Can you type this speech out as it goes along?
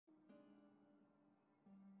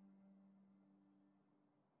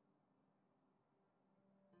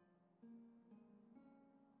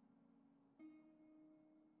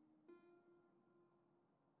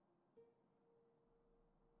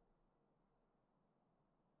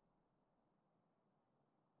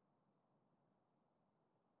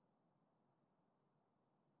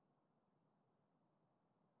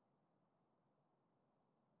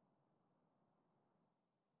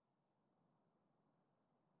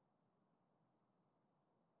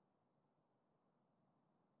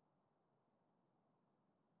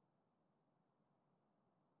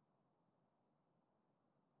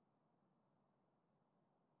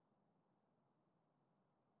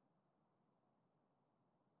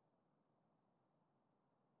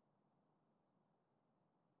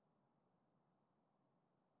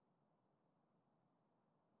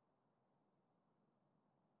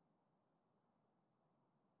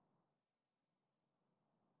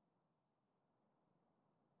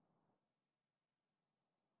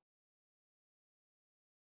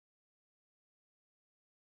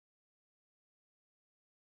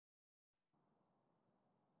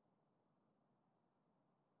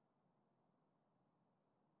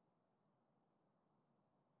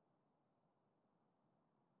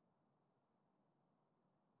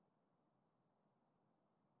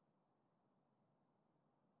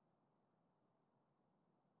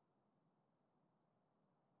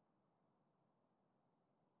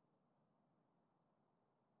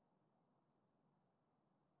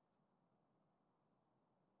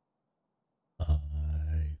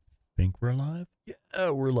think we're live? Yeah,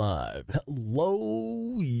 we're live.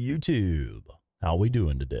 Hello, YouTube. How we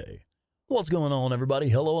doing today? What's going on, everybody?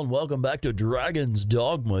 Hello and welcome back to Dragon's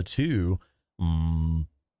Dogma 2.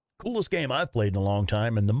 Coolest game I've played in a long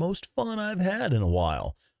time and the most fun I've had in a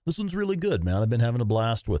while. This one's really good, man. I've been having a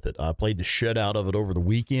blast with it. I played the shit out of it over the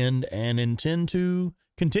weekend and intend to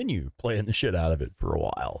continue playing the shit out of it for a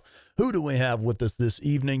while. Who do we have with us this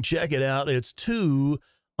evening? Check it out. It's two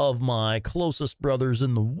of my closest brothers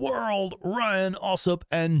in the world, Ryan Ossup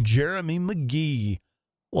and Jeremy McGee.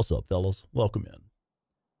 What's up, fellas? Welcome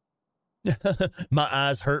in. My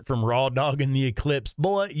eyes hurt from raw dogging the eclipse.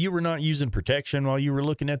 Boy, you were not using protection while you were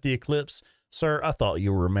looking at the eclipse. Sir, I thought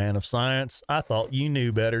you were a man of science. I thought you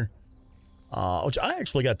knew better. Which I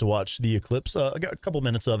actually got to watch the eclipse. I got a couple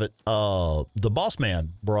minutes of it. The boss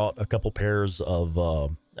man brought a couple pairs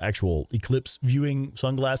of actual eclipse viewing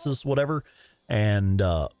sunglasses, whatever, and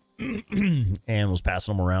and was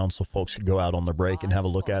passing them around so folks could go out on their break and have a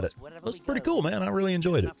look at it. It was pretty cool, man. I really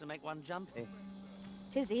enjoyed it.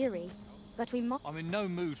 Tis eerie, but we must. I'm in no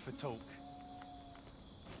mood for talk.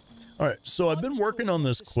 All right, so I've been working on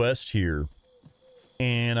this quest here,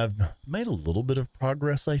 and I've made a little bit of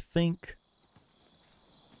progress, I think.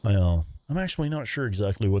 Well, I'm actually not sure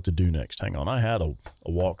exactly what to do next. Hang on, I had a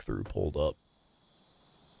walkthrough pulled up.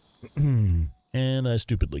 And I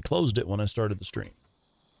stupidly closed it when I started the stream.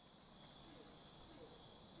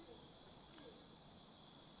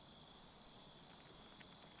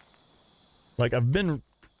 Like, I've been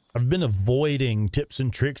avoiding tips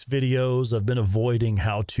and tricks videos. I've been avoiding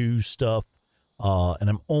how-to stuff. And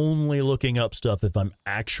I'm only looking up stuff if I'm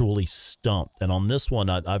actually stumped. And on this one,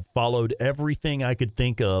 I've followed everything I could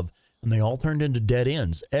think of, and they all turned into dead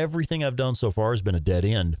ends. Everything I've done so far has been a dead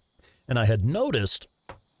end. And I had noticed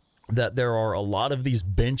that there are a lot of these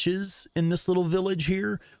benches in this little village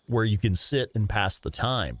here where you can sit and pass the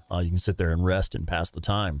time. You can sit there and rest and pass the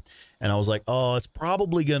time. And I was like, oh, it's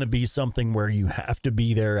probably going to be something where you have to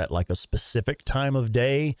be there at like a specific time of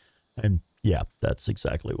day. And yeah, that's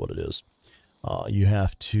exactly what it is. You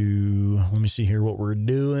have to, let me see here what we're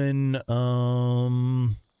doing.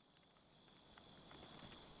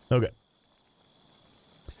 Okay.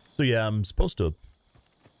 So yeah, I'm supposed to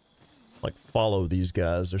like follow these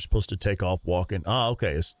guys. They're supposed to take off walking. Ah,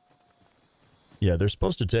 okay. Yeah, they're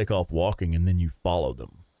supposed to take off walking and then you follow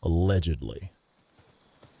them, allegedly.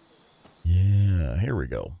 Yeah, here we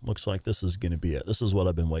go. Looks like this is going to be it. This is what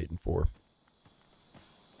I've been waiting for.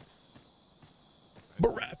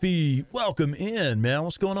 Barappy, welcome in, man.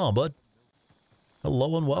 What's going on, bud?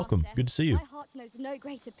 Hello and welcome. Good to see you. My heart knows no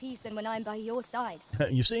greater peace than when I'm by your side.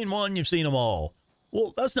 You've seen one, you've seen them all.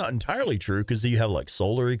 Well, that's not entirely true, because you have like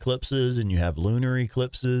solar eclipses and you have lunar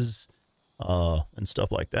eclipses and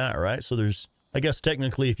stuff like that, right? So there's, I guess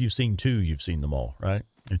technically if you've seen two, you've seen them all, right?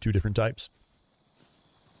 They're two different types.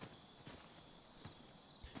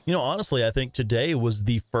 You know, honestly, I think today was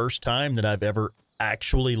the first time that I've ever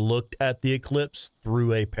actually looked at the eclipse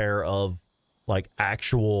through a pair of like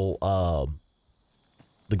actual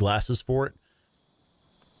the glasses for it.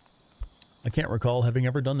 I can't recall having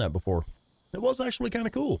ever done that before. It was actually kind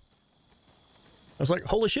of cool. I was like,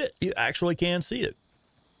 holy shit, you actually can see it.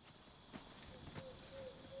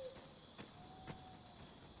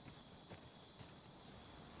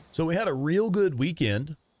 So we had a real good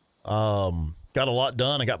weekend. Got a lot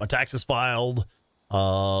done. I got my taxes filed.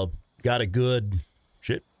 Got a good,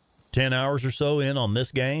 10 hours or so in on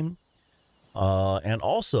this game. And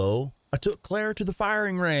also, I took Claire to the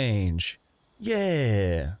firing range.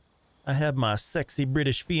 Yeah. I have my sexy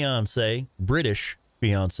British fiance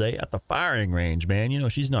at the firing range, man. You know,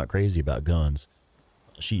 she's not crazy about guns.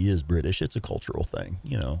 She is British. It's a cultural thing,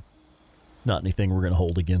 you know. Not anything we're going to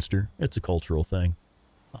hold against her. It's a cultural thing.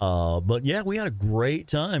 But yeah, we had a great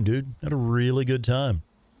time, dude. Had a really good time.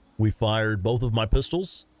 We fired both of my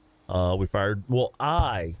pistols. I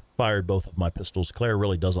fired both of my pistols. Claire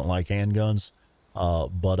really doesn't like handguns.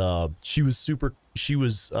 But she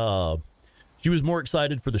was more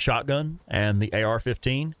excited for the shotgun and the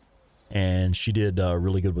AR-15, and she did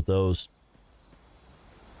really good with those.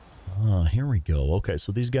 Here we go. Okay,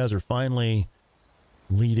 so these guys are finally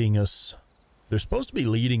leading us. They're supposed to be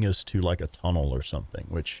leading us to like a tunnel or something,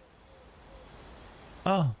 which,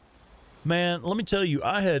 man, let me tell you,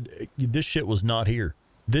 this shit was not here.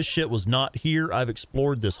 This shit was not here. I've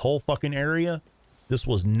explored this whole fucking area. This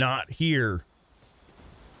was not here.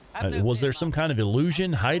 Was there some kind of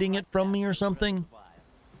illusion hiding it from me or something?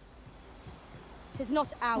 Tis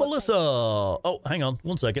not our Melissa! Oh, hang on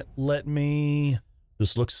one second. Let me...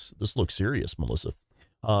 This looks serious, Melissa.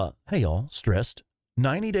 Hey, y'all. Stressed.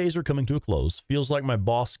 90 days are coming to a close. Feels like my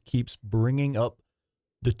boss keeps bringing up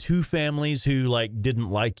the two families who like didn't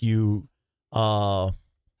like you, plus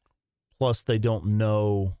they don't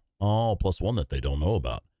know, plus one that they don't know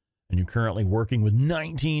about. And you're currently working with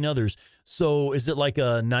 19 others. So is it like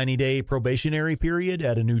a 90-day probationary period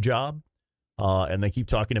at a new job? And they keep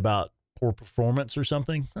talking about poor performance or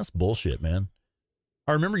something? That's bullshit, man.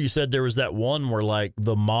 I remember you said there was that one where like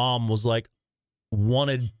the mom was like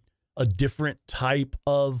wanted a different type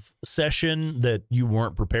of session that you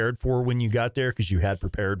weren't prepared for when you got there because you had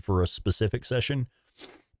prepared for a specific session.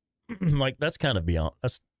 Like that's kind of beyond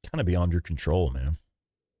your control, man.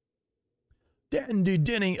 Dandy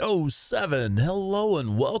Denny 07, hello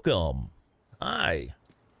and welcome. Hi.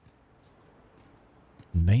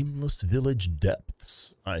 Nameless Village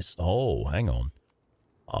Depths. Nice. Oh, hang on.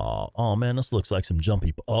 Oh man, this looks like some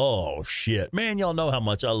jumpy. Oh shit, man, y'all know how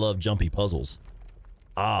much I love jumpy puzzles.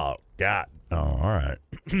 Oh God. Oh, all right.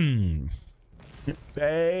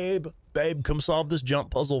 Babe, come solve this jump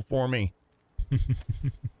puzzle for me.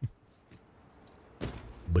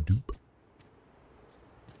 Badoop.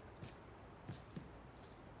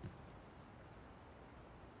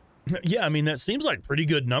 Yeah, I mean, that seems like pretty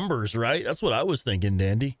good numbers, right? That's what I was thinking,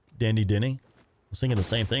 Dandy Denny. I was thinking the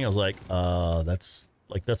same thing. I was like,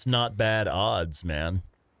 that's not bad odds, man.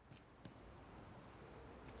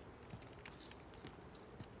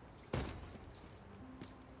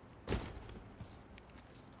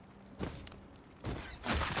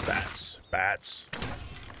 Bats.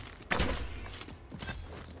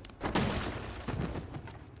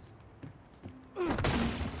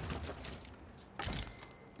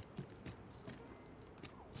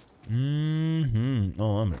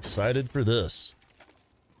 Oh, I'm excited for this.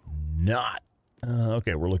 Not.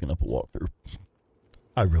 Okay, we're looking up a walkthrough.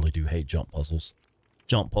 I really do hate jump puzzles.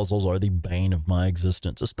 Jump puzzles are the bane of my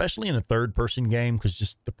existence, especially in a third-person game, because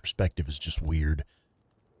just the perspective is just weird.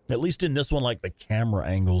 At least in this one, like, the camera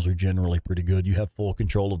angles are generally pretty good. You have full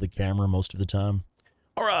control of the camera most of the time.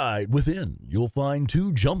 All right, within, you'll find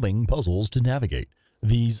 2 jumping puzzles to navigate.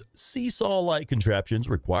 These seesaw-like contraptions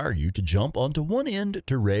require you to jump onto one end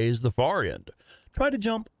to raise the far end. Try to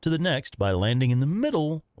jump to the next by landing in the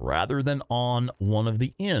middle rather than on one of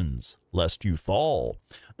the ends, lest you fall.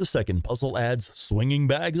 The second puzzle adds swinging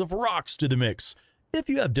bags of rocks to the mix. If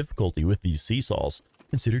you have difficulty with these seesaws,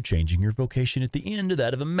 consider changing your vocation at the end to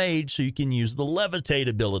that of a mage so you can use the levitate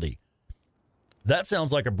ability. That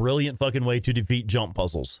sounds like a brilliant fucking way to defeat jump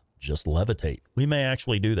puzzles. Just levitate. We may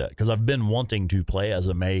actually do that because I've been wanting to play as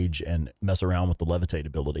a mage and mess around with the levitate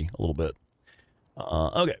ability a little bit.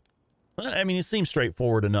 Okay. I mean, it seems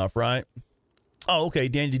straightforward enough, right? Oh, okay,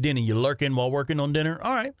 Dandy Denny, you lurking while working on dinner?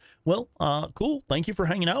 All right. Well, cool. Thank you for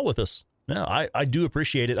hanging out with us. Yeah, I do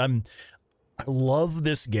appreciate it. I love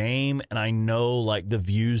this game, and I know, like, the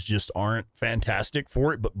views just aren't fantastic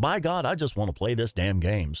for it, but by God, I just want to play this damn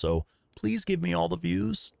game. So please give me all the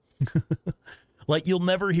views. Like, you'll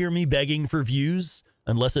never hear me begging for views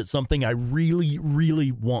unless it's something I really,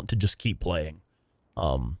 really want to just keep playing.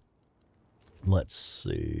 Let's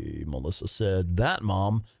see. Melissa said, that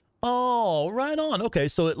mom. Oh, right on. Okay,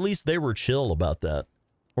 so at least they were chill about that.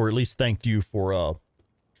 Or at least thanked you for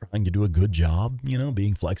trying to do a good job, you know,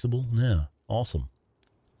 being flexible. Yeah, awesome.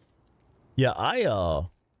 Yeah, I'm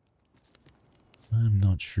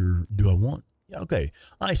not sure. Do I want? Yeah, okay,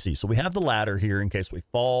 I see. So we have the ladder here in case we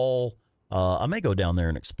fall. I may go down there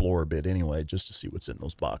and explore a bit anyway, just to see what's in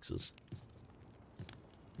those boxes.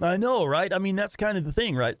 I know, right? I mean, that's kind of the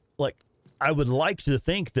thing, right? Like, I would like to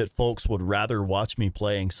think that folks would rather watch me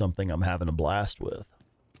playing something I'm having a blast with.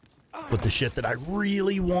 But the shit that I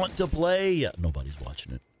really want to play, yeah, nobody's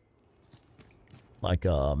watching it. Like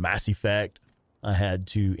Mass Effect, I had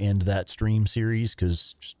to end that stream series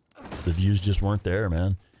because the views just weren't there,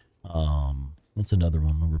 man. What's another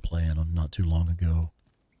one we were playing on not too long ago?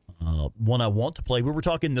 One I want to play. We were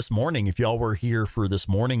talking this morning. If y'all were here for this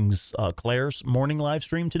morning's Claire's morning live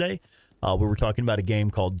stream today, we were talking about a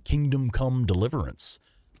game called Kingdom Come Deliverance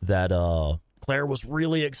that Claire was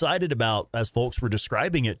really excited about as folks were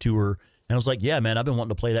describing it to her. And I was like, yeah, man, I've been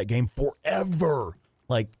wanting to play that game forever.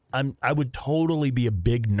 Like, I would totally be a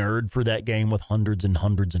big nerd for that game with hundreds and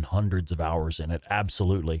hundreds and hundreds of hours in it.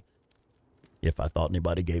 Absolutely. If I thought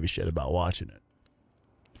anybody gave a shit about watching it.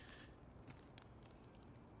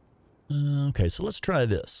 Okay, so let's try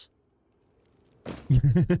this.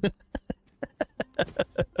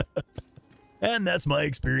 And that's my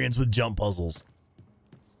experience with jump puzzles.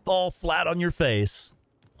 Fall flat on your face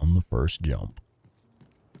on the first jump.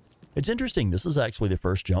 It's interesting. This is actually the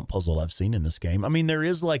first jump puzzle I've seen in this game. I mean, there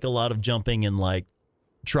is like a lot of jumping and like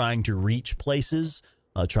trying to reach places,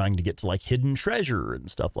 trying to get to like hidden treasure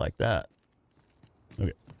and stuff like that.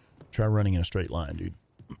 Okay, try running in a straight line, dude.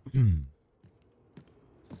 And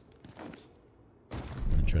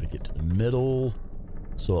try to get to the middle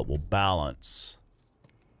so it will balance.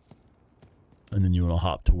 And then you want to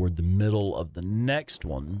hop toward the middle of the next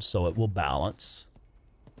one so it will balance.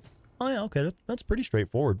 Oh yeah, okay, that's pretty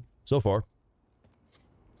straightforward so far.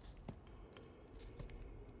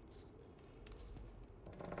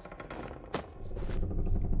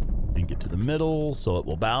 And get to the middle so it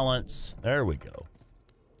will balance. There we go.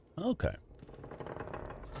 Okay.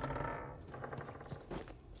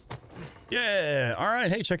 Yeah, all right,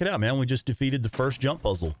 hey, check it out, man. We just defeated the first jump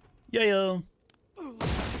puzzle. Yeah.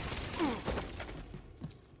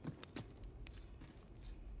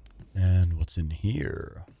 And what's in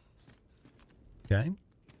here? Okay.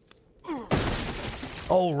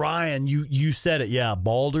 Oh, Ryan, you said it. Yeah,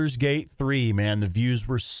 Baldur's Gate 3, man. The views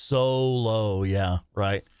were so low. Yeah,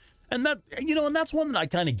 right. And that, you know, and that's one that I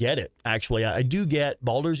kind of get it, actually. I do get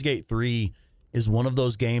Baldur's Gate 3 is one of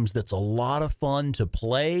those games that's a lot of fun to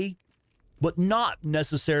play, but not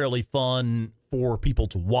necessarily fun for people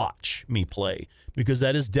to watch me play, because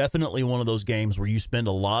that is definitely one of those games where you spend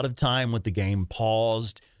a lot of time with the game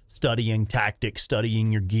paused, studying tactics,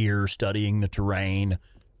 studying your gear, studying the terrain,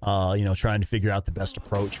 you know, trying to figure out the best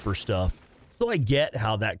approach for stuff. So I get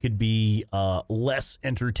how that could be less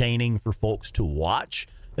entertaining for folks to watch,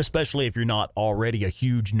 especially if you're not already a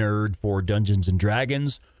huge nerd for Dungeons and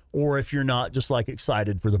Dragons, or if you're not just like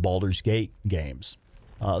excited for the Baldur's Gate games.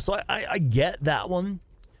 So I get that one.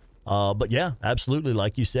 But yeah, absolutely.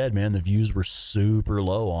 Like you said, man, the views were super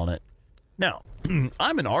low on it. Now,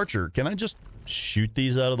 I'm an archer. Can I just shoot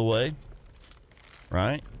these out of the way?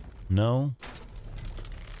 Right? No?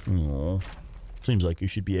 Oh, seems like you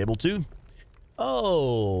should be able to.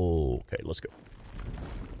 Oh, okay, let's go.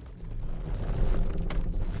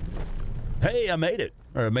 Hey, I made it.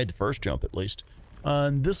 Or I made the first jump, at least.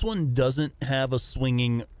 This one doesn't have a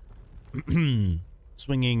swinging...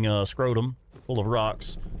 scrotum full of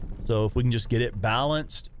rocks. So if we can just get it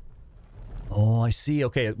balanced. Oh, I see.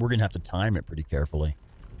 Okay, we're gonna have to time it pretty carefully.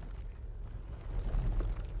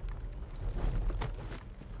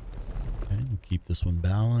 Okay, we'll keep this one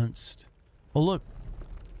balanced. Oh, look.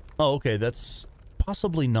 Oh, okay, that's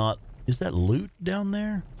possibly not... Is that loot down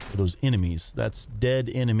there? Or those enemies? That's dead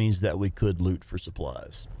enemies that we could loot for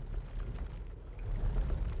supplies.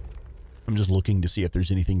 I'm just looking to see if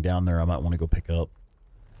there's anything down there I might want to go pick up.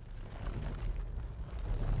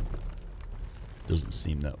 Doesn't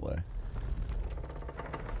seem that way.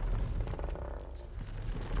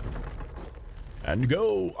 And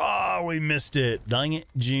go! Ah, we missed it. Dang it,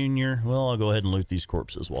 Junior. Well, I'll go ahead and loot these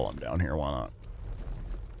corpses while I'm down here. Why not?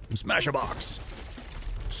 And smash a box.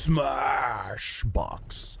 Smash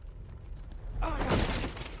box. Any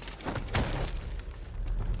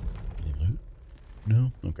loot?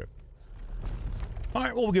 No? Okay. All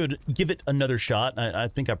right, well, we'll give it another shot. I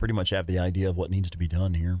think I pretty much have the idea of what needs to be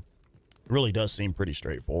done here. It really does seem pretty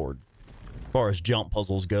straightforward. As far as jump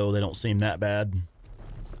puzzles go, they don't seem that bad.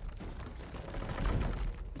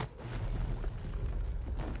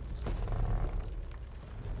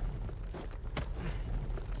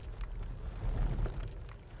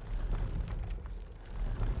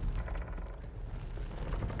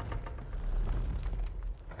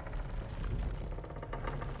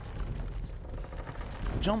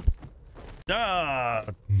 Jump. Ah!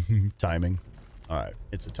 Timing. Alright,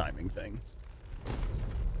 it's a timing thing.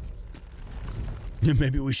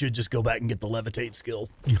 Maybe we should just go back and get the levitate skill.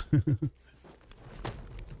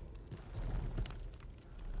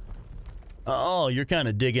 Oh, you're kind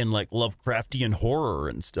of digging like Lovecraftian horror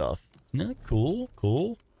and stuff. Yeah, cool,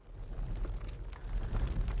 cool.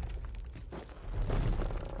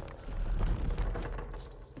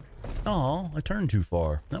 Oh, I turned too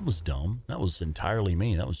far. That was dumb. That was entirely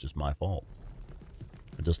me. That was just my fault.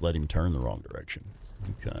 I just let him turn the wrong direction.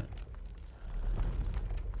 Okay.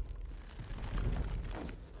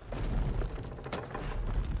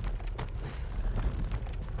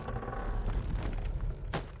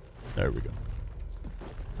 There we go.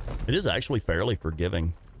 It is actually fairly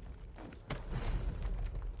forgiving.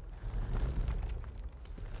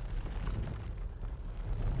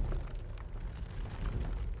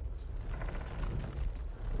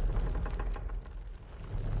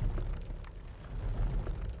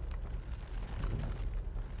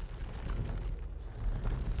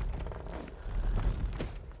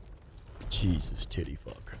 Jesus titty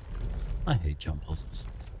fuck. I hate jump puzzles.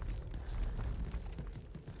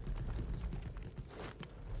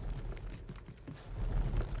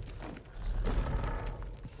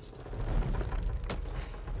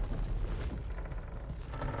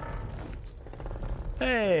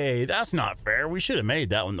 Hey, that's not fair. We should have made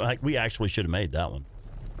that one. Like, we actually should have made that one.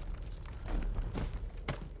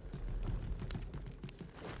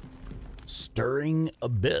 Stirring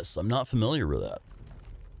Abyss. I'm not familiar with that.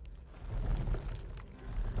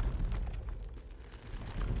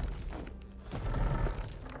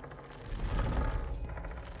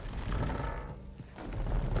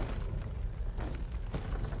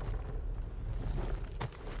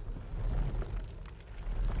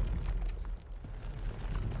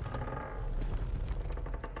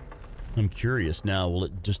 I'm curious now, will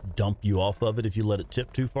it just dump you off of it if you let it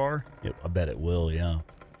tip too far? Yep, I bet it will, yeah.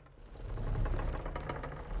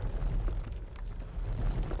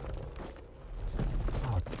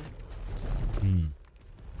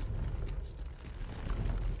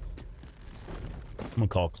 I'm gonna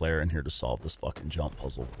call Claire in here to solve this fucking jump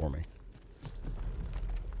puzzle for me.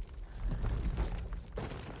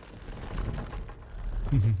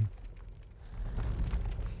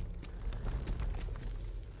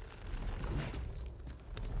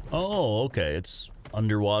 Oh, okay. It's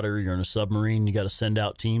underwater. You're in a submarine. You got to send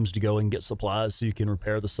out teams to go and get supplies so you can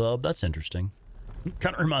repair the sub. That's interesting.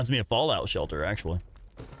 Kind of reminds me of Fallout Shelter, actually.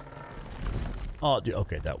 Oh,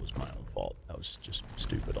 okay. That was my own fault. That was just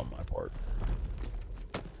stupid on my part.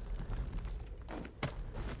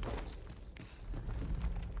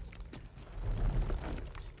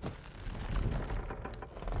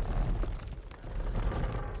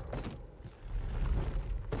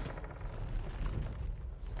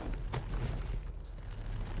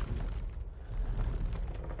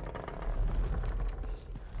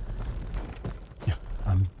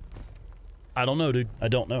 I don't know, dude. I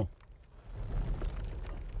don't know.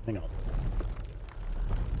 Hang on.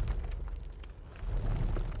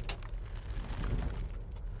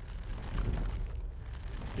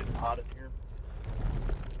 Getting hot in here.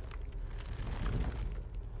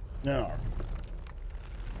 No.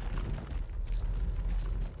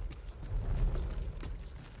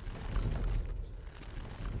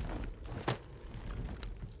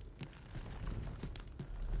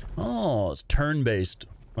 Oh, it's turn-based.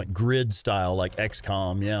 Like grid style, like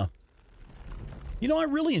XCOM, yeah. You know, I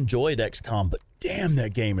really enjoyed XCOM, but damn,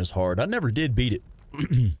 that game is hard. I never did beat it.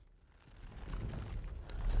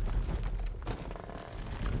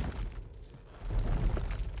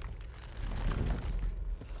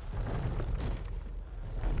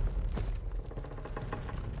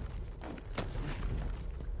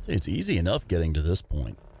 See, it's easy enough getting to this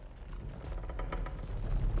point.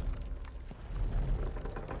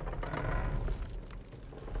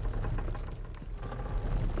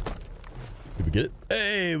 Get it?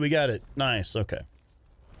 Hey, we got it. Nice. Okay.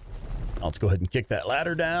 Let's go ahead and kick that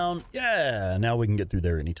ladder down. Yeah, now we can get through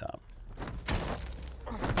there anytime.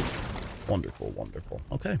 Wonderful, wonderful.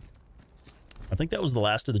 Okay. I think that was the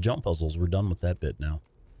last of the jump puzzles. We're done with that bit now.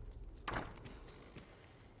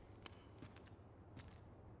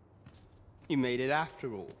 You made it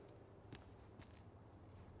after all.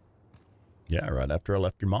 Yeah, right after I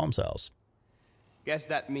left your mom's house. Guess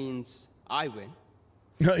that means I win.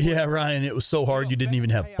 Yeah, Ryan, it was so hard you didn't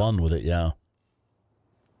even have fun with it, yeah.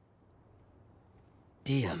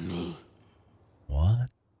 Dear me. What?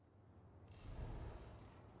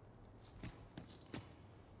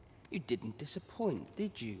 You didn't disappoint,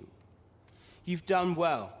 did you? You've done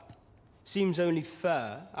well. Seems only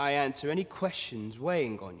fair I answer any questions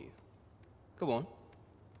weighing on you. Come on.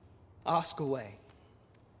 Ask away.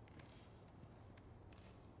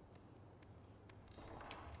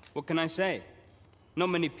 What can I say? Not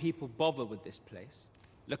many people bother with this place.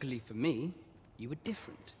 Luckily for me, you were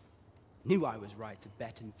different. Knew I was right to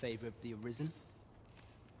bet in favor of the Arisen.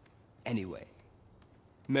 Anyway,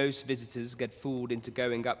 most visitors get fooled into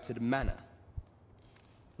going up to the manor.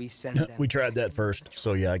 We send them. We tried that first,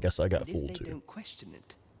 so yeah, I guess I got fooled if they too. Don't question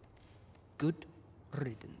it. Good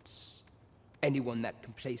riddance. Anyone that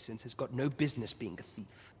complacent has got no business being a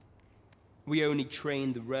thief. We only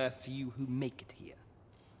train the rare few who make it here.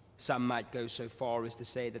 Some might go so far as to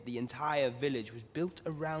say that the entire village was built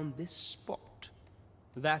around this spot.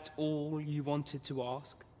 That all you wanted to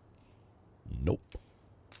ask? Nope.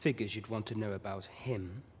 Figures you'd want to know about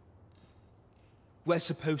him. We're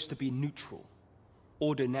supposed to be neutral.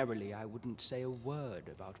 Ordinarily, I wouldn't say a word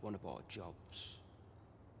about one of our jobs.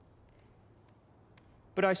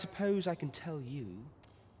 But I suppose I can tell you,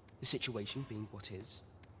 the situation being what is.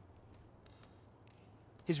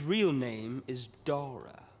 His real name is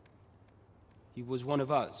Dara. He was one of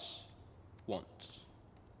us, once.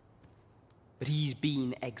 But he's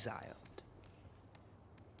been exiled.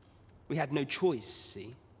 We had no choice,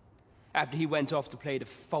 see? After he went off to play the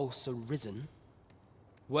false Arisen,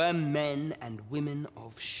 we're men and women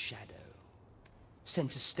of shadow.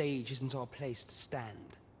 Center stage isn't our place to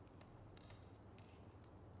stand.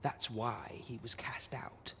 That's why he was cast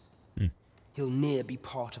out. he'll ne'er be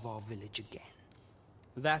part of our village again.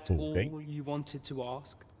 That Okay. all you wanted to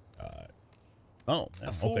ask? Oh, yeah,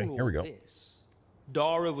 Before okay, here we all go. this,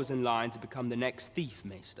 Dara was in line to become the next thief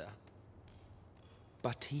maester.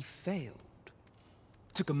 But he failed.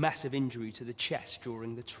 Took a massive injury to the chest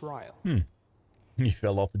during the trial. He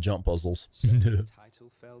fell off the jump puzzles. So the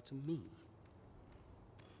title fell to me.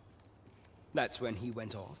 That's when he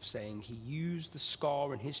went off, saying he used the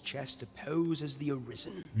scar in his chest to pose as the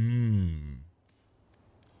Arisen.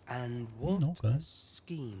 And what okay. a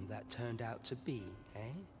scheme that turned out to be, eh?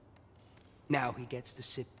 Now he gets to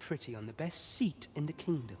sit pretty on the best seat in the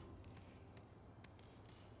kingdom.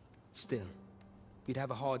 Still, you'd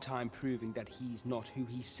have a hard time proving that he's not who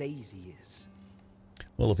he says he is.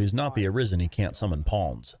 Well, if he's not the Arisen, he can't summon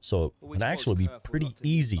pawns. So it would actually be pretty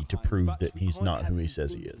easy to prove that he's not who he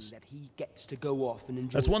says he is. That he gets to go off and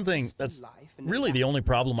enjoy That's one thing. peaceful That's life and really the only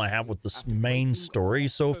problem I have with this main story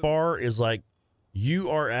so far is like, you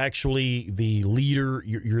are actually the leader.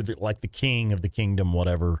 You're like the king of the kingdom,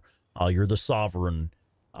 whatever. You're the sovereign.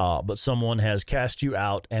 But someone has cast you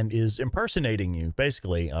out and is impersonating you,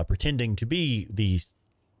 basically pretending to be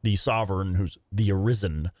the sovereign, who's the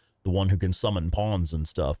Arisen, the one who can summon pawns and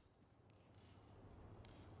stuff.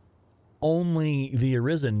 Only the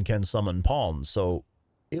Arisen can summon pawns, so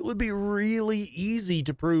it would be really easy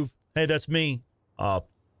to prove, hey, that's me.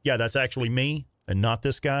 Yeah, that's actually me and not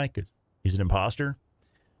this guy, because he's an imposter.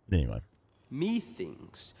 Anyway.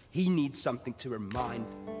 Methinks he needs something to remind.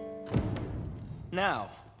 Now,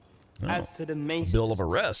 as to the Mace Bill of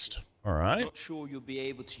arrest. All right. Not sure you'll be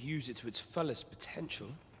able to use it to its fullest potential.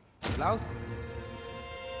 Loud?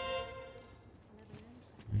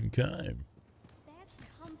 Okay. There's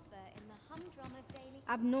comfort in the humdrum of daily.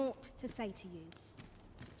 I've naught to say to you.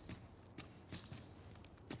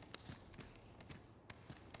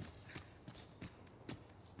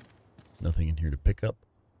 Nothing in here to pick up.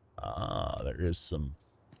 Ah, there is some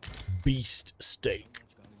beast steak.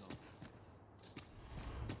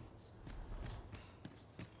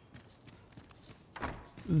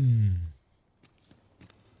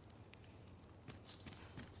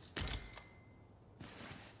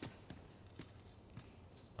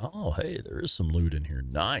 Oh, hey, there is some loot in here.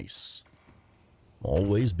 Nice.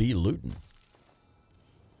 Always be looting.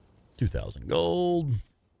 2,000 gold.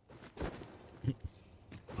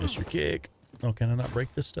 Miss your kick. Oh, can I not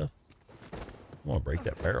break this stuff? I want to break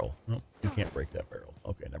that barrel. No, you can't break that barrel.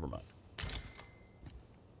 Okay, never mind.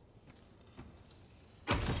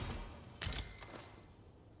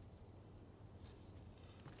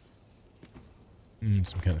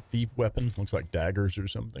 Some kind of thief weapon. Looks like daggers or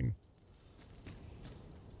something.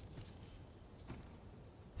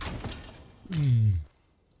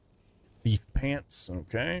 Thief pants.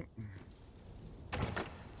 Okay.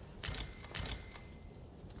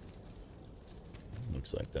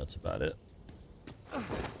 Looks like that's about it.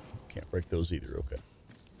 Can't break those either. Okay.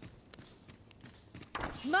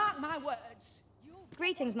 Mark my words.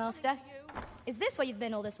 Greetings, Master. Is this where you've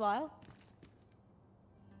been all this while?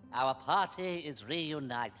 Our party is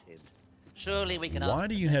reunited. Surely we can. Why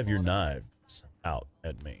do you have your knives out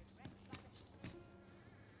at me?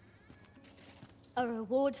 A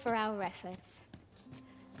reward for our efforts.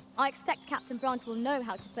 I expect Captain Brant will know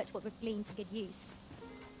how to put what we've gleaned to good use.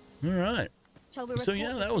 All right. Shall we So, report yeah,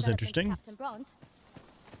 this that was development to interesting. Captain Brant?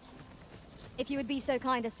 If you would be so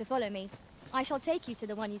kind as to follow me, I shall take you to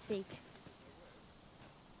the one you seek.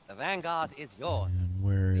 The vanguard is yours. And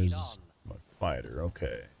where Lead is on. my fighter?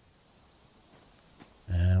 Okay.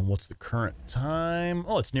 And what's the current time?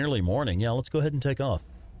 Oh, it's nearly morning. Yeah, let's go ahead and take off.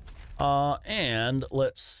 And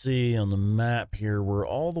let's see on the map here. We're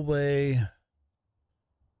all the way. I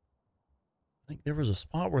think there was a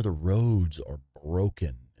spot where the roads are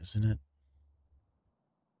broken, isn't it?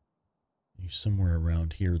 Somewhere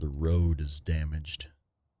around here, the road is damaged.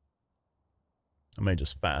 I may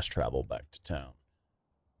just fast travel back to town.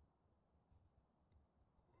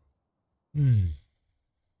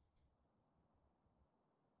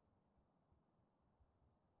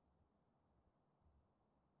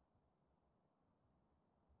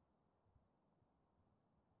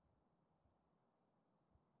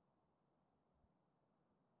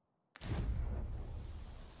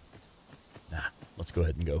 Nah, let's go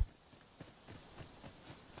ahead and go.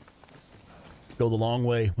 Go the long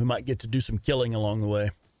way. We might get to do some killing along the way.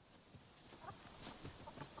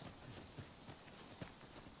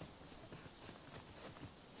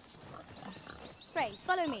 Pray,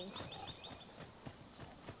 follow me.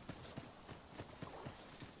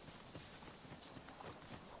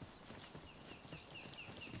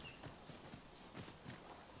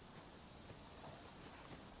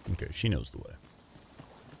 Okay, she knows the way.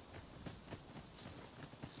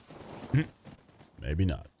 Maybe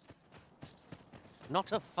not.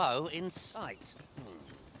 Not a foe in sight.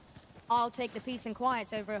 I'll take the peace and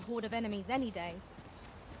quiet over a horde of enemies any day.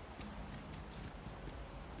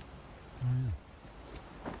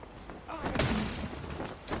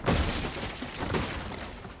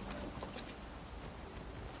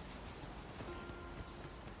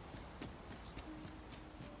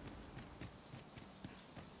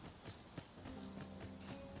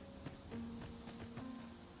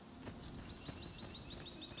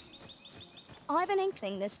 I've an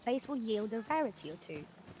inkling this place will yield a rarity or two.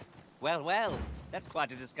 Well, well, that's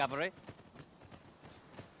quite a discovery.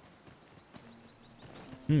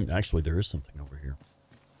 Actually, there is something over here.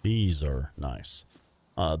 These are nice.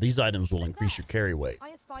 These items will increase your carry weight. I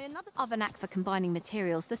espy another. Of a knack for combining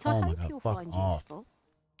materials that Oh I my hope God, you'll fuck find off. useful.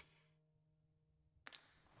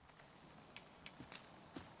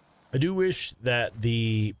 I do wish that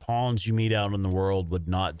the pawns you meet out in the world would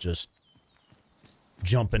not just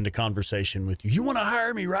jump into conversation with you. You want to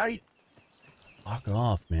hire me, right? Fuck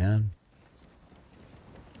off, man.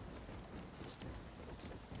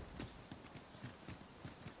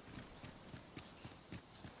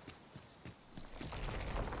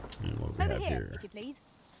 And what do we Over have here, here? if you please.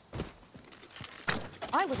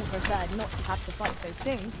 I would have preferred not to have to fight so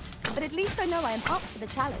soon, but at least I know I am up to the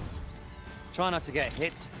challenge. Try not to get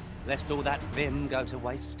hit, lest all that vim go to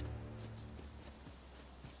waste.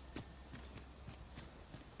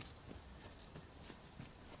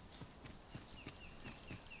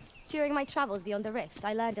 During my travels beyond the rift,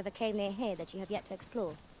 I learned of a cave near here that you have yet to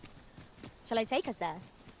explore. Shall I take us there?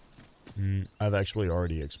 I've actually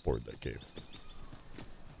already explored that cave.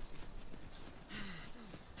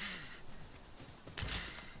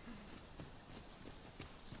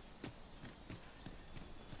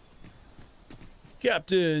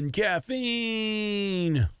 Captain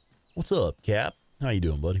Caffeine! What's up, Cap? How you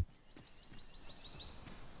doing, buddy?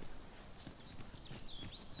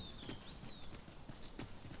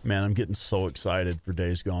 Man, I'm getting so excited for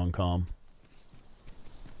Days Gone Calm.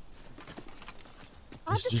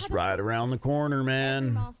 It's just right around the corner, Every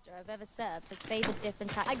man. master I've ever served has favored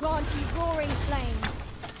different I grant you roaring flame.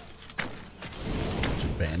 Bunch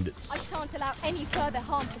of bandits. I shan't allow any further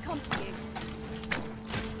harm to come to you.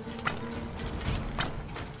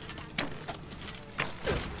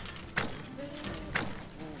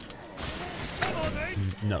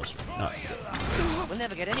 No, sir. Not today. We'll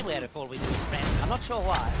never get anywhere if all we do is friends. I'm not sure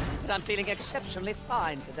why, but I'm feeling exceptionally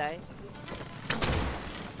fine today.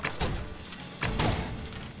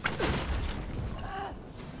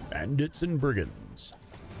 Bandits and brigands.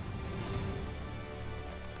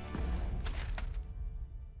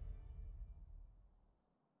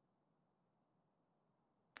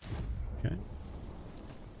 Okay.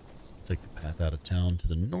 Take the path out of town to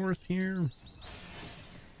the north here.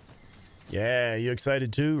 Yeah, you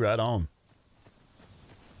excited too? Right on.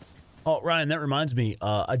 Oh, Ryan, that reminds me.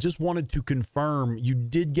 I just wanted to confirm you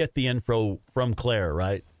did get the info from Claire,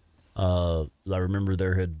 right? I remember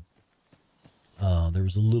there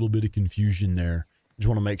was a little bit of confusion there. Just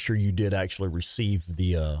want to make sure you did actually receive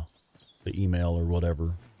the email or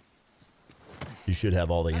whatever. You should have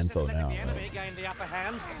all the info now. The enemy gained the upper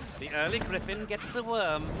hand. The early griffin gets the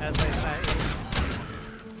worm, as they say.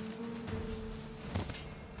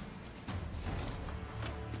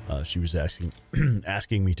 She was asking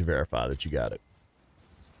asking me to verify that you got it.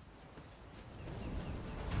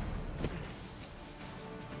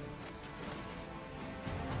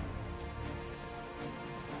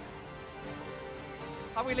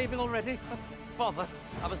 Are we leaving already? Bother.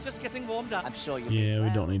 I was just getting warmed up. I'm sure you. Yeah,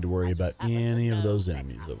 we don't need to worry about any of those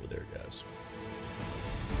enemies over there, guys.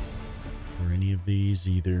 Or any of these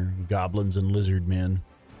either. Goblins and lizard men.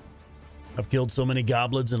 I've killed so many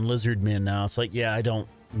goblins and lizard men now. It's like, yeah, I don't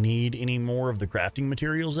need any more of the crafting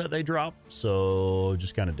materials that they drop, so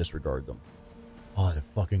just kind of disregard them. Oh, the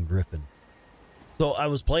fucking griffin. So I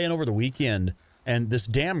was playing over the weekend, and this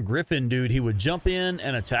damn griffin dude, he would jump in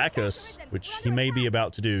and attack us, which he may be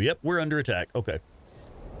about to do. Yep, we're under attack. Okay.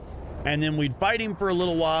 And then we'd fight him for a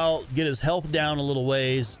little while, get his health down a little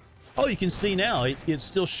ways. Oh, you can see now, it's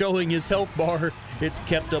still showing his health bar. It's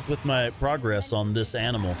kept up with my progress on this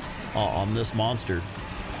animal, on this monster.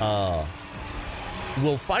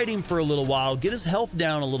 We'll fight him for a little while, get his health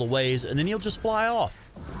down a little ways, and then he'll just fly off.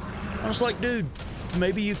 I was like, dude,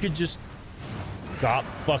 maybe you could just stop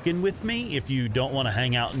fucking with me if you don't want to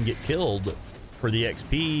hang out and get killed for the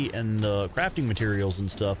XP and the crafting materials and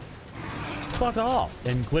stuff. Just fuck off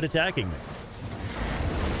and quit attacking me.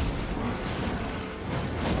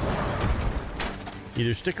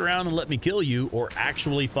 Either stick around and let me kill you, or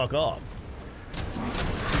actually fuck off.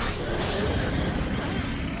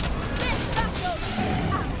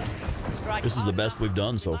 This is the best we've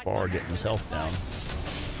done so far, getting his health down.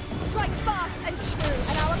 Strike fast and true,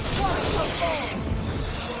 and our quarry shall fall.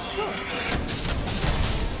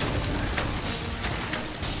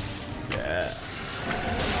 Yeah.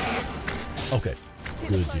 Okay.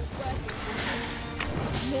 Good.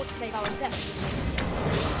 More to save our destiny.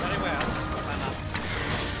 Very well.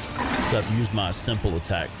 So I've used my simple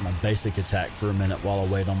attack, my basic attack for a minute while I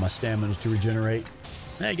wait on my stamina to regenerate.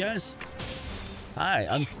 Hey guys. Hi,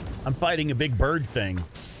 I'm fighting a big bird thing.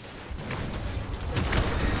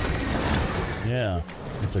 Yeah,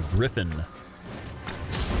 it's a griffin.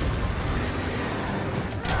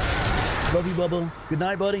 Love you, Bubba. Good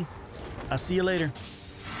night, buddy. I'll see you later.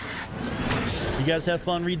 You guys have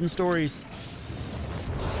fun reading stories.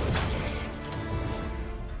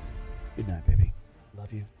 Good night, baby.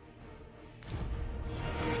 Love you.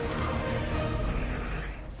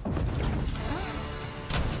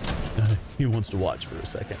 He wants to watch for a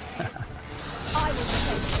second. I will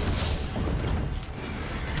take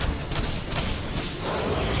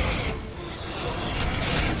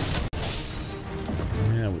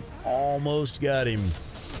you. Yeah, we almost got him.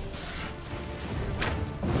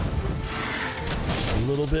 Just a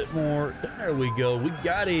little bit more. There we go. We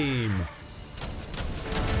got him.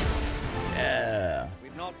 Yeah.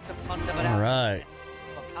 We've not to ponder All right. success.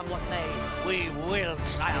 For come what may, we will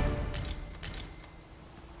triumph.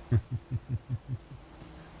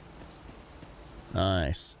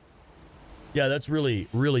 Nice. Yeah, that's really,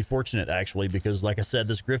 really fortunate, actually, because like I said,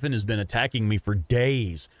 this griffin has been attacking me for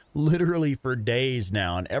days, literally for days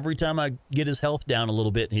now. And every time I get his health down a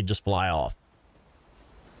little bit, he'd just fly off.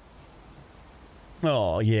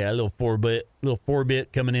 Oh, yeah, a little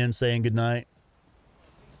 4-bit coming in saying goodnight.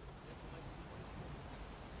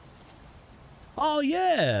 Oh,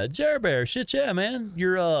 yeah, Jerbear. Shit, yeah, man.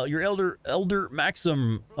 Your Elder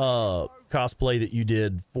Maxim cosplay that you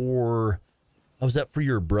did for... Oh, was that for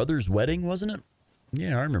your brother's wedding, wasn't it?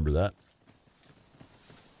 Yeah, I remember that.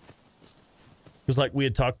 Because like we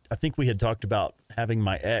had talked, I think we had talked about having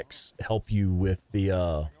my ex help you with the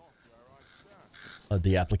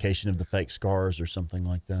application of the fake scars or something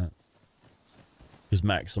like that. Because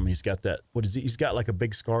Maxim, he's got that, what is he? He's got like a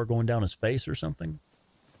big scar going down his face or something.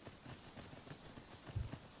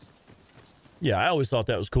 Yeah, I always thought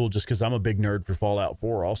that was cool just because I'm a big nerd for Fallout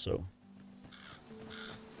 4 also.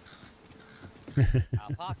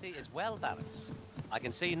 Our party is well balanced. I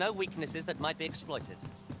can see no weaknesses that might be exploited.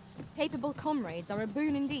 Capable comrades are a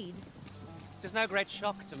boon indeed. It is no great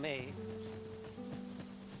shock to me.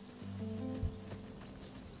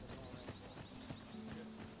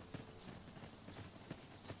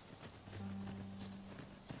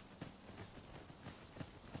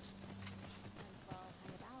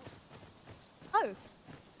 Oh,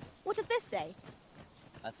 what does this say?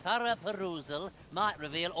 A thorough perusal might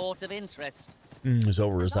reveal aught of interest. It's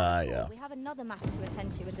over his eye, yeah. We have another matter to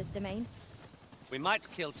attend to in this domain. We might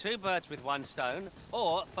kill two birds with one stone,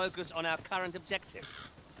 or focus on our current objective.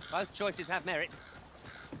 Both choices have merit.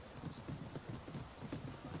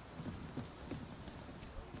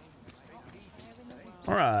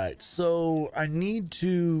 All right, so I need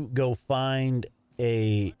to go find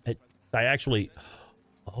I actually...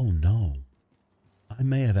 Oh, no. I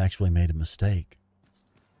may have actually made a mistake.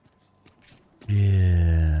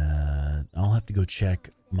 Yeah, I'll have to go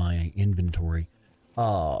check my inventory.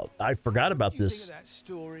 I forgot about this.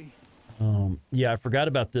 Yeah, I forgot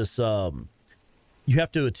about this. You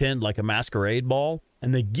have to attend like a masquerade ball,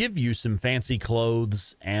 and they give you some fancy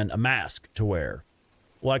clothes and a mask to wear.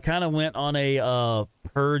 Well, I kind of went on a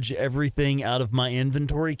purge everything out of my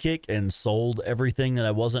inventory kick and sold everything that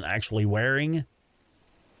I wasn't actually wearing.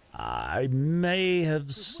 I may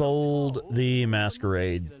have sold the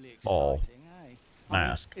masquerade ball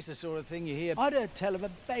mask. It's the sort of thing you hear. I'd heard tell of a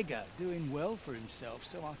beggar doing well for himself,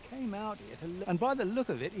 so I came out here to look. And by the look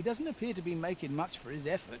of it, he doesn't appear to be making much for his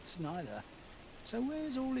efforts, neither. So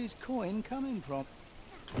where's all his coin coming from?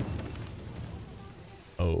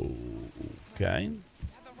 Okay.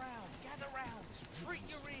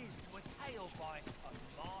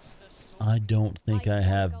 I don't think I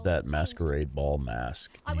have that masquerade ball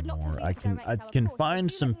mask anymore. I can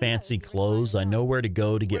find some fancy clothes. I know where to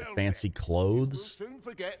go to get fancy clothes.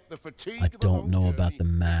 I don't know about the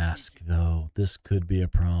mask though. This could be a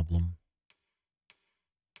problem.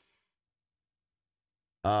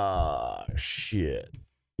 Ah, shit.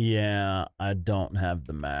 Yeah, I don't have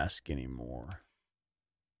the mask anymore.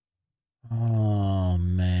 Oh,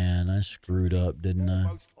 man, I screwed up, didn't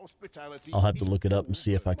I? I'll have to look it up and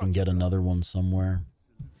see if I can get another one somewhere.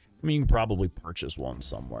 I mean, you can probably purchase one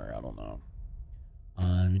somewhere. I don't know.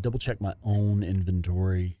 Let me double check my own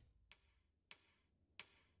inventory.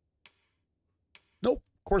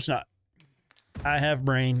 course not. I have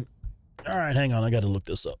brain. All right, hang on. I got to look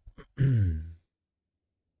this up.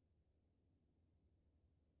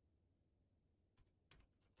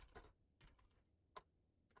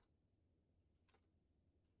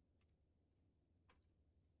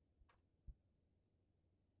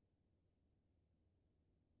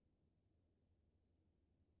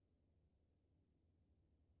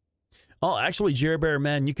 Oh, actually, Jerry Bear,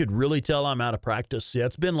 man, you could really tell I'm out of practice. Yeah,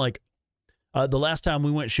 it's been like the last time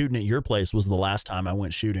we went shooting at your place was the last time I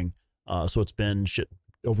went shooting. So it's been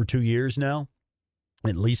over 2 years now,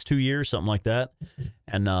 at least 2 years, something like that.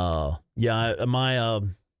 And yeah, my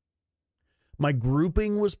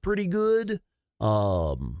grouping was pretty good,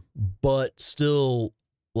 but still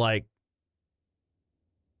like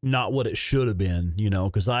not what it should have been, you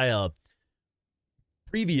know, because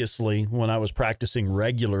previously, when I was practicing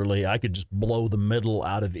regularly, I could just blow the middle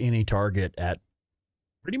out of any target at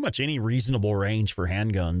pretty much any reasonable range for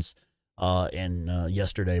handguns. And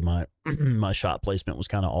yesterday, my my shot placement was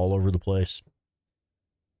kind of all over the place.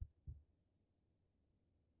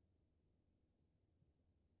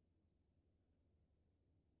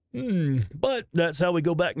 But that's how we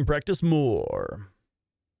go back and practice more.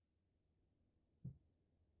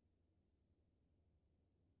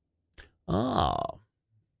 Ah.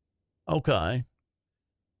 Okay.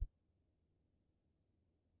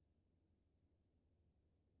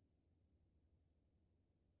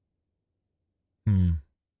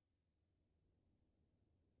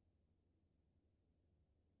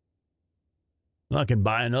 Well, I can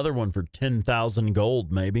buy another one for 10,000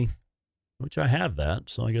 gold, maybe. Which I have that,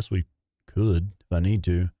 so I guess we could if I need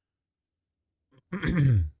to.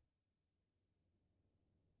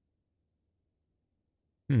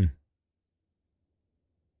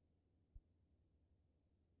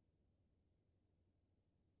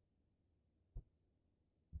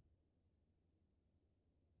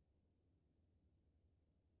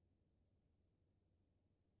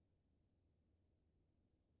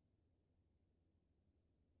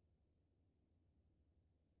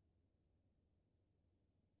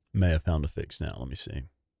 May have found a fix now. Let me see.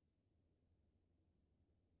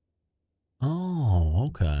 Oh,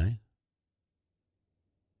 okay.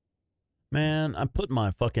 Man, I put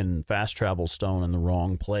my fucking fast travel stone in the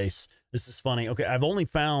wrong place. This is funny. Okay, I've only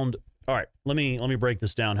found... All right, let me break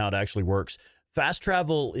this down how it actually works. Fast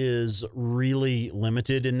travel is really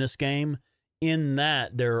limited in this game in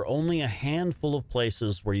that there are only a handful of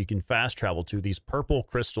places where you can fast travel to. These purple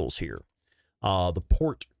crystals here. The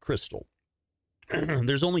port crystal.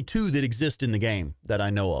 There's only 2 that exist in the game that I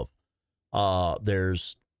know of.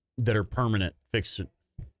 That are permanent fixtures.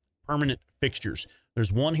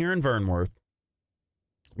 There's one here in Vernworth.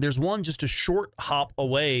 There's one just a short hop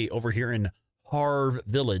away over here in Harve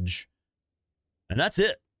Village. And that's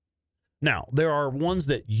it. Now, there are ones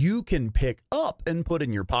that you can pick up and put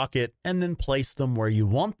in your pocket and then place them where you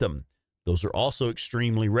want them. Those are also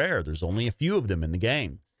extremely rare. There's only a few of them in the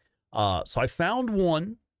game. So I found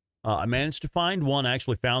one. I managed to find one. I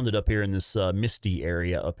actually found it up here in this misty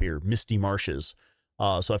area up here, misty marshes.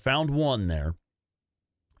 So I found one there.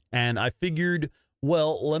 And I figured,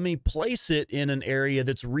 well, let me place it in an area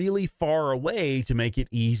that's really far away to make it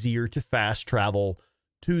easier to fast travel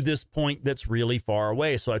to this point that's really far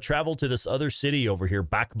away. So I traveled to this other city over here,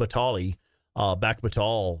 Bakbatal,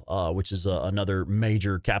 which is another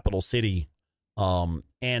major capital city.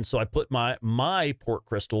 And so I put my port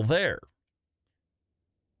crystal there.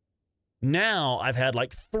 Now I've had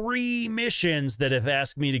like 3 missions that have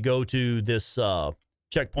asked me to go to this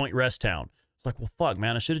checkpoint rest town. It's like, well, fuck,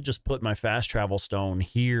 man, I should have just put my fast travel stone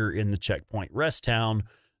here in the checkpoint rest town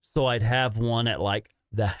so I'd have one at like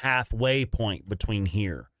the halfway point between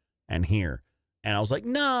here and here. And I was like,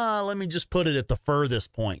 nah, let me just put it at the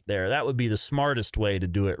furthest point there. That would be the smartest way to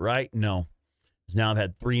do it, right? No. Because now I've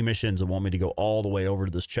had 3 missions that want me to go all the way over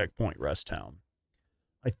to this checkpoint rest town.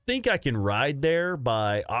 I think I can ride there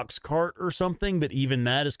by ox cart or something, but even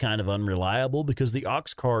that is kind of unreliable because the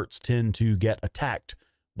ox carts tend to get attacked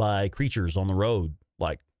by creatures on the road,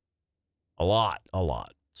 like a lot.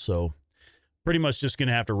 So pretty much just going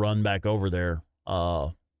to have to run back over there.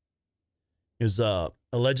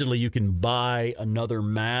 Allegedly you can buy another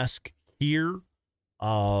mask here.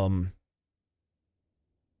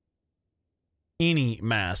 Any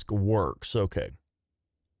mask works. Okay.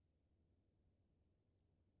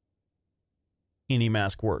 Any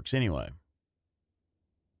mask works anyway.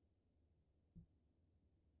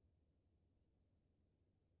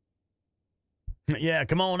 Yeah,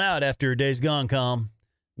 come on out after Days Gone come.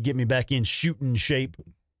 Get me back in shooting shape.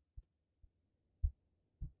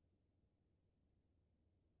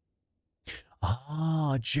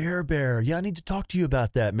 Oh, Jer Bear. Yeah, I need to talk to you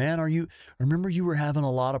about that, man. Remember you were having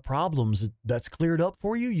a lot of problems. That's cleared up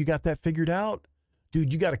for you? You got that figured out?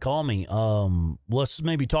 Dude, you got to call me. Let's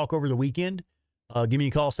maybe talk over the weekend. Give me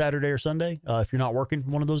a call Saturday or Sunday. If you're not working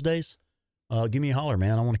one of those days, give me a holler,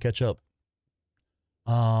 man. I want to catch up.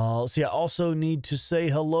 Let's see. I also need to say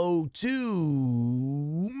hello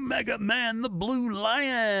to Mega Man, the Blue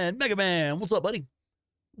Lion. Mega Man, what's up, buddy?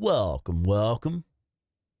 Welcome, welcome.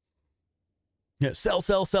 Yeah, sell.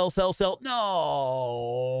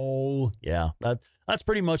 No. Yeah, that's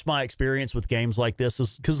pretty much my experience with games like this,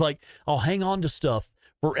 is because, like, I'll hang on to stuff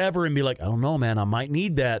forever and be like, I don't know, man, I might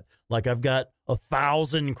need that. Like, I've got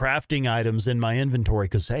 1,000 crafting items in my inventory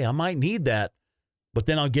because, hey, I might need that. But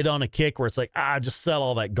then I'll get on a kick where it's like, just sell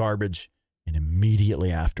all that garbage. And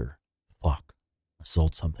immediately after, fuck, I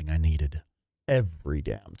sold something I needed. Every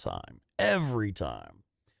damn time. Every time.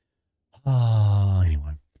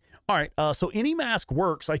 Anyway. All right, so any mask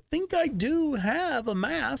works. I think I do have a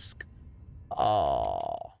mask.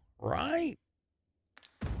 Right.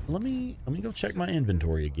 Let me go check my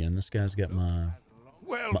inventory again. This guy's got my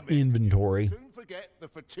inventory. Soon forget the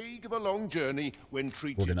fatigue of a long journey when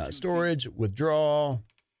treated. Organized storage, withdraw.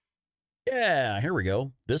 Yeah, here we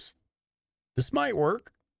go. This might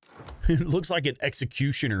work. It looks like an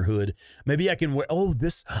executioner hood. Maybe I can wear. Oh,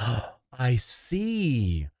 this. I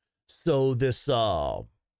see. So this.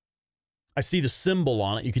 I see the symbol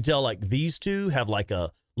on it. You can tell, like, these two have like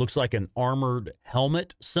looks like an armored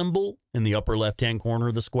helmet symbol in the upper left-hand corner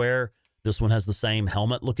of the square. This one has the same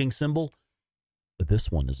helmet-looking symbol, but this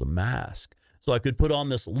one is a mask. So I could put on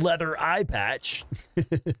this leather eye patch,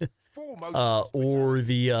 or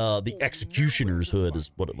the executioner's hood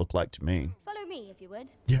is what it looked like to me. Follow me, if you would.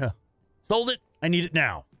 Yeah. Sold it. I need it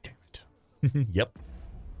now. Damn it. Yep.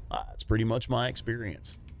 That's pretty much my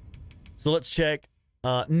experience. So let's check.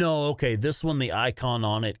 No, okay, this one, the icon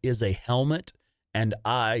on it is a helmet, and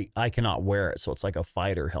I cannot wear it, so it's like a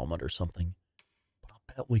fighter helmet or something. But I'll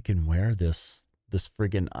bet we can wear this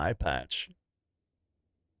friggin' eye patch.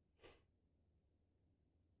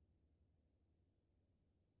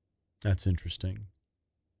 That's interesting.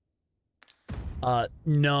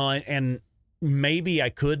 No, and maybe I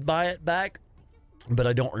could buy it back, but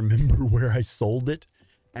I don't remember where I sold it.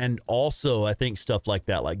 And also, I think stuff like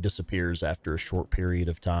that disappears after a short period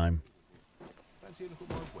of time,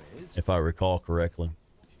 if I recall correctly.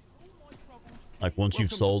 Like, once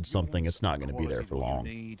you've sold something, it's not going to be there for long.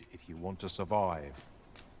 If you want to survive.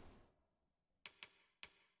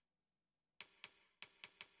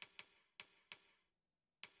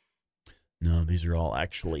 No, these are all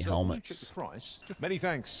actually helmets. The price. Many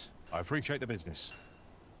thanks. I appreciate the business.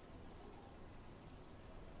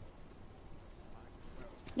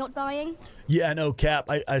 Not buying? Yeah, no, Cap,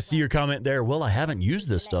 I see your comment there. Well, I haven't used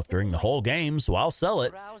this stuff during the whole game, so I'll sell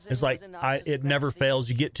it. It's like, it never fails.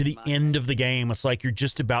 You get to the end of the game. It's like you're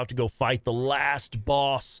just about to go fight the last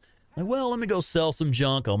boss. Like, well, let me go sell some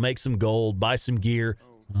junk. I'll make some gold, buy some gear.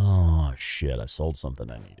 Oh, shit, I sold something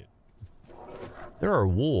I needed. There are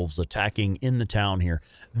wolves attacking in the town here.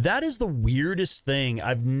 That is the weirdest thing.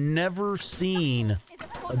 I've never seen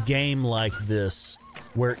a game like this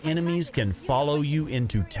where enemies can follow you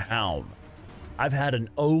into town. I've had an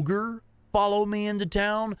ogre follow me into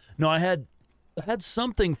town. No, I had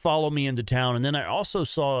something follow me into town, and then I also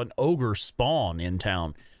saw an ogre spawn in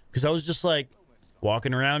town because I was just like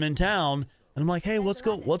walking around in town, and I'm like, hey, what's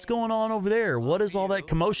going on over there? What is all that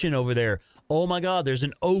commotion over there? Oh my God, there's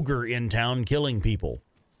an ogre in town killing people.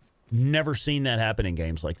 Never seen that happen in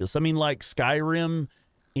games like this. I mean, like Skyrim,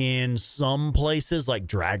 in some places, like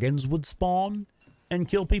dragons would spawn and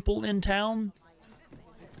kill people in town.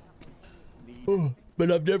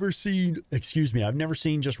 But I've never seen, I've never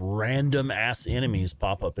seen just random ass enemies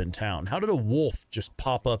pop up in town. How did a wolf just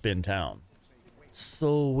pop up in town? It's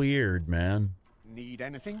so weird, man. Need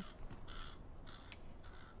anything?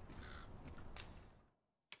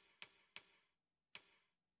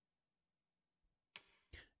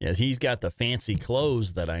 Yeah, he's got the fancy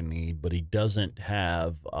clothes that I need, but he doesn't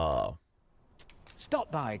have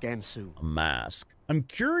Stop by again soon. a mask. I'm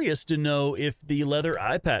curious to know if the leather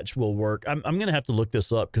eye patch will work. I'm going to have to look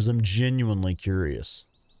this up because I'm genuinely curious.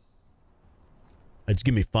 It's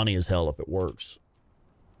going to be funny as hell if it works.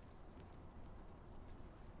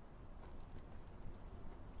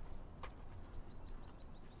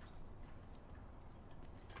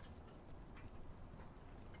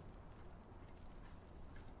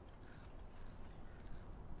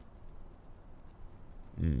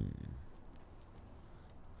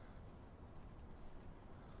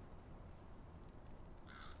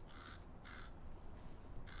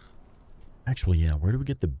 Actually, yeah, where do we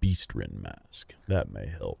get the Beastrin mask? That may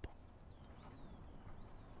help.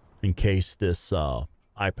 In case this eye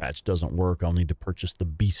patch doesn't work, I'll need to purchase the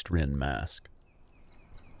Beastrin mask.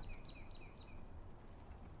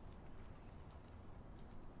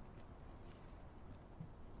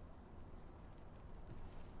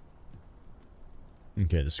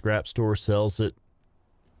 Okay, the scrap store sells it.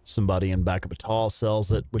 Somebody in back of a tall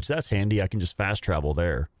sells it, which that's handy. I can just fast travel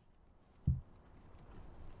there.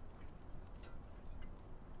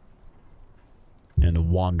 And a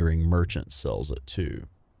wandering merchant sells it too.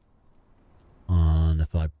 And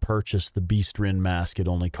if I purchase the Beastrin mask, it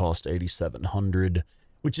only cost 8,700.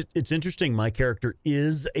 Which it's interesting. My character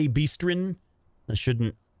is a Beastrin. I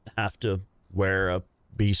shouldn't have to wear a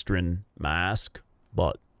Beastrin mask,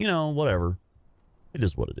 but you know, whatever. It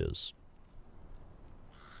is what it is.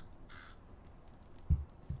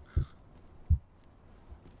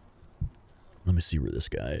 Let me see where this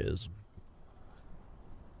guy is.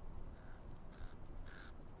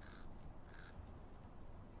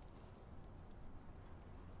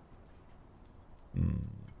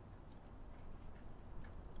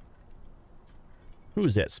 Who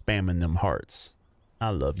is that spamming them hearts?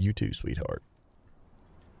 I love you too, sweetheart.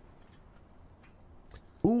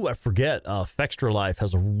 Ooh, I forget. Fextra Life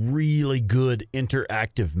has a really good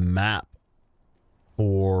interactive map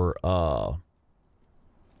for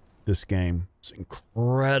this game. It's an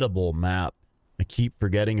incredible map. I keep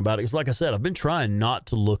forgetting about it. Because like I said, I've been trying not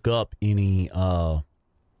to look up any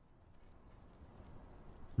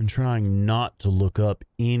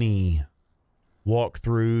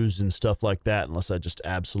walkthroughs and stuff like that unless I just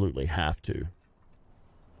absolutely have to.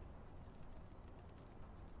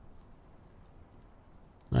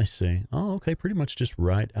 I see. Oh, okay. Pretty much just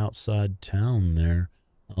right outside town there.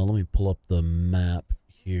 Let me pull up the map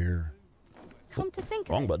here. Come to think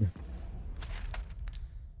Wrong of it, button.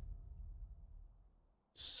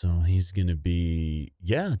 So he's going to be,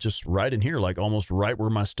 yeah, just right in here, like almost right where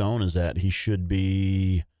my stone is at. He should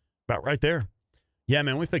be about right there. Yeah,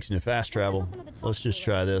 man, we're fixing to fast travel. Let's just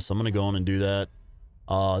try this. I'm going to go on and do that.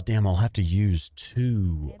 Damn, I'll have to use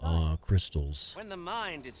 2 crystals. When the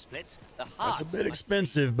mind is split, the heart. That's a bit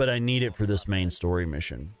expensive, but I need it for this main story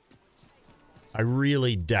mission. I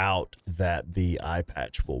really doubt that the eye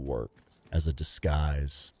patch will work as a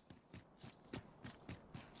disguise.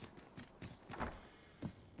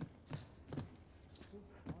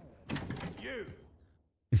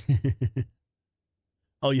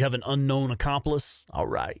 Oh, you have an unknown accomplice? All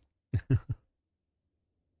right.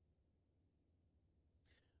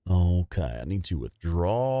 Okay, I need to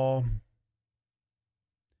withdraw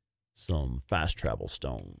some fast travel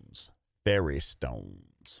stones. Fairy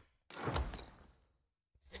stones.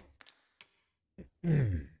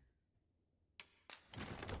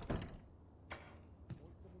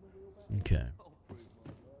 Okay.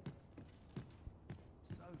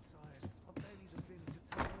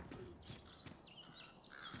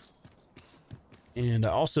 And I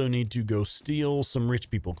also need to go steal some rich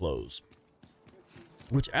people clothes.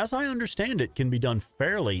 Which, as I understand it, can be done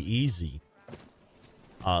fairly easy.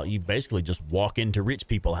 You basically just walk into rich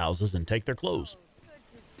people houses and take their clothes.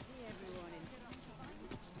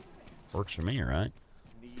 Works for me, right?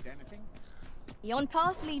 Yon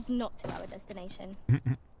path leads not to our destination.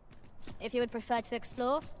 If you would prefer to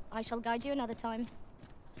explore, I shall guide you another time.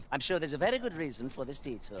 I'm sure there's a very good reason for this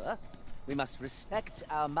detour. We must respect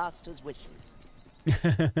our master's wishes.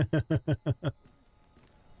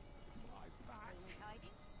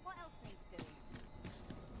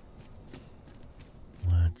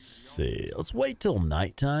 Let's see. Let's wait till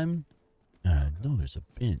nighttime. No, there's a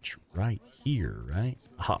bench right here, right?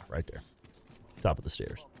 Aha, right there. Top of the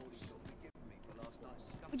stairs.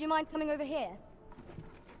 Would you mind coming over here?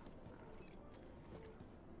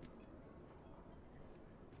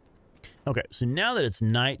 Okay, so now that it's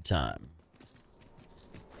nighttime,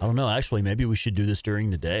 I don't know, actually, maybe we should do this during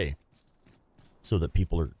the day so that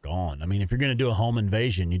people are gone. I mean, if you're going to do a home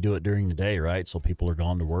invasion, you do it during the day, right? So people are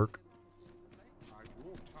gone to work.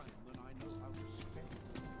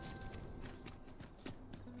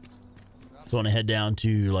 So I want to head down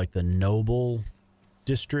to, like, the noble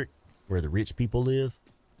district where the rich people live.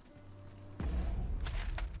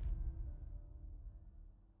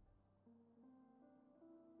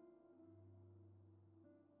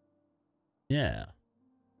 Yeah.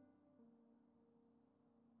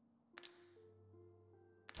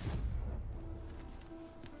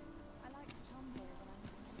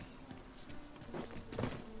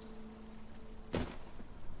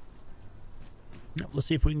 Let's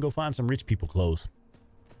see if we can go find some rich people clothes.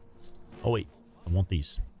 Oh, wait. I want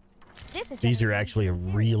these. This These are actually a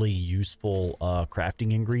really useful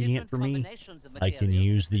crafting ingredient for me. I can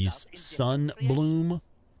use these sun bloom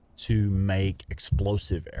to make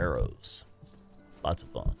explosive arrows. Lots of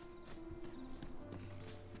fun.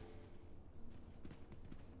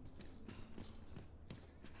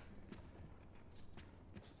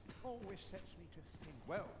 Always sets me to think.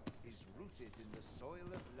 Well, is rooted in the soil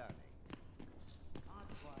of learning. I'd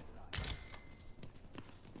quite like.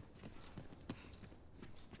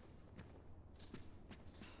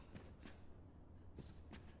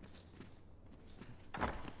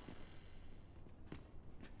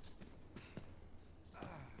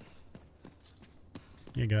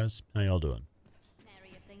 Hey guys, how y'all doing?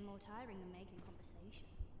 Nary a thing more tiring than making conversation.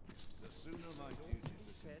 The sooner my duties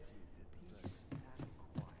are set, the peace and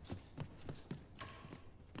quiet.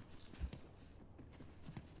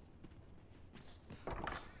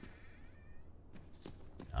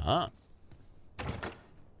 Ah.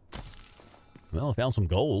 Well, I found some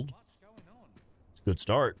gold. It's a good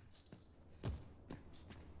start.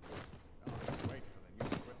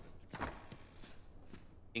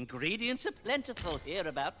 Ingredients are plentiful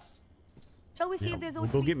hereabouts. Shall we see Yeah, if there's we'll all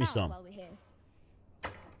go to be get me found some. while we're here?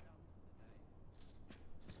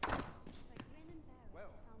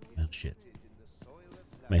 Oh, shit.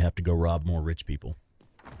 May have to go rob more rich people.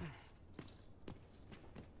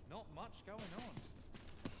 Not much going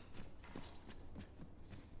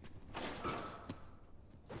on.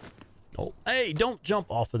 Oh, hey, don't jump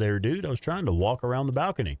off of there, dude. I was trying to walk around the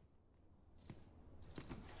balcony.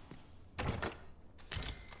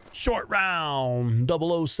 Short round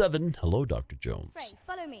 007. Hello, Dr. Jones. Frey,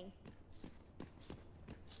 follow me.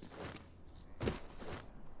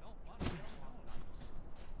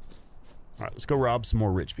 All right, let's go rob some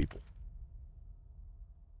more rich people.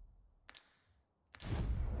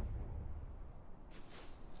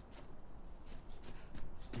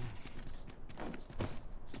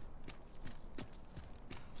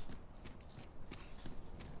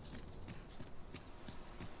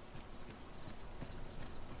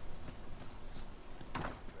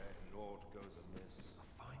 Lord goes amiss.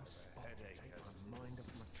 A fine spot to take my mind off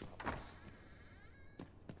my troubles.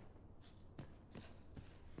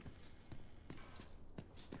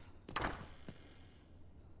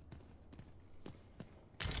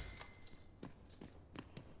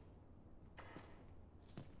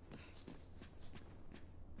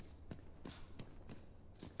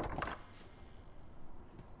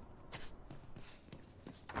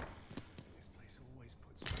 This place always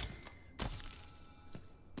puts me at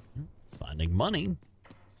ease. Finding money.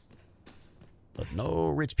 But no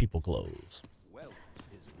rich people clothes. Wealth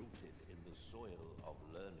is rooted in the soil of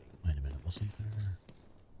learning. Wait a minute, wasn't there?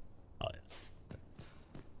 Oh, yeah.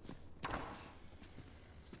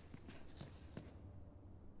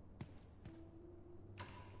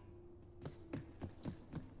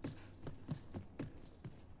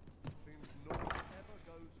 Seems naught ever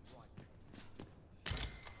goes right.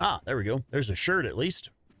 Ah, there we go. There's a shirt at least.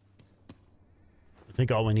 I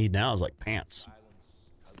think all we need now is like pants. Silence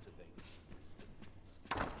cultivates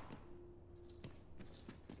wisdom.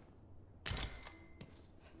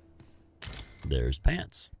 There's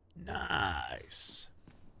pants. Nice.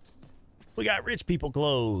 We got rich people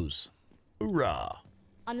clothes. Hoorah.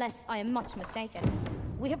 Unless I am much mistaken.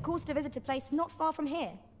 We have cause to visit a place not far from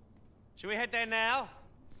here. Should we head there now?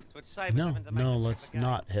 It would save us No, having to make no, the trip let's again.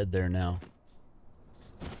 not head there now.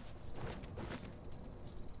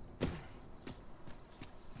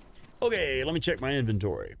 Okay, let me check my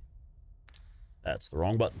inventory. That's the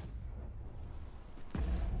wrong button.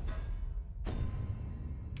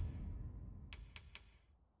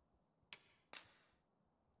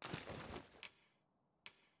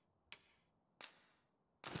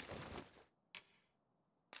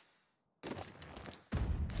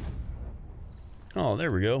 Oh,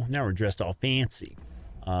 there we go. Now we're dressed all fancy.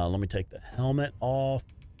 Let me take the helmet off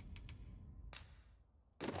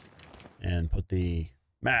and put the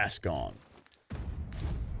mask on.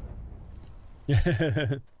 Look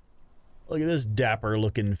at this dapper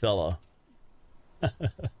looking fella.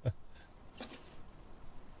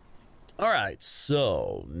 All right,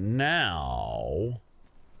 so now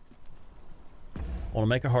I want to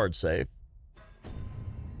make a hard save.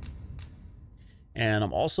 And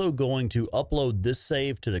I'm also going to upload this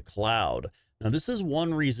save to the cloud. Now, this is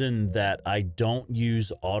one reason that I don't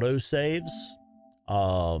use autosaves.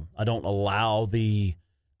 I don't allow the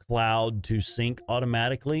cloud to sync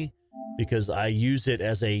automatically because I use it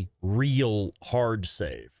as a real hard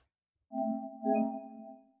save.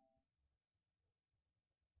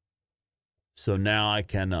 So now I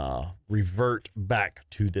can revert back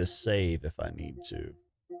to this save if I need to.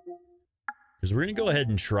 Because we're going to go ahead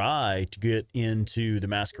and try to get into the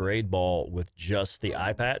masquerade ball with just the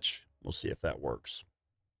eye patch. We'll see if that works.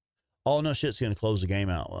 Oh, no shit's going to close the game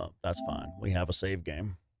out. Well, that's fine. We have a save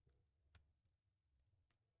game.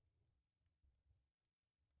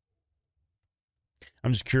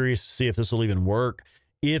 I'm just curious to see if this will even work.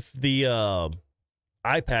 If the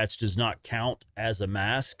eye patch does not count as a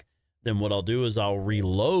mask, then what I'll do is I'll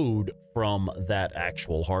reload from that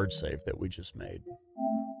actual hard save that we just made.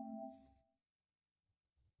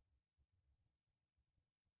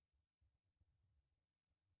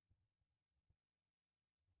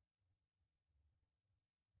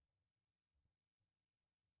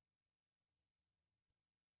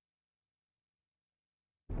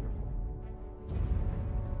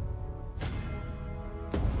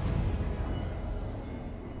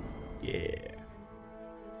 Yeah.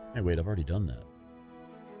 Hey, wait, I've already done that.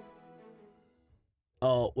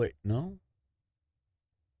 Oh, wait, no?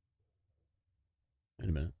 Wait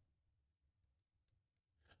a minute.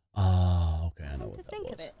 Oh, okay, I know what that think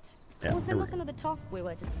was. of it. Yeah, Was there here we not go. another task we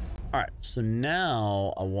were to... All right, so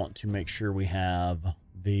now I want to make sure we have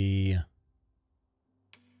the...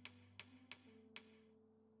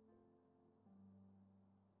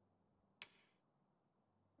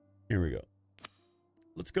 Here we go.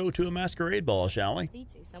 Let's go to a masquerade ball, shall we?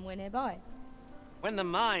 D2 somewhere nearby. When the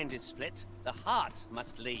mind is split, the heart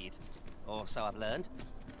must lead. Or so I've learned.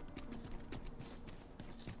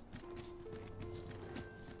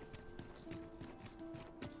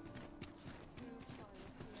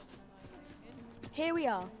 Here we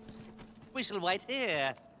are. We shall wait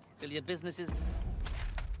here till your business is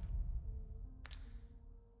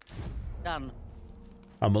done.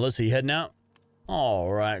 Melissa, you heading out?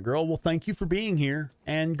 All right, girl. Well, thank you for being here,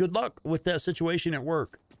 and good luck with that situation at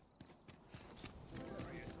work.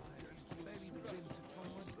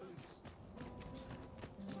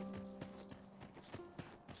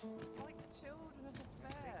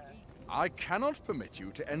 I cannot permit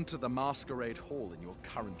you to enter the masquerade hall in your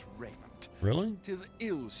current raiment. Really? It is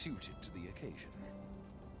ill-suited to the occasion.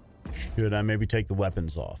 Should I maybe take the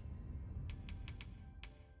weapons off?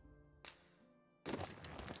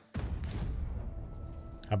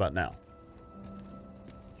 How about now?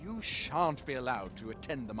 You shan't be allowed to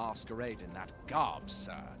attend the masquerade in that garb,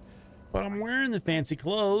 sir. But I'm wearing the fancy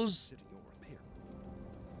clothes.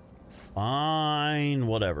 Fine,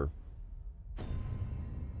 whatever.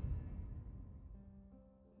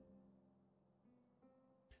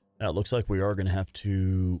 Now it looks like we are going to have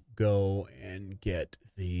to go and get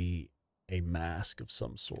a mask of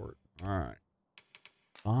some sort. All right.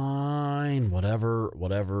 Fine, whatever.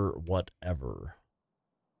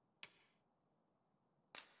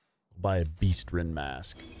 Buy a Beastrin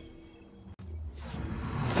mask.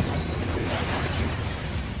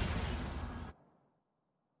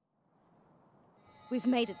 We've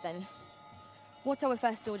made it then. What's our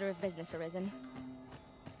first order of business, Arisen?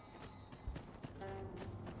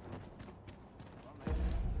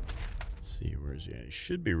 Let's see, where's he? He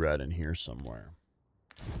should be right in here somewhere.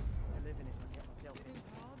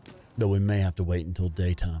 Though we may have to wait until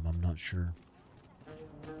daytime, I'm not sure.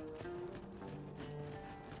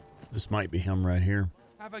 This might be him right here.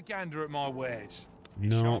 Have a gander at my wares.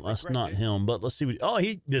 No, that's not him, but let's see what... Oh,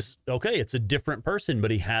 okay, it's a different person, but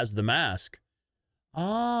he has the mask.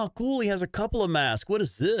 Ah, cool, he has a couple of masks. What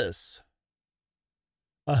is this?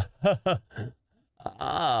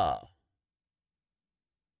 Ah.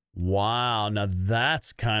 Wow, now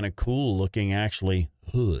that's kind of cool looking, actually.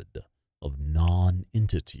 Hood of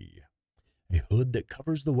non-entity. A hood that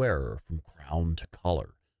covers the wearer from crown to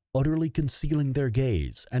collar, utterly concealing their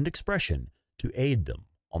gaze and expression to aid them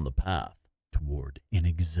on the path toward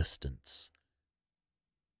inexistence.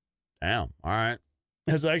 Damn, all right.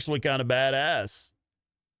 That's actually kind of badass.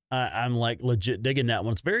 I'm like legit digging that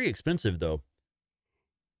one. It's very expensive though.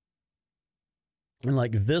 And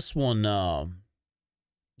like this one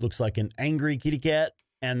looks like an angry kitty cat,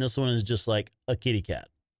 and this one is just like a kitty cat.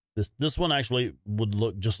 This one actually would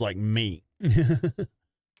look just like me.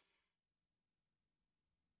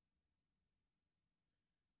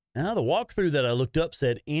 Now, the walkthrough that I looked up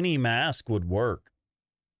said any mask would work.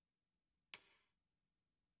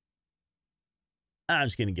 I'm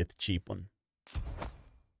just going to get the cheap one.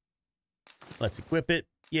 Let's equip it.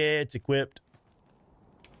 Yeah, it's equipped.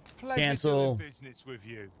 Cancel. Business with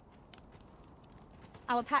you.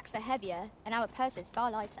 Our packs are heavier, and our purses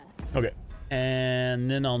far lighter. Okay.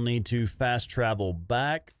 And then I'll need to fast travel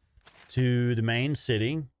back to the main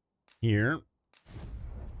city here. And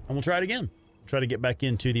we'll try it again. Try to get back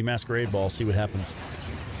into the masquerade ball, see what happens.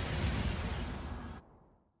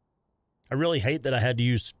 I really hate that I had to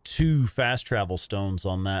use 2 fast travel stones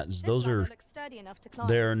on that. Those are,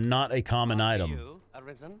 they're not a common item. You,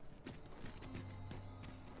 Arisen?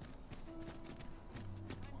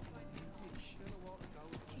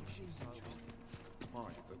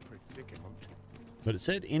 But it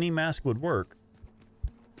said any mask would work.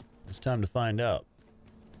 It's time to find out.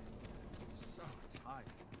 So tight.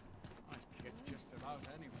 I'd get just about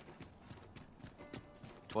anyone.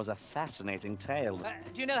 'Twas a fascinating tale.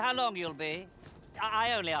 Do you know how long you'll be?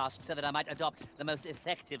 I only asked so that I might adopt the most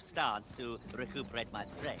effective stance to recuperate my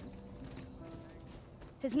strength.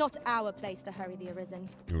 'Tis not our place to hurry the Arisen.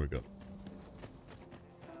 Here we go.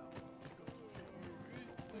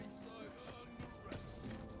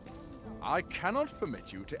 I cannot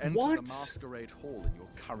permit you to enter the masquerade hall in your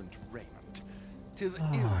current raiment. 'Tis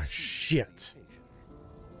Oh, shit.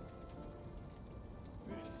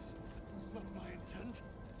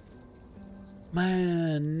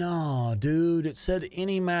 Man, no, dude. It said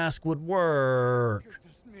any mask would work.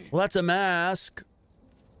 Well, that's a mask.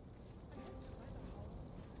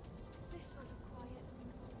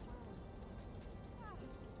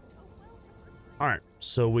 All right,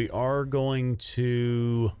 so we are going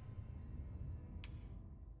to...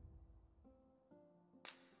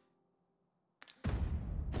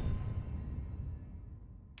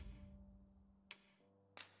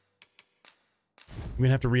 I'm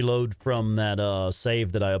gonna have to reload from that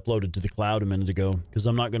save that I uploaded to the cloud a minute ago, because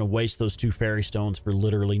I'm not gonna waste those 2 fairy stones for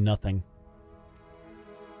literally nothing.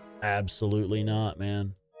 Absolutely not,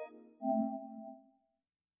 man.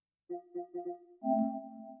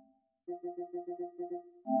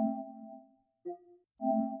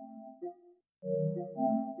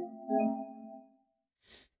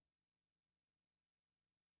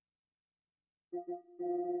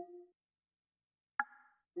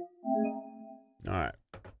 All right,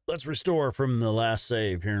 let's restore from the last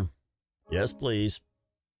save here. Yes, please.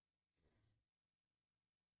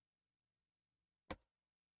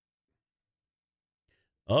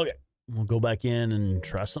 Okay, we'll go back in and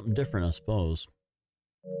try something different, I suppose.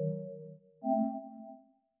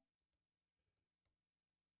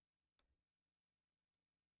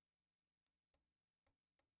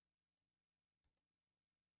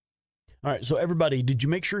 All right, so everybody, did you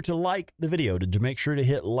make sure to like the video? Did you make sure to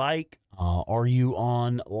hit like? Are you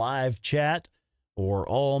on live chat or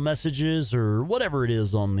all messages or whatever it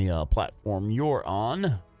is on the platform you're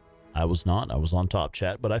on? I was not. I was on top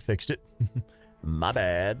chat, but I fixed it. My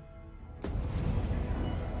bad.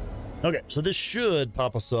 Okay, so this should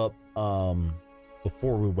pop us up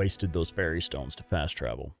before we wasted those fairy stones to fast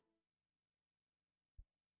travel.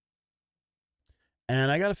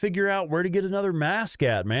 And I got to figure out where to get another mask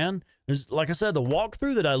at, man. Like I said, the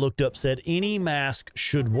walkthrough that I looked up said any mask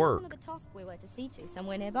should work. The task we were to see to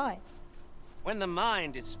somewhere nearby. When the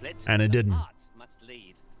mind is split, And it the didn't. heart must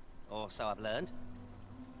lead. Or so I've learned.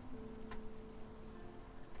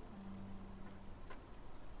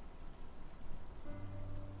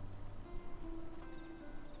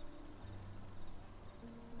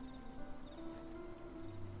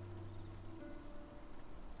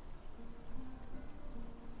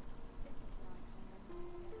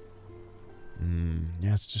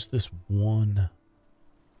 Yeah, it's just this one.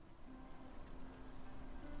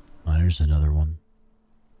 Oh, here's another one.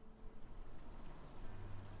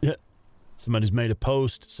 Yeah. Somebody's made a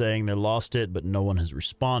post saying they lost it, but no one has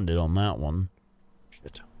responded on that one.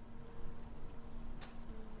 Shit.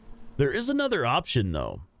 There is another option,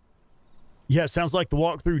 though. Yeah, it sounds like the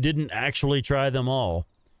walkthrough didn't actually try them all.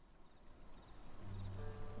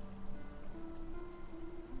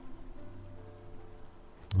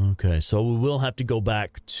 Okay, so we will have to go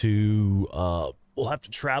back to, we'll have to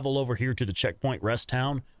travel over here to the checkpoint rest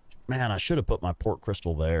town. Man, I should have put my port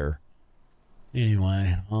crystal there.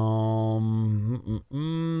 Anyway,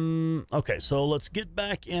 okay, so let's get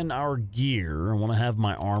back in our gear. I want to have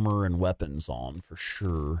my armor and weapons on for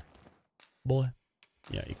sure. Boy.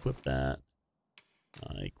 Yeah, equip that.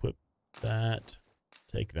 Equip that.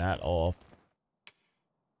 Take that off.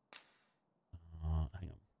 Hang on.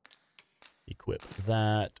 Equip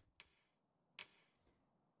that.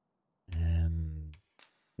 And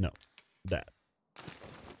no, that.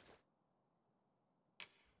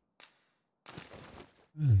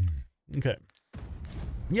 Okay.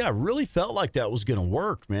 Yeah, I really felt like that was gonna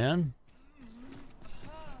work, man.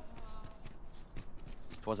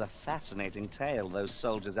 It was a fascinating tale those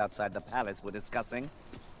soldiers outside the palace were discussing.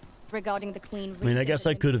 Regarding the Queen. I mean, I guess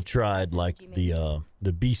I could have tried like the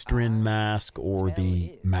Beastrin mask or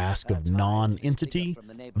the mask of non-entity.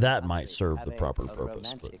 That might serve the proper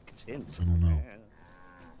purpose, but I don't know.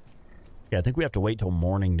 Yeah, I think we have to wait till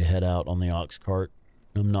morning to head out on the ox cart.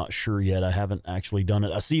 I'm not sure yet. I haven't actually done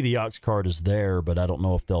it. I see the ox cart is there, but I don't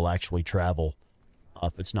know if they'll actually travel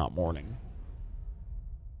if it's not morning.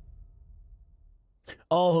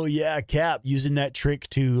 Oh, yeah, Cap, using that trick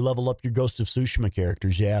to level up your Ghost of Tsushima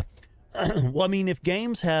characters, yeah. Well, I mean, if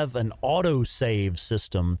games have an auto-save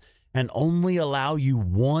system and only allow you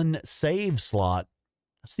one save slot,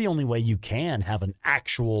 that's the only way you can have an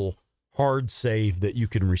actual hard save that you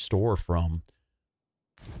can restore from.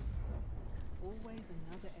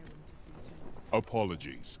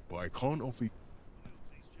 Apologies, but I can't offer.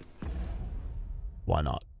 Why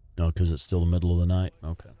not? No, because it's still the middle of the night?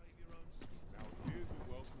 Okay.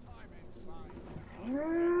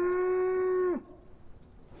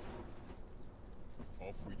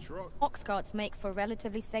 Off we trot. Ox carts make for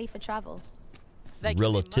relatively safer travel.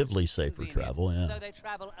 Relatively safer travel, yeah. They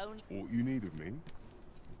travel only. What you need of me?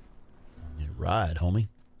 You ride, homie.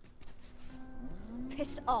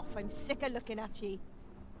 Piss off, I'm sick of looking at you.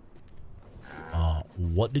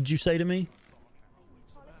 What did you say to me?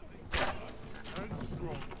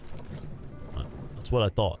 That's what I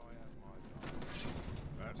thought.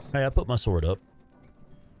 Hey, I put my sword up.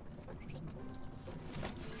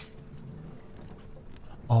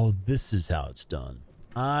 Oh, this is how it's done.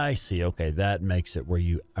 I see. Okay, that makes it where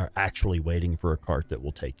you are actually waiting for a cart that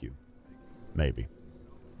will take you. Maybe.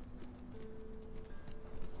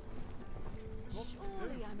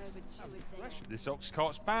 This ox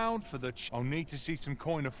cart's bound for the... I'll need to see some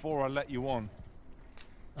coin before I let you on.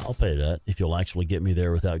 I'll pay that if you'll actually get me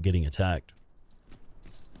there without getting attacked.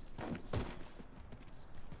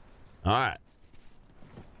 All right.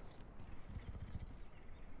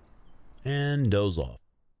 And doze off.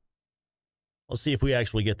 Let's see if we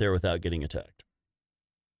actually get there without getting attacked.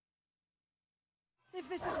 If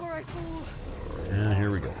this is where I fall. And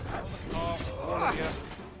here we go.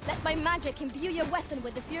 Let my magic imbue your weapon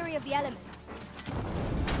with the fury of the elements.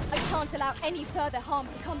 I shan't allow any further harm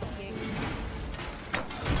to come to you.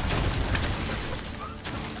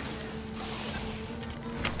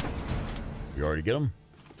 You already get them?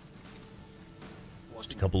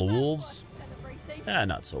 Just a couple of wolves.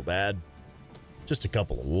 Not so bad. Just a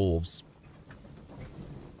couple of wolves.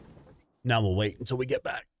 Now we'll wait until we get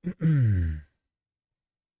back.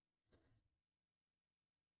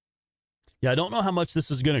 Yeah, I don't know how much this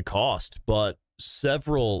is going to cost, but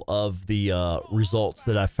several of the results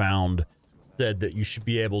that I found said that you should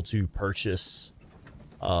be able to purchase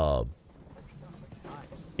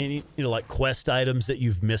any, like quest items that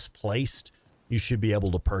you've misplaced. You should be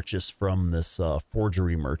able to purchase from this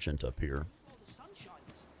forgery merchant up here.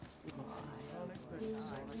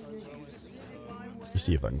 Let's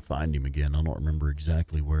see if I can find him again. I don't remember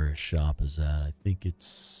exactly where his shop is at. I think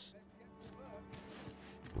it's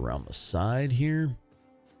around the side here.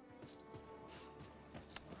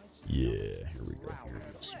 Yeah, here we go. Here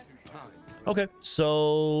it is. Okay,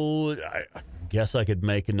 so I guess I could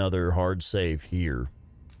make another hard save here.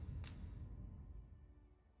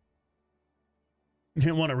 You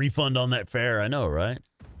didn't want a refund on that fare, I know, right?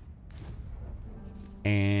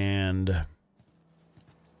 And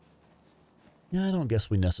yeah, I don't guess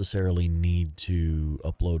we necessarily need to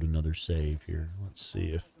upload another save here. Let's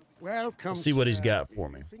see if Welcome, see what he's sir. got for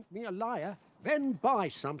If me. you think me a liar? Then buy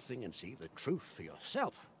something and see the truth for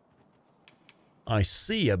yourself. I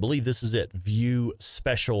see. I believe this is it. View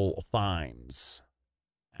special finds.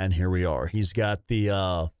 And here we are. He's got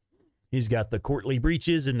the courtly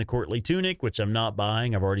breeches and the courtly tunic, which I'm not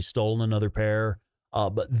buying. I've already stolen another pair.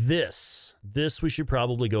 But this we should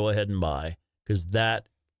probably go ahead and buy, because that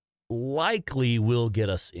likely will get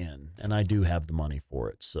us in. And I do have the money for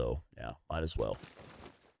it, so yeah, might as well.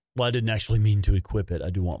 Well, I didn't actually mean to equip it. I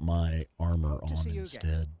do want my armor on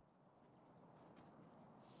instead.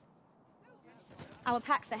 Our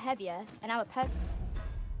packs are heavier, and our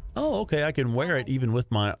Oh, okay. I can wear it even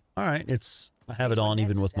with my... All right, I have it on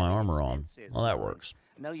even with my armor on. Well, that works.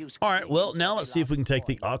 All right, well, now let's see if we can take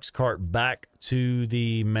the ox cart back to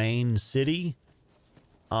the main city.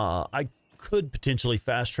 I could potentially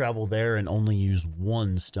fast travel there and only use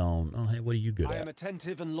one stone. Oh, hey, what are you good I am at?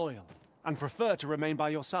 attentive and loyal, and prefer to remain by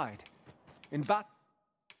your side. In battle,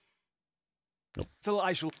 till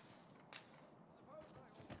I shall...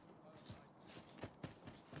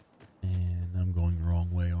 And I'm going the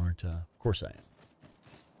wrong way, aren't I? Of course I am.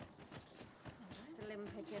 Slim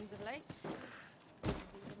pickings of late.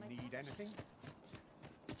 Need anything?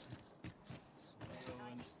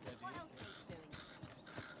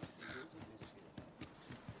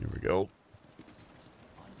 Here we go.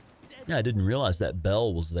 Yeah, I didn't realize that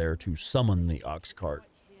bell was there to summon the ox cart.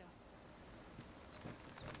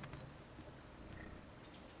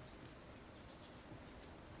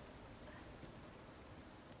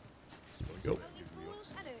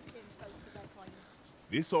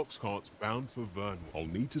 This ox cart's bound for Vern. I'll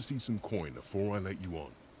need to see some coin before I let you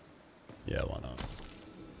on. Yeah, why not?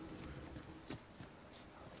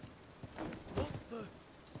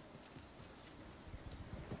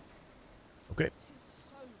 Okay.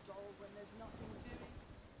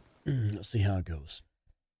 Let's see how it goes.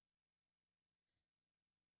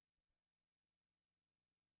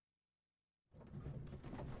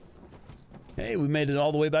 Hey, we made it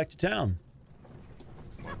all the way back to town.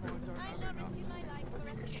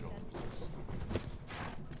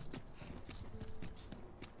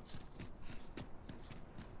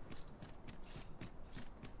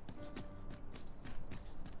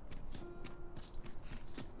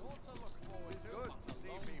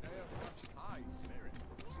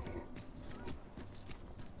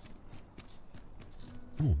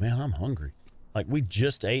 Oh man, I'm hungry. Like, we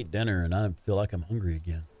just ate dinner and I feel like I'm hungry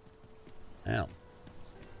again. Ow.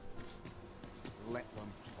 Let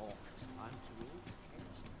them talk. I'm too old.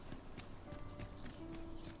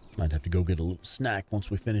 Might have to go get a little snack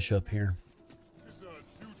once we finish up here.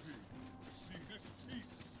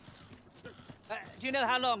 Do you know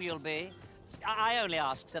how long you'll be? I only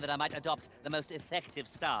ask so that I might adopt the most effective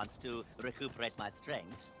stance to recuperate my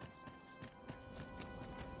strength.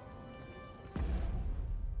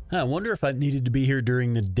 I wonder if I needed to be here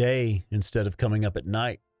during the day instead of coming up at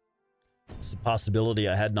night. It's a possibility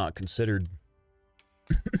I had not considered.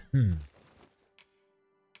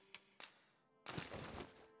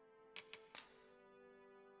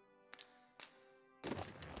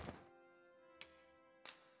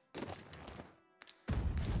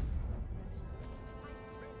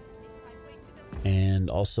 And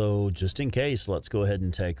also, just in case, let's go ahead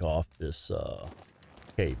and take off this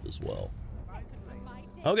cape as well.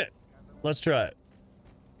 Okay, let's try it.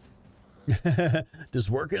 Does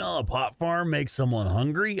working on a pot farm make someone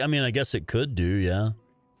hungry? I mean, I guess it could do, yeah.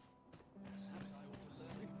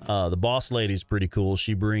 The boss lady's pretty cool.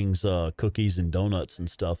 She brings cookies and donuts and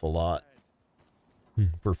stuff a lot.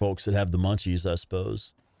 For folks that have the munchies, I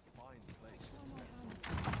suppose.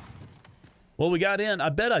 Well, we got in. I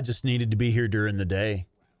bet I just needed to be here during the day.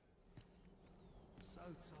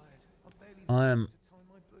 I'm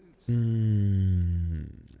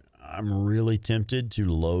really tempted to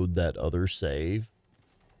load that other save.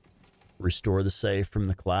 Restore the save from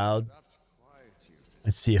the cloud.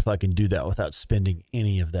 Let's see if I can do that without spending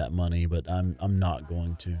any of that money, but I'm not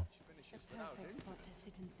going to.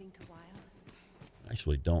 I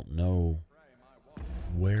actually don't know.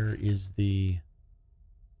 Where is the...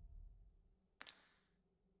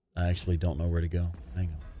 I actually don't know where to go. Hang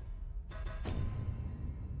on.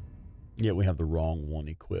 Yeah, we have the wrong one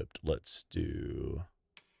equipped. Let's do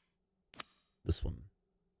this one.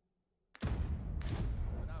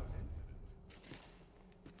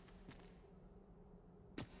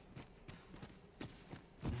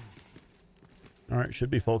 All right,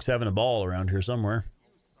 should be folks having a ball around here somewhere.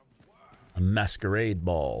 A masquerade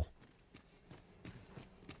ball.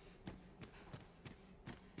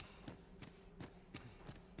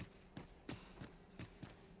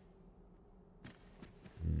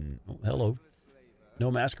 Oh, hello.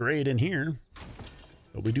 No masquerade in here.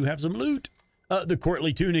 But we do have some loot. The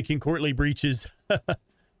courtly tunic and courtly breeches.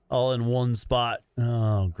 All in one spot.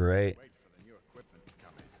 Oh, great.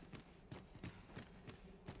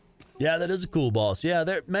 Yeah, that is a cool boss. Yeah,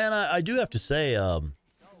 there, man, I do have to say,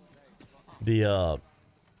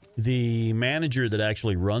 the manager that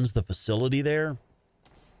actually runs the facility there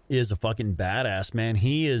is a fucking badass, man.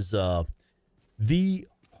 He is the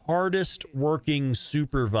hardest working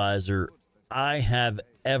supervisor I have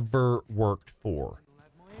ever worked for.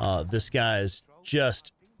 This guy is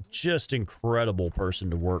just incredible person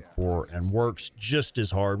to work for, and works just as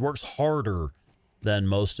hard, works harder than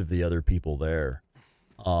most of the other people there.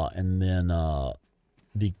 And then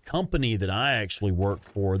the company that I actually work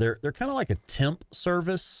for, they're kind of like a temp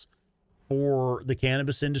service for the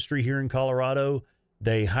cannabis industry here in Colorado.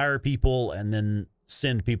 They hire people and then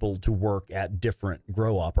send people to work at different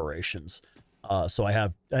grow operations. So I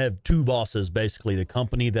have two bosses, basically the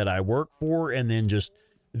company that I work for, and then just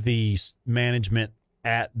the management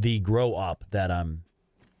at the grow op that I'm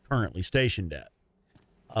currently stationed at.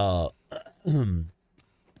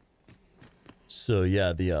 So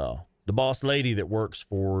yeah, the boss lady that works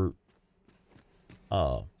for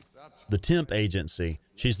the temp agency,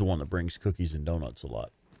 she's the one that brings cookies and donuts a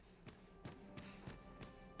lot.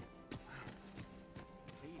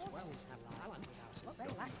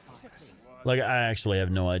 Like, I actually have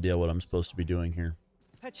no idea what I'm supposed to be doing here.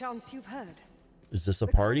 Perchance you've heard. Is this a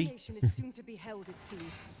party? Coronation is soon to be held, it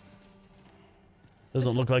seems.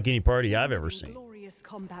 Doesn't look like any party I've ever seen. Glorious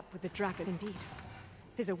combat with the dragon, indeed.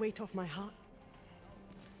 'Tis a weight off my heart.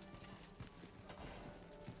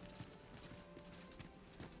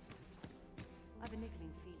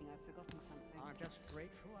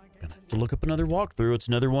 Gonna have to look up another walkthrough. It's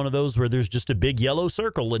another one of those where there's just a big yellow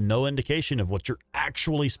circle and no indication of what you're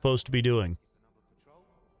actually supposed to be doing.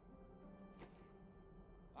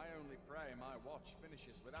 I only pray my watch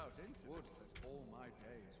finishes without incident. All my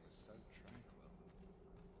days were so tranquil.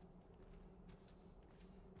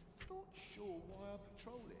 Not sure why I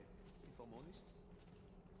patrol it, if I'm honest.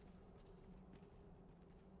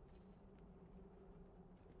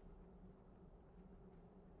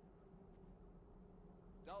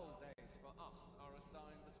 Dull days for us are a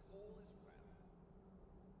sign that all is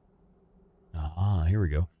well. Ah, here we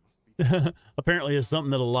go. Apparently it's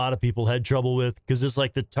something that a lot of people had trouble with because it's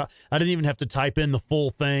like I didn't even have to type in the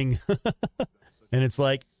full thing. And it's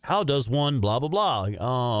like, how does one blah, blah, blah. Like,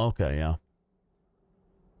 oh, okay, yeah.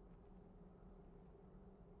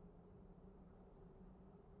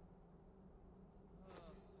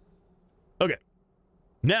 Okay.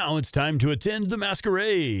 Now it's time to attend the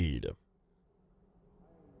masquerade.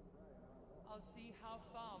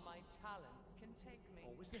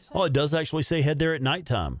 Oh, it does actually say head there at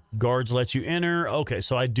nighttime. Guards let you enter. Okay,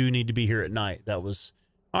 so I do need to be here at night. That was...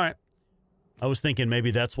 All right. I was thinking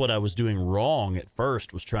maybe that's what I was doing wrong at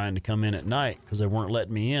first, was trying to come in at night because they weren't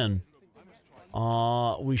letting me in.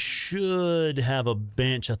 We should have a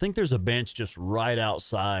bench. I think there's a bench just right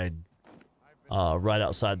outside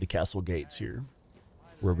the castle gates here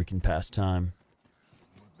where we can pass time.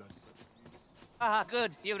 Ah,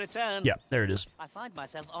 good. You returned. Yeah, there it is. I find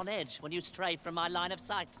myself on edge when you stray from my line of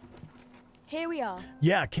sight. Here we are.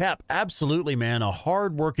 Yeah, Cap, absolutely, man. A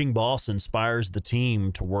hard-working boss inspires the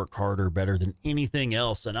team to work harder, better than anything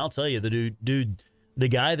else. And I'll tell you, the the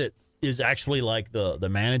guy that is actually like the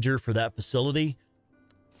manager for that facility,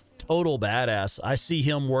 total badass. I see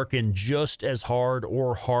him working just as hard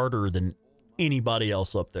or harder than anybody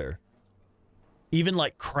else up there. Even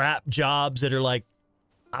like crap jobs that are like,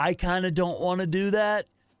 I kind of don't want to do that.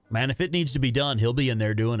 Man, if it needs to be done, he'll be in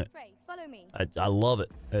there doing it. Pray, follow me. I love it.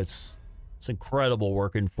 It's incredible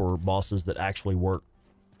working for bosses that actually work.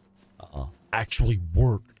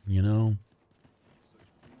 You know?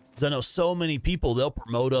 Because I know so many people, they'll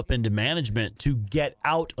promote up into management to get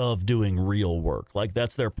out of doing real work. Like,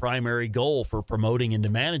 that's their primary goal for promoting into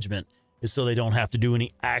management, is so they don't have to do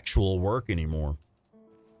any actual work anymore.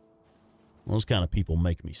 Those kind of people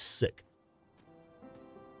make me sick.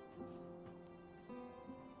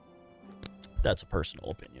 That's a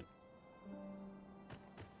personal opinion.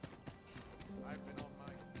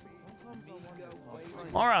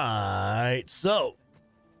 All right, so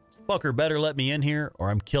fucker better let me in here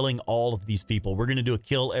or I'm killing all of these people. We're going to do a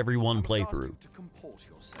kill everyone playthrough. To comport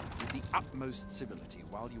yourself with the utmost civility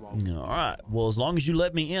while you are... All right, well, as long as you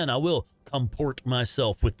let me in, I will comport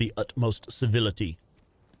myself with the utmost civility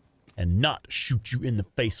and not shoot you in the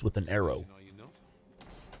face with an arrow.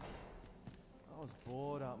 I was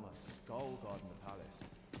bored out my skull guarding the palace.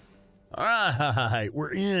 All right,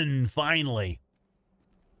 we're in, finally.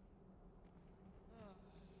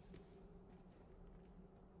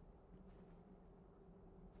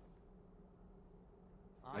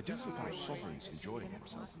 I do hope our sovereign's enjoying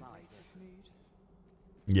himself.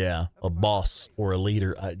 Yeah, a boss or a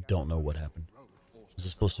leader. I don't know what happened. Was I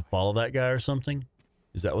supposed to follow that guy or something?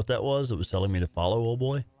 Is that what that was? It was telling me to follow, old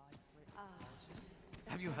boy?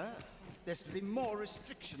 Have you heard? There's to be more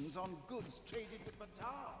restrictions on goods traded with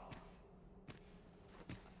Batar.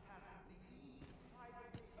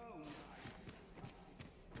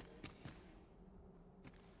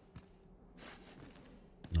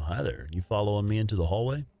 Oh, hi there. You following me into the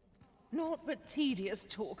hallway? Naught but tedious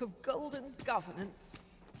talk of golden governance.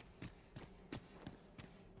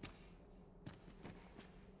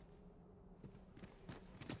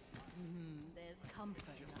 There's comfort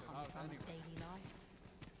in a hunt on daily life.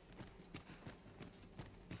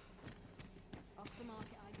 Off to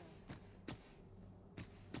market I go.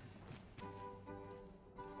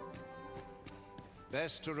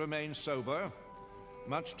 Best to remain sober.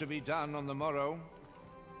 Much to be done on the morrow.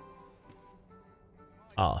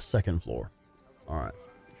 Ah, second floor. All right.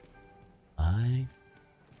 I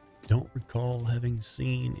don't recall having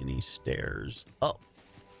seen any stairs up.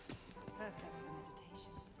 Perfect for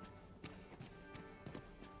meditation.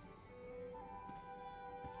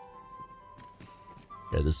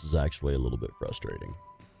 Yeah, this is actually a little bit frustrating.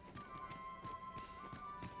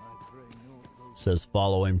 Says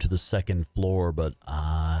follow him to the second floor, but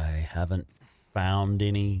I haven't found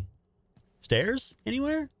any stairs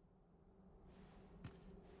anywhere.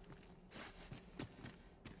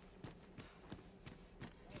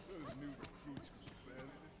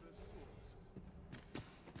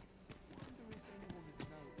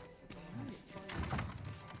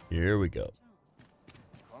 Here we go.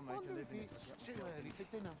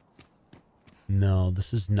 No,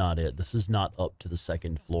 this is not it. This is not up to the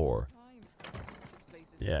second floor.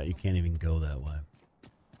 Yeah, you can't even go that way.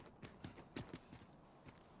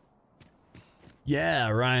 Yeah,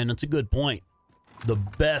 Ryan, that's a good point. The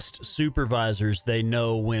best supervisors, they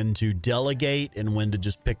know when to delegate and when to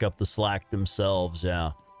just pick up the slack themselves,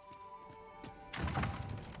 yeah.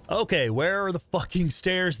 Okay, where are the fucking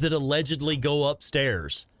stairs that allegedly go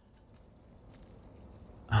upstairs?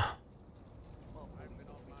 I'm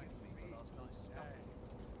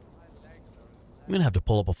gonna have to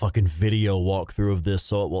pull up a fucking video walkthrough of this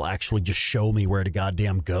so it will actually just show me where to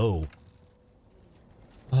goddamn go.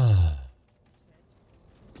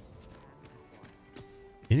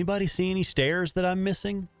 Anybody see any stairs that I'm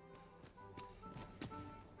missing?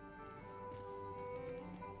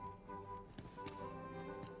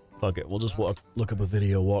 Fuck it, we'll just look up a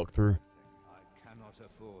video walkthrough. I cannot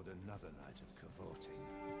afford another night of cavorting.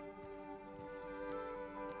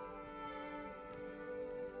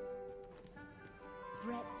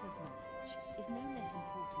 Breadth of knowledge is no less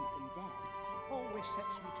important than depth. Always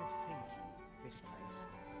sets me to thinking, this place.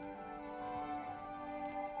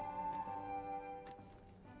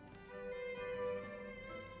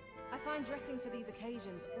 I find dressing for these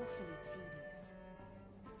occasions awfully tedious.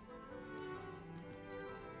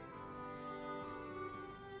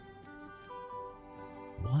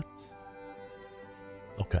 What?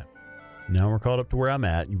 Okay. Now we're caught up to where I'm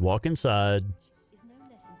at. You walk inside,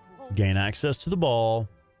 gain access to the ball.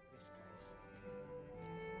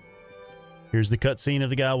 Here's the cutscene of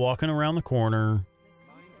the guy walking around the corner.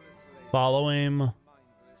 Follow him.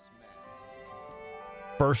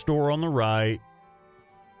 First door on the right.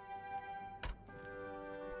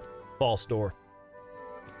 False door.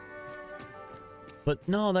 But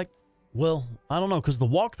no, that... Well, I don't know, because the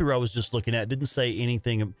walkthrough I was just looking at didn't say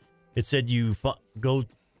anything. It said you go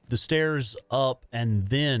the stairs up and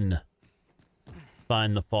then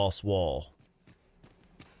find the false wall.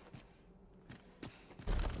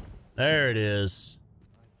 There it is.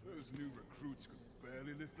 Those new recruits could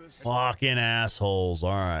barely lift their Fucking assholes.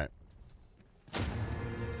 All right.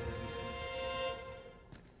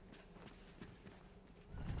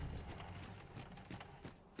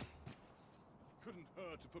 Couldn't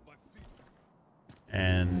hurt to put my feet.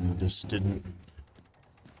 And just didn't.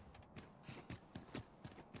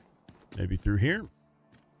 Maybe through here?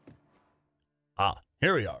 Ah,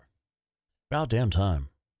 here we are. About damn time.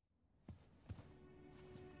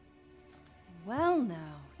 Well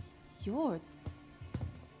now, you're...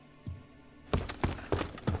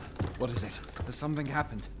 What is it? Has something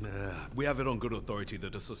happened? We have it on good authority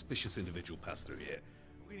that a suspicious individual passed through here.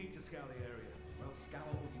 We need to scour the area. Well, scour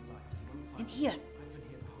all you like. We'll find In here. I've been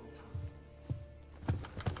here the whole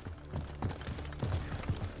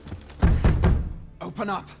time. Open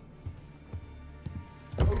up!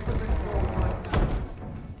 Open this door right now.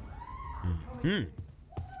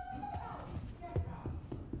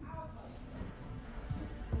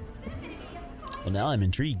 Well, now I'm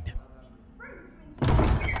intrigued.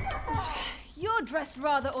 You're dressed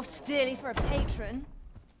rather austerely for a patron.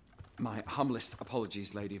 My humblest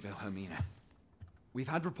apologies, Lady Wilhelmina. We've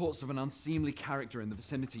had reports of an unseemly character in the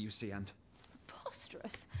vicinity, you see, and...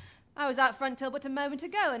 Preposterous. I was out front till but a moment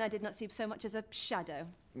ago, and I did not see so much as a shadow.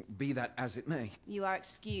 Be that as it may. You are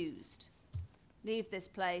excused. Leave this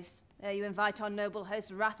place, ere you invite our noble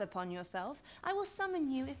host's wrath upon yourself. I will summon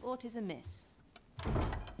you if aught is amiss.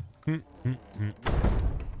 Pray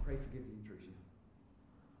forgive the intrusion.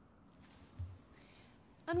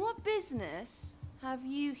 And what business have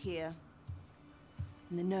you here?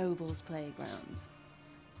 In the nobles' playground?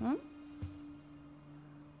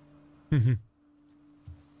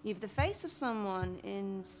 You've the face of someone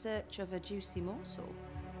in search of a juicy morsel.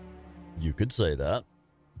 You could say that.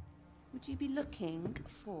 Would you be looking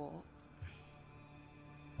for...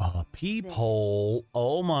 A peephole.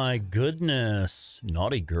 Oh my goodness.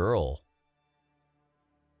 Naughty girl.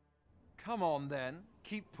 Come on then,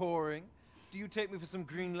 keep pouring. Do you take me for some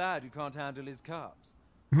green lad who can't handle his cups?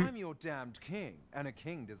 I'm your damned king, and a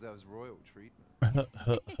king deserves royal treatment.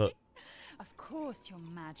 Of course, Your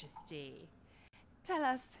Majesty. Tell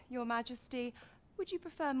us, Your Majesty, would you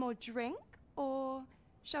prefer more drink, or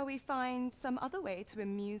shall we find some other way to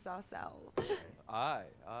amuse ourselves? Aye.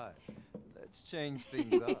 Let's change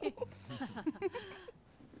things up.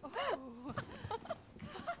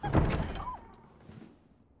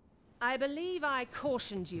 I believe I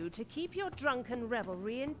cautioned you to keep your drunken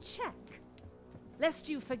revelry in check. Lest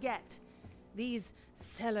you forget, these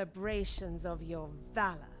celebrations of your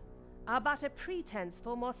valor are but a pretense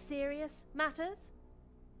for more serious matters.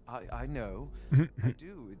 I know. I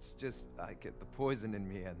do. It's just I get the poison in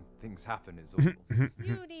me and things happen is all.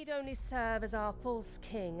 You need only serve as our false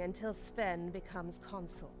king until Sven becomes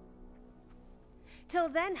consul. Till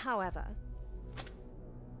then, however,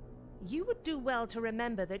 you would do well to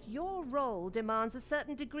remember that your role demands a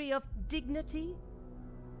certain degree of dignity.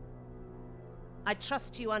 I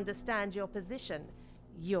trust you understand your position,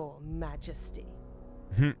 Your Majesty.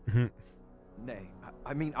 Nay,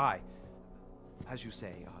 I mean, as you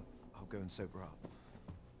say, I'll go and sober up.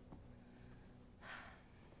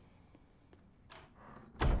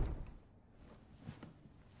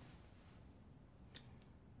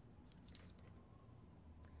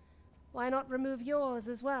 Why not remove yours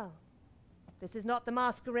as well? This is not the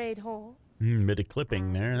masquerade hall. Bit of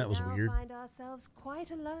clipping there. That was we now weird. Find ourselves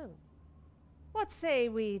quite alone. What say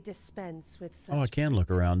we dispense with such Oh, I can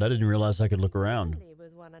look around. I didn't realize I could look around.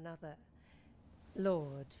 with one another,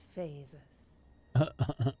 Lord Phasus?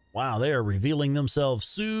 Wow, they are revealing themselves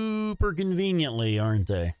super conveniently, aren't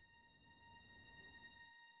they?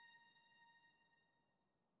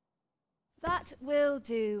 That will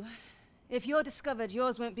do. If you're discovered,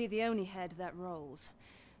 yours won't be the only head that rolls.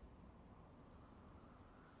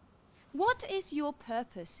 What is your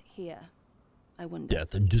purpose here, I wonder?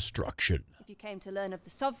 Death and destruction. If you came to learn of the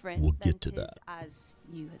Sovereign, We'll then get to 'tis that. as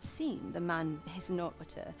you have seen. The man is naught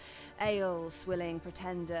but a ale-swilling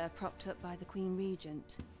pretender propped up by the Queen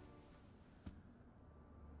Regent.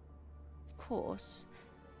 Of course,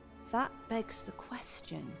 that begs the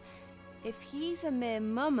question. If he's a mere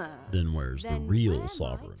mummer, Then where's the real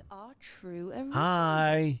sovereign? our true original?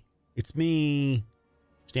 Hi, it's me.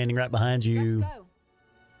 Standing right behind you. Let's go.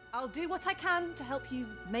 I'll do what I can to help you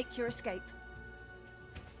make your escape.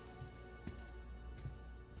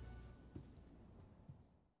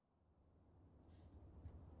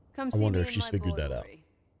 Come I see wonder me if in she's my figured that out. boudoir,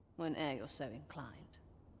 whene'er you're so inclined.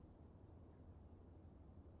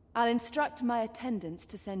 I'll instruct my attendants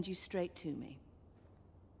to send you straight to me.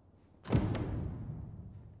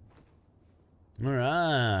 All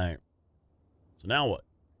right. So now what?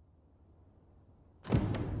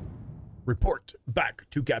 Report back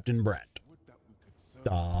to Captain Brandt.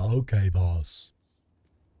 Okay, boss.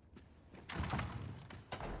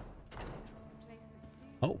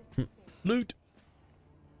 Oh, loot.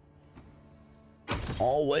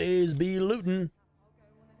 Always be looting.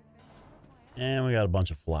 And we got a bunch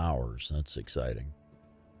of flowers. That's exciting.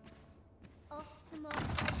 Off to Pueblo.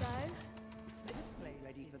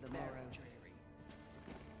 Ready for the morrow.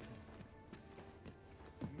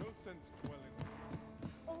 No sense dwelling.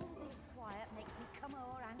 All this quiet makes me come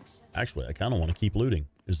o'er anxious. Actually, I kind of want to keep looting.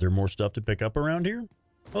 Is there more stuff to pick up around here?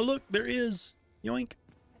 Oh, look, there is. Yoink.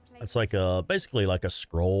 That's like a, basically like a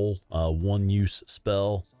scroll, one-use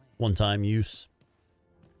spell, one-time use.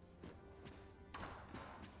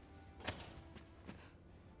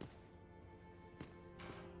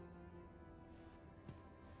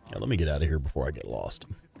 Yeah, let me get out of here before I get lost.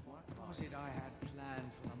 What was it I had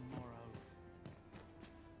planned for the morrow?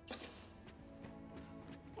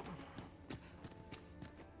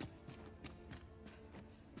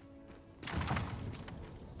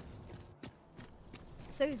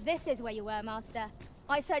 So this is where you were, Master.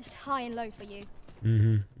 I searched high and low for you.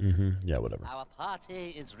 Yeah, whatever. Our party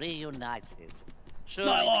is reunited.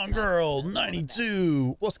 Surely Nylon we can ask Girl, for more than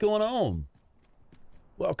 92. What's going on?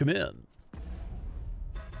 Welcome in.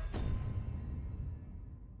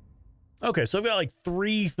 Okay, so I've got like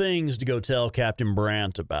 3 things to go tell Captain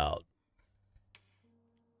Brandt about.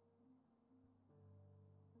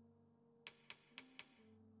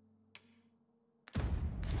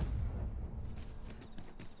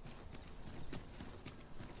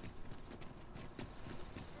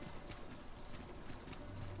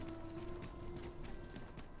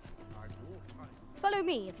 Follow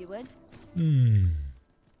me, if you would.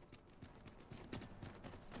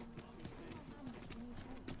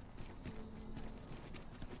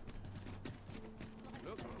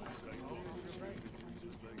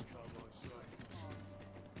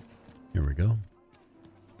 Here we go.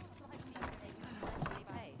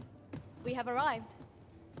 We have arrived.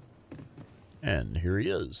 And here he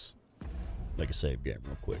is. Make a save game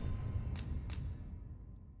real quick.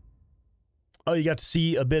 Oh, you got to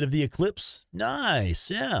see a bit of the eclipse?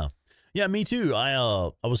 Nice, yeah. Yeah, me too.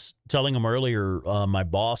 I was telling him earlier, my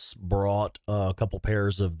boss brought a couple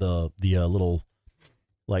pairs of the little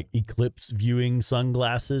like eclipse viewing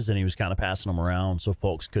sunglasses, and he was kind of passing them around so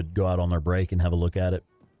folks could go out on their break and have a look at it.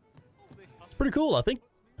 It's pretty cool. I think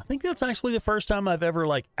that's actually the first time I've ever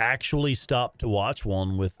like actually stopped to watch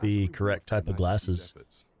one with the correct type of glasses.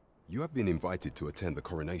 You have been invited to attend the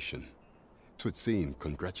coronation. 'Twould seem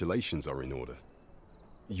congratulations are in order.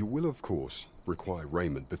 You will, of course, require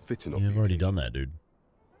raiment befitting of You've the already done that, dude.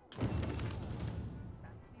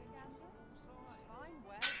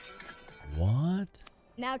 What?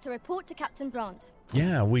 Now to report to Captain Bront.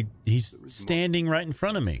 Yeah, he's standing right in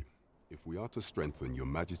front of me. If we are to strengthen your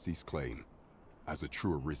Majesty's claim as a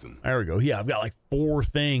true arisen. There we go. Yeah, I've got like 4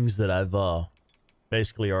 things that I've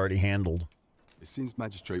basically already handled. It seems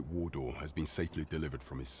Magistrate Wardor has been safely delivered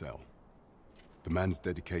from his cell. The man's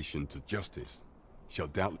dedication to justice shall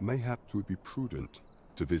doubt. Mayhap 'twould be prudent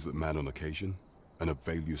to visit the man on occasion and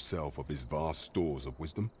avail yourself of his vast stores of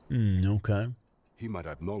wisdom. Okay. He might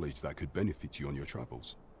have knowledge that could benefit you on your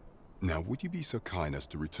travels. Now, would you be so kind as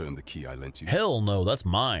to return the key I lent you? Hell no, that's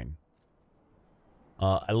mine.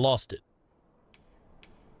 I lost it.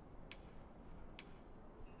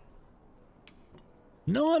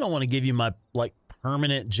 No, I don't want to give you my, like,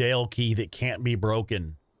 permanent jail key that can't be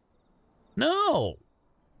broken. No.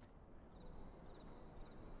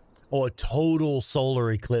 Oh, a total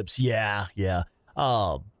solar eclipse. Yeah.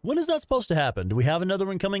 When is that supposed to happen? Do we have another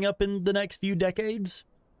one coming up in the next few decades?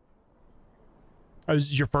 Or is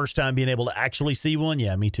this your first time being able to actually see one?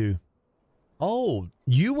 Yeah, me too. Oh,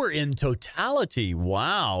 you were in totality.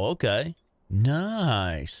 Wow, okay.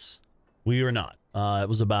 Nice. We were not. It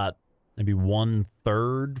was about maybe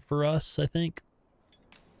 1/3 for us, I think.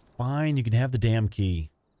 Fine, you can have the damn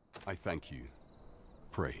key. I thank you.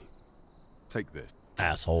 Pray, take this.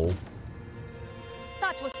 Asshole.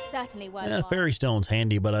 That was certainly worthwhile. Yeah, Fairy Stone's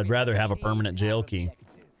handy, but I'd rather have a permanent jail key.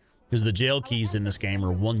 Because the jail keys in this game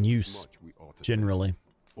are one use, generally.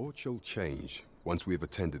 Or shall change once we have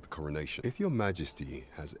attended the coronation. If your Majesty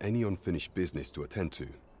has any unfinished business to attend to,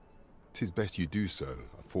 'tis best you do so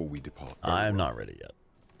before we depart. I am not ready yet.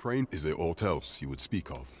 Pray, is there aught else you would speak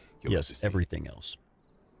of, Your Yes, Majesty? everything else.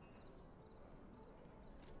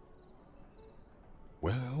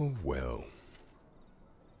 Well, well.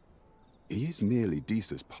 He is merely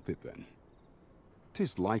Disa's puppet, then.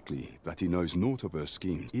 'Tis likely that he knows naught of her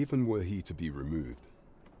schemes, even were he to be removed.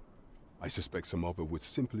 I suspect some other would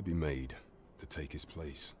simply be made to take his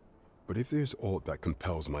place. But if there's aught that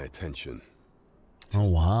compels my attention... Oh,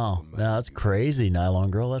 wow. Yeah, that's crazy, Nylon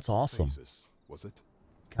Girl. That's awesome. Was it?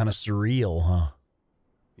 Kind of surreal, huh?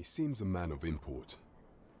 He seems a man of import.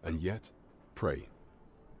 And yet, pray,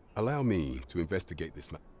 allow me to investigate this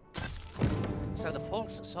matter. So the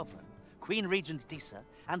false sovereign, Queen Regent Disa,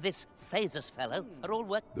 and this Phasus fellow are all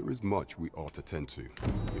work. There is much we ought to tend to.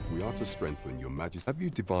 If we are to strengthen your Majesty... Have you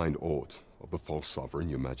divined aught of the false sovereign,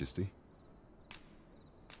 Your Majesty?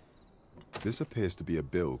 This appears to be a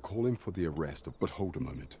bill calling for the arrest of... But hold a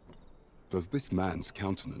moment. Does this man's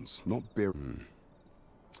countenance not bear...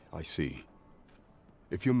 I see.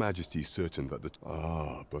 If Your Majesty is certain that the...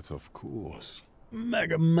 but of course...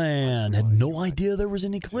 Mega Man had no idea there was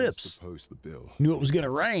an eclipse. Knew it was going to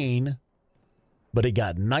rain, but it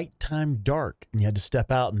got nighttime dark, and you had to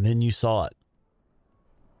step out, and then you saw it.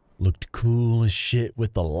 Looked cool as shit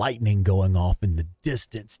with the lightning going off in the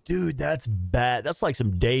distance. Dude, that's bad. That's like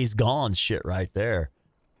some Days Gone shit right there.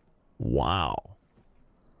 Wow.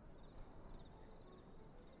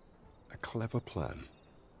 A clever plan.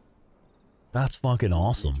 That's fucking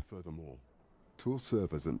awesome. Furthermore, 'twill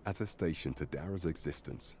serve as an attestation to Dara's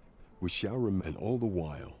existence. We shall remain all the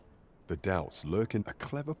while. The doubts lurk in a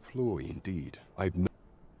clever ploy indeed. I've no...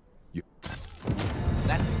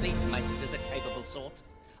 That thief maester's a capable sort.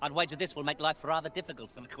 I'd wager this will make life rather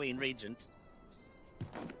difficult for the Queen Regent.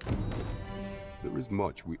 There is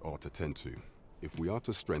much we ought to tend to. If we are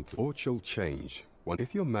to strengthen or shall change,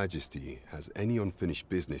 if Your Majesty has any unfinished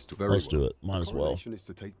business to... Let's do it. Might as well. The coronation is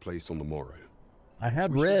to take place on the morrow. I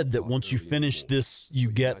had read that once you finish this,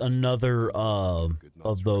 you get another of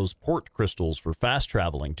those port crystals for fast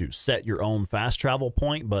traveling to set your own fast travel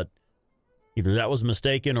point, but either that was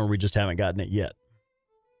mistaken or we just haven't gotten it yet.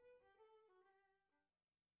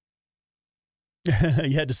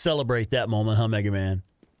 You had to celebrate that moment, huh, Mega Man?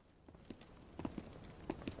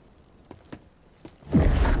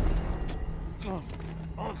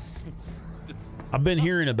 I've been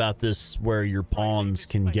hearing about this where your pawns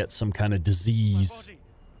can get some kind of disease.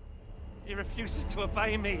 He refuses to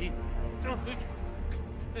obey me.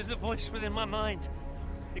 There's a voice within my mind.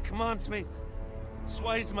 It commands me,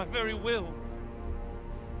 sways my very will.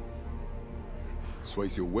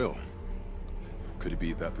 Sways your will? Could it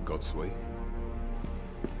be that the gods sway?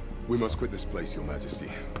 We must quit this place, Your Majesty.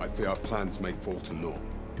 I fear our plans may fall to naught.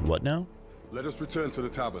 What now? Let us return to the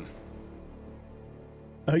tavern.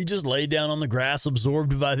 Oh, you just laid down on the grass,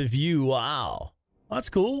 absorbed by the view. Wow. That's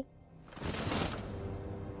cool.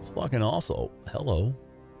 It's fucking awesome. Hello.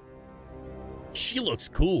 She looks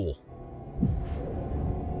cool.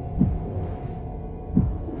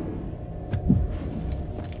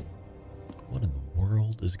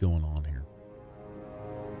 is going on here?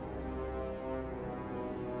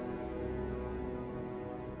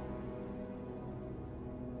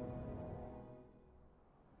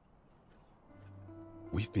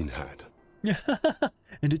 We've been had.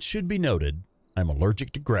 And it should be noted, I'm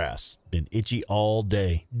allergic to grass. Been itchy all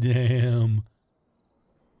day. Damn.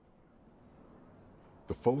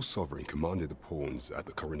 The false sovereign commanded the pawns at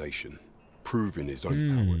the coronation, proving his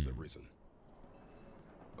own powers arisen.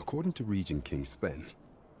 According to Regent King Sven,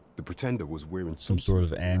 the pretender was wearing some sort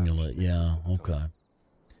of amulet. Yeah, okay.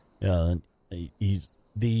 Yeah,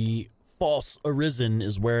 the false arisen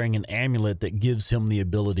is wearing an amulet that gives him the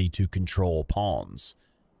ability to control pawns,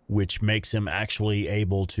 which makes him actually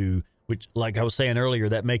able to, which, like I was saying earlier,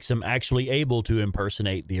 that makes him actually able to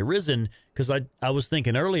impersonate the arisen, because I was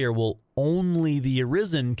thinking earlier, well, only the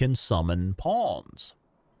arisen can summon pawns.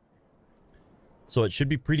 So it should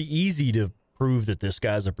be pretty easy to prove that this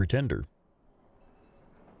guy's a pretender.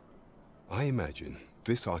 I imagine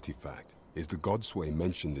this artifact is the Godsway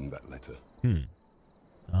mentioned in that letter.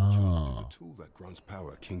 Ah. It is a tool that grants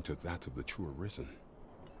power akin to that of the true arisen.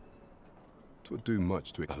 'Twould do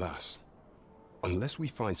much to it, alas. Unless we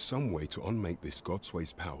find some way to unmake this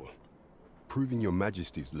Godsway's power, proving your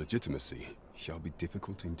majesty's legitimacy shall be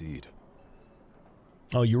difficult indeed.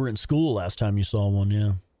 Oh, you were in school last time you saw one,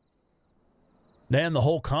 yeah. Man, the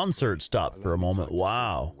whole concert stopped for a moment.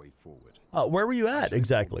 Wow. Where were you at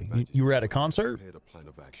exactly? You were at a concert?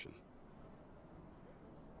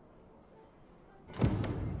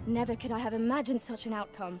 Never could I have imagined such an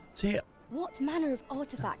outcome. See, what manner of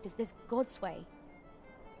artifact is this Godsway?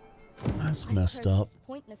 That's messed up. It's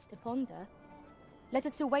pointless to ponder. Let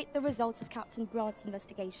us await the results of Captain Brant's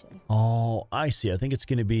investigation. Oh, I see. I think it's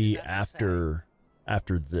going to be after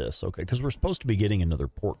this. Okay, because we're supposed to be getting another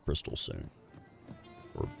port crystal soon.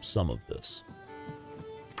 Or some of this.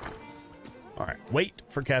 All right, wait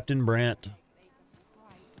for Captain Brant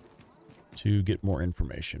to get more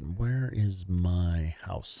information. Where is my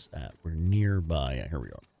house at? We're nearby. Here we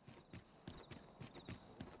are.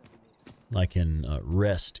 I can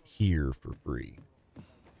rest here for free.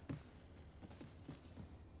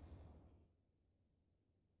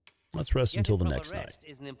 Let's rest until the next night. Rest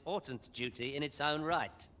is an important duty in its own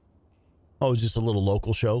right. Oh, just a little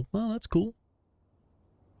local show? Well, that's cool.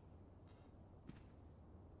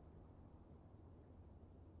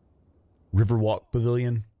 Riverwalk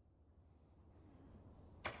Pavilion.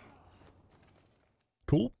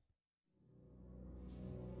 Cool.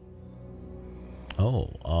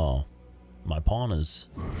 Oh, my pawn is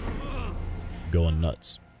going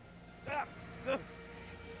nuts.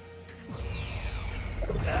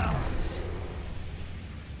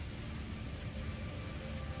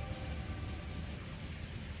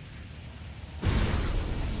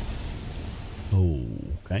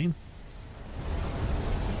 Okay.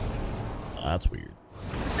 That's weird.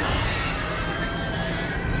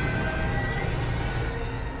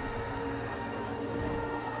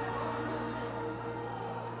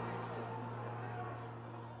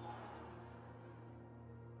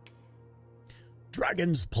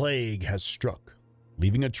 Dragon's plague has struck,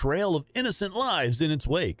 leaving a trail of innocent lives in its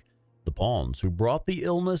wake. The pawns who brought the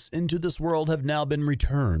illness into this world have now been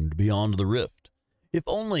returned beyond the rift. If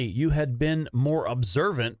only you had been more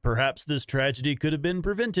observant, perhaps this tragedy could have been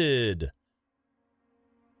prevented.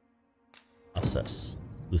 Assess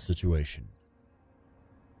the situation.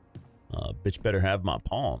 Bitch better have my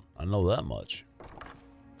pawn. I know that much.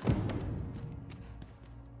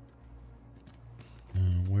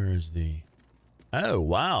 Where is the... Oh,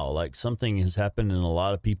 wow. Like something has happened and a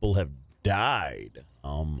lot of people have died.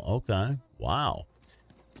 Okay. Wow.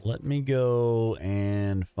 Let me go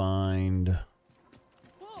and find...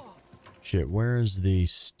 Shit, where is the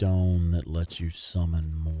stone that lets you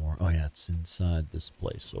summon more? Oh, yeah, it's inside this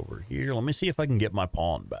place over here. Let me see if I can get my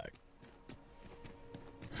pawn back.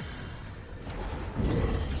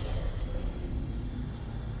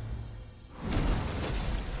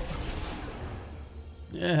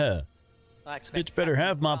 Yeah. Bitch better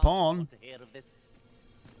have my pawn.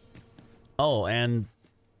 Oh, and...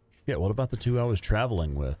 Shit, what about the two I was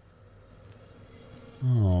traveling with?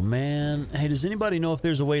 Oh, man. Hey, does anybody know if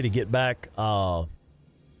there's a way to get back pawns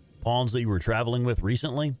that you were traveling with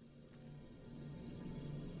recently?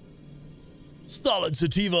 Solid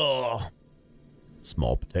sativa!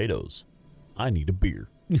 Small potatoes. I need a beer.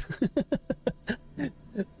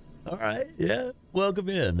 All right, yeah. Welcome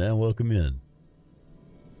in, man. Welcome in.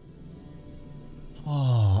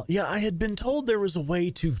 Oh, yeah, I had been told there was a way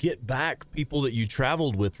to get back people that you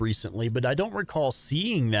traveled with recently, but I don't recall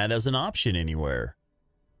seeing that as an option anywhere.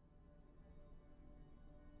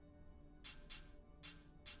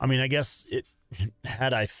 I mean, I guess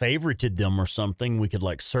had I favorited them or something, we could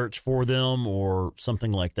like search for them or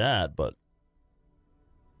something like that, but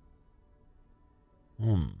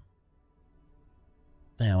damn,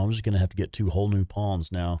 I'm just gonna have to get 2 whole new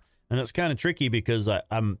pawns now. And it's kind of tricky because I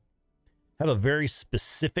have a very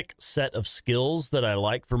specific set of skills that I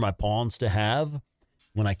like for my pawns to have.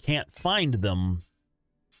 When I can't find them,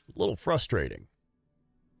 it's a little frustrating.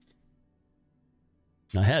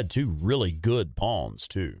 I had 2 really good pawns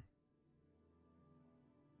too.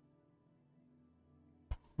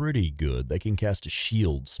 Pretty good. They can cast a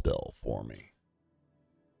shield spell for me.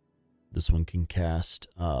 This one can cast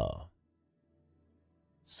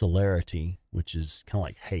Celerity, which is kind of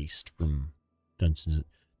like haste from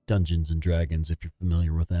Dungeons and Dragons, if you're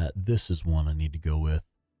familiar with that. This is one I need to go with.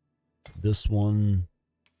 This one.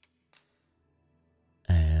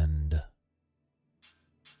 And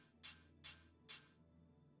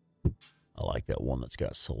I like that one that's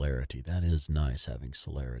got Celerity. That is nice having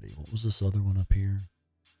Celerity. What was this other one up here?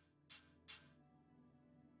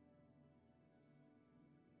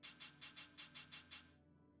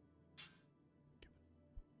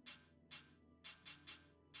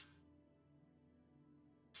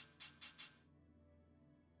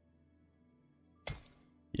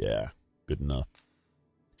 Yeah, good enough.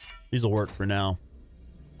 These will work for now.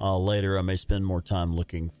 Later, I may spend more time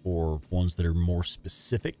looking for ones that are more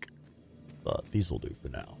specific, but these will do for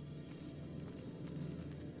now.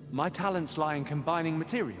 My talents lie in combining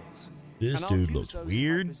materials. This dude looks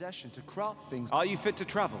weird. Possession to craft things. Are you fit to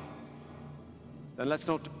travel? Then let's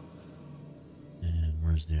not. And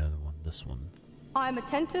where's the other one? This one. I am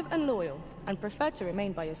attentive and loyal, and prefer to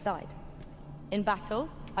remain by your side. In battle,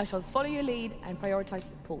 I shall follow your lead and prioritize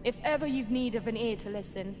support. If ever you've need of an ear to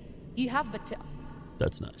listen, you have but to...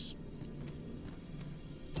 That's nice.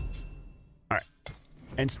 All right.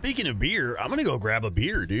 And speaking of beer, I'm going to go grab a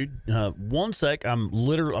beer, dude. One sec. I'm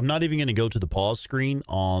not even going to go to the pause screen.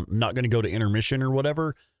 I'm not going to go to intermission or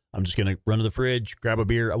whatever. I'm just going to run to the fridge, grab a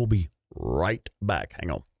beer. I will be right back. Hang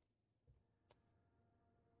on.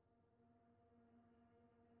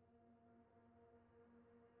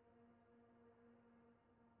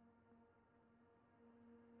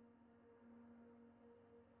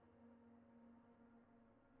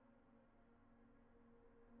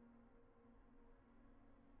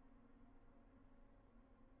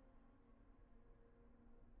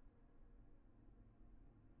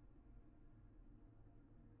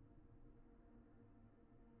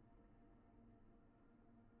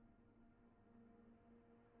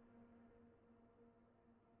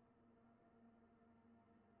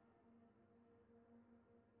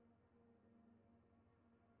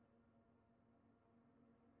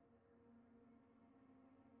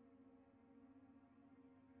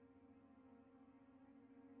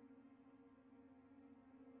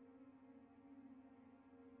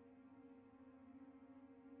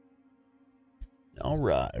 All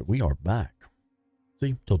right, we are back.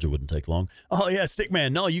 See, told you it wouldn't take long. Oh, yeah,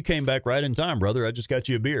 Stickman. No, you came back right in time, brother. I just got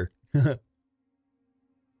you a beer.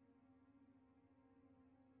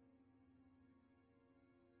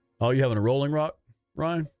 Oh, you having a Rolling Rock,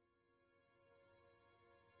 Ryan?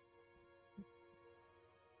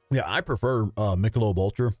 Yeah, I prefer Michelob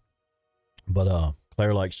Ultra, but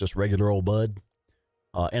Claire likes just regular old Bud.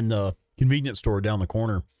 And the convenience store down the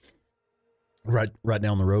corner, right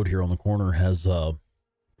down the road here on the corner, has a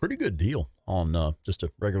pretty good deal on just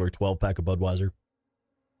a regular 12-pack of Budweiser.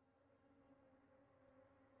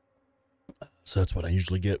 So that's what I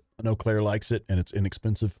usually get. I know Claire likes it, and it's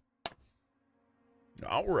inexpensive.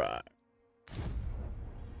 All right.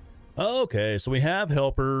 Okay, so we have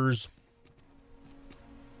helpers.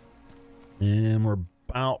 And we're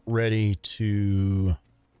about ready to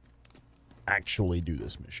actually do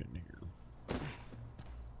this mission here.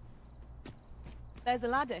 There's a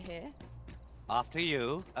ladder here. After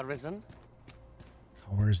you, Arisen.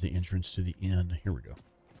 Where's the entrance to the inn? Here we go.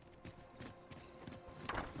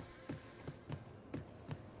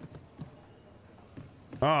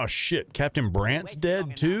 Oh, shit. Captain Brant's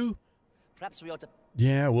dead, too? Perhaps we ought to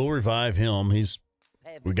Yeah, we'll revive him.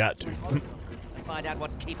 We got to. find out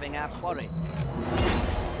what's keeping our quarry.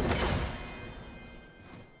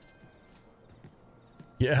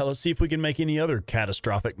 Yeah, let's see if we can make any other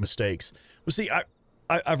catastrophic mistakes. Well, see,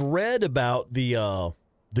 I've read about the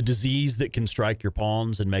disease that can strike your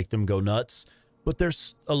pawns and make them go nuts, but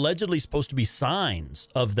there's allegedly supposed to be signs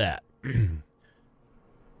of that. There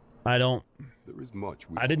is much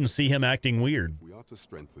I didn't see him acting weird. We are to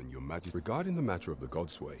strengthen your majesty. Regarding the matter of the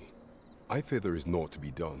Godsway, I fear there is naught to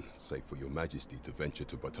be done, save for your majesty to venture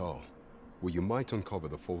to Batal, where you might uncover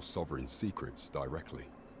the false sovereign's secrets directly.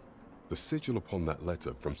 The sigil upon that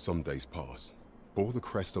letter from some days past bore the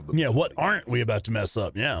crest of the... Yeah, what aren't we about to mess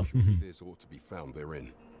up? Yeah. This ought to be found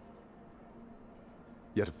therein.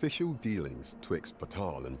 Yet official dealings twixt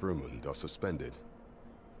Batal and Vermund are suspended.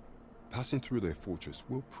 Passing through their fortress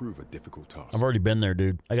will prove a difficult task. I've already been there,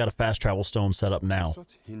 dude. I got a fast travel stone set up now. With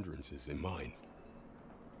such hindrances in mind,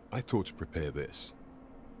 I thought to prepare this.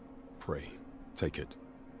 Pray, take it.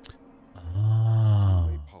 Ah.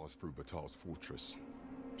 We pass through Batal's fortress.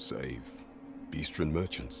 Save Beastren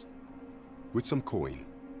merchants. With some coin,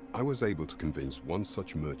 I was able to convince one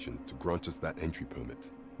such merchant to grant us that entry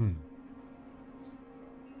permit.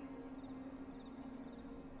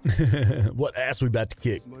 What ass we about to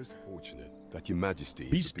kick? It's most fortunate that Your Majesty...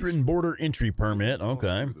 Beastren border entry permit,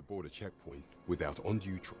 okay. The border checkpoint without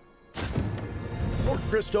undue trouble. Port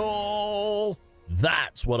crystal!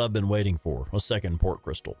 That's what I've been waiting for. A second port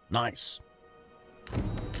crystal. Nice.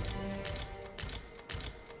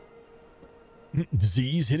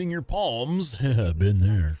 Disease hitting your palms. I've been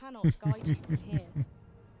there. Cannot guide you from here.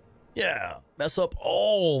 Yeah, mess up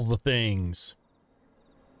all the things.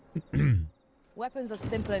 Weapons are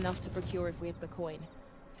simple enough to procure if we have the coin.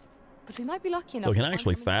 But we might be lucky enough. So I can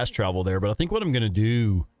actually fast travel there, but I think what I'm going to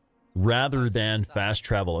do, rather than fast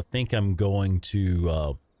travel, I think I'm going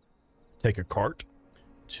to take a cart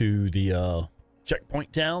to the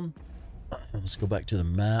checkpoint town. Let's go back to the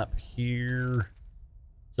map here.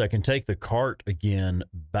 So I can take the cart again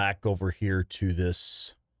back over here to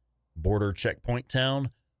this border checkpoint town.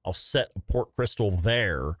 I'll set a port crystal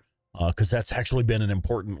there because that's actually been an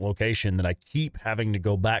important location that I keep having to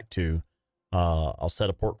go back to. I'll set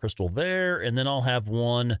a port crystal there, and then I'll have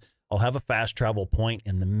a fast travel point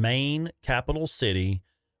in the main capital city,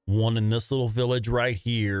 one in this little village right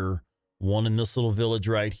here, one in this little village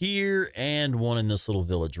right here, and one in this little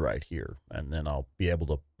village right here. And then I'll be able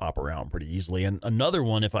to pop around pretty easily. And another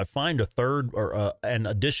one, if I find a third or an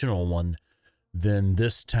additional one, then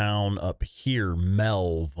this town up here,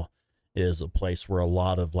 Melv, is a place where a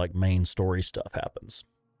lot of like main story stuff happens.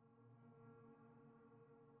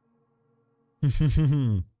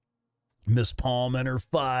 Miss Palm and her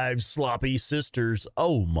 5 sloppy sisters.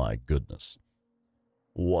 Oh my goodness.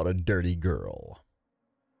 What a dirty girl.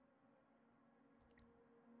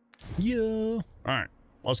 Yeah. All right,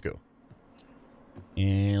 let's go.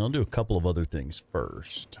 And I'll do a couple of other things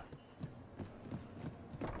first.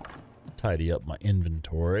 Tidy up my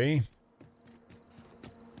inventory.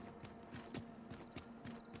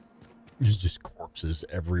 There's just corpses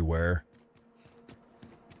everywhere.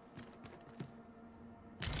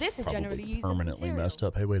 This is Probably generally used permanently as messed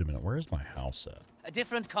up. Hey, wait a minute. Where's my house at?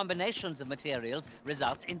 Different combinations of materials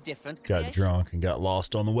result in different Got creations. drunk and got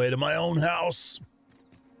lost on the way to my own house.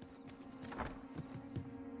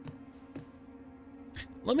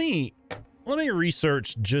 Let me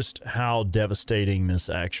research just how devastating this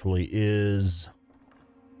actually is.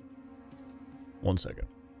 One second.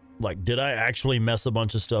 Like, did I actually mess a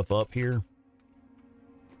bunch of stuff up here?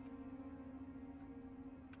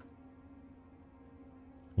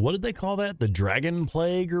 What did they call that? The dragon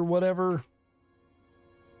plague or whatever?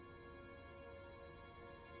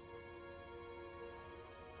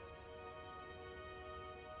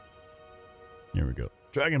 Here we go.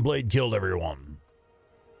 Dragon blade killed everyone.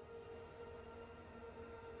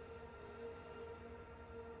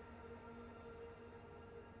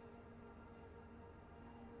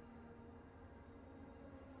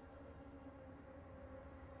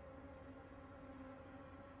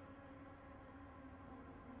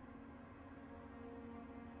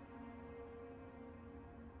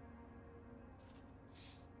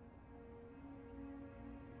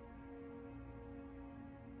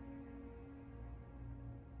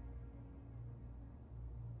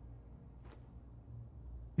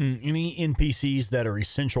 Any NPCs that are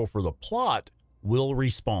essential for the plot will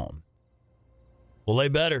respawn. Well, they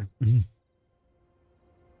better.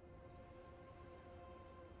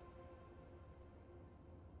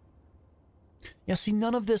 Yeah, see,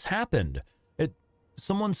 none of this happened.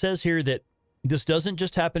 Someone says here that this doesn't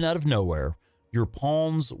just happen out of nowhere. Your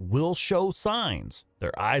pawns will show signs.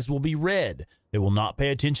 Their eyes will be red. They will not pay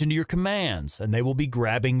attention to your commands, and they will be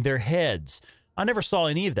grabbing their heads. I never saw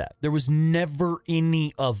any of that. There was never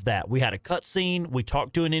any of that. We had a cutscene. We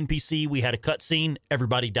talked to an NPC. We had a cutscene.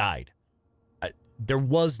 Everybody died. There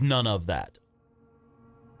was none of that.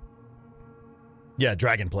 Yeah,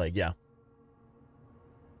 Dragon Plague, yeah.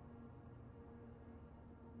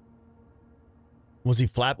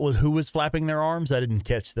 Who was flapping their arms? I didn't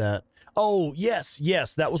catch that. Oh, yes.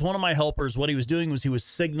 That was one of my helpers. What he was doing was he was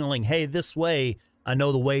signaling, hey, this way. I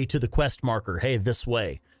know the way to the quest marker. Hey, this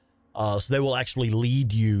way. So they will actually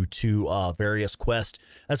lead you to various quests.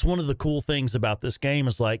 That's one of the cool things about this game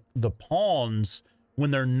is like the pawns,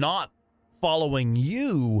 when they're not following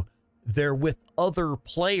you, they're with other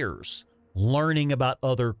players learning about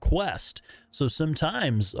other quests. So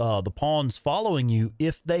sometimes the pawns following you,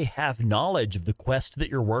 if they have knowledge of the quest that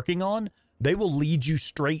you're working on, they will lead you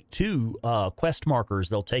straight to quest markers.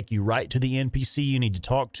 They'll take you right to the NPC you need to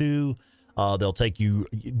talk to.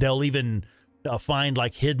 They'll even find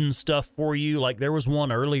like hidden stuff for you. Like there was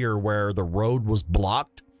one earlier where the road was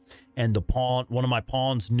blocked and one of my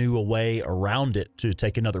pawns knew a way around it to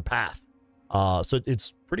take another path. So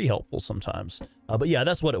it's pretty helpful sometimes. But yeah,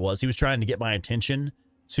 that's what it was. He was trying to get my attention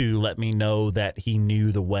to let me know that he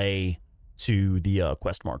knew the way to the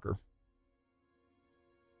quest marker.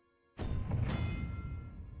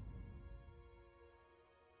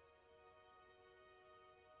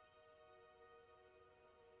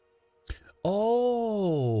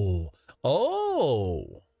 Oh.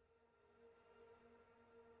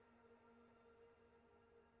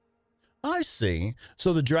 I see.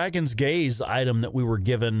 So the Dragon's Gaze item that we were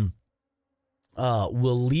given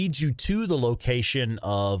will lead you to the location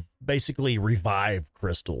of basically revive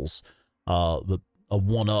crystals, the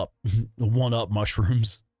one-up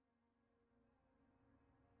mushrooms.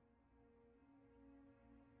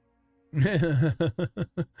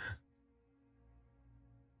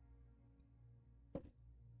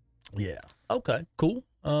 Yeah. Okay, cool.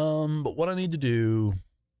 But what I need to do...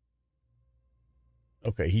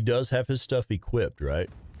 Okay, he does have his stuff equipped, right?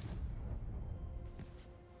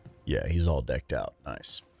 Yeah, he's all decked out.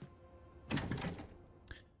 Nice. So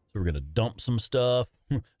we're going to dump some stuff.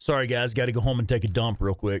 Sorry, guys. Got to go home and take a dump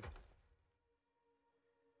real quick.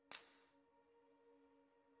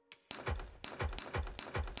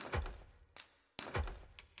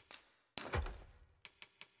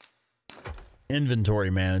 Inventory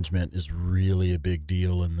management is really a big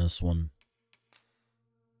deal in this one.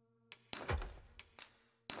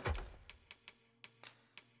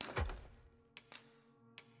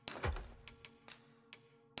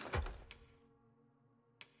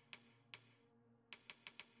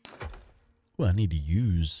 Well, I need to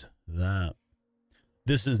use that.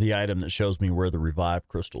 This is the item that shows me where the revive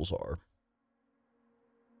crystals are.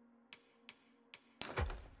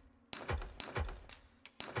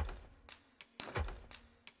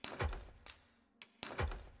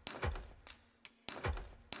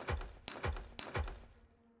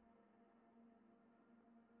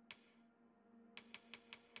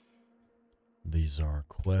 These are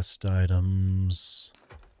quest items.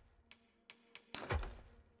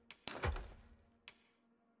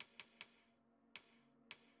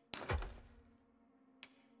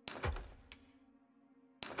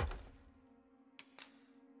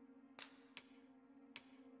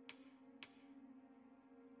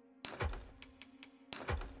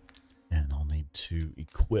 And I'll need to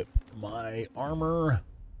equip my armor.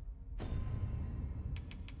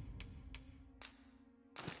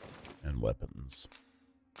 And weapons.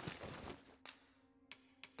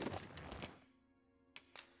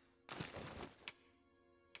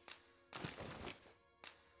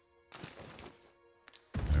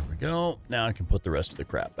 There we go. Now I can put the rest of the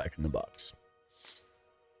crap back in the box.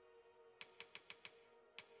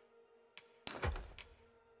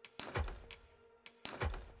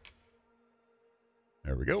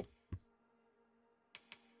 There we go.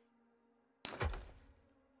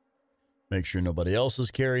 Make sure nobody else is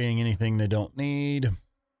carrying anything they don't need.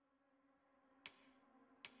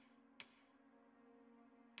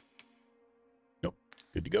 Nope.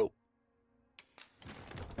 Good to go.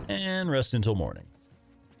 And rest until morning.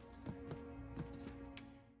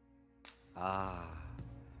 Ah,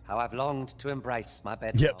 how I've longed to embrace my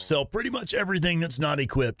bed. Yep, sell pretty much everything that's not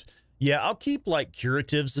equipped. Yeah, I'll keep like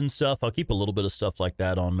curatives and stuff. I'll keep a little bit of stuff like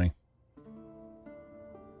that on me.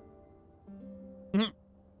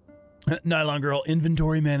 Nylon Girl,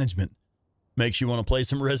 inventory management. Makes you want to play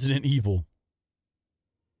some Resident Evil.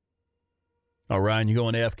 Oh, Ryan, you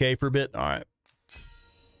going AFK for a bit? All right.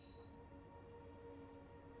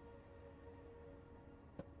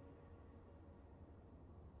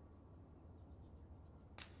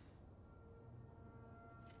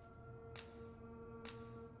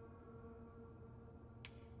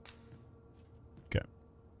 Okay.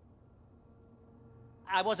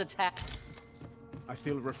 I was attacked. I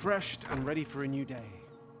feel refreshed and ready for a new day.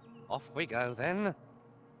 Off we go, then.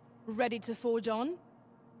 Ready to forge on?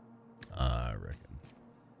 I reckon.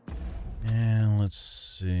 And let's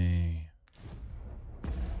see.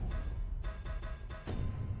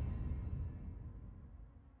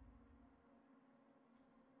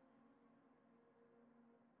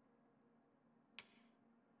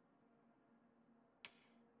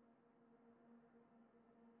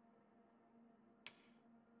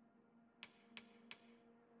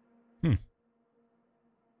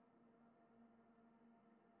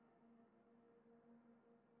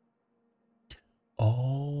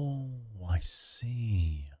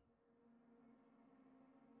 see.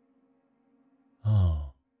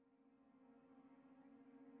 Oh.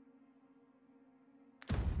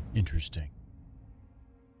 Interesting.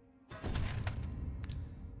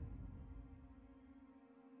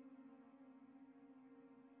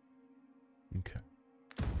 Okay.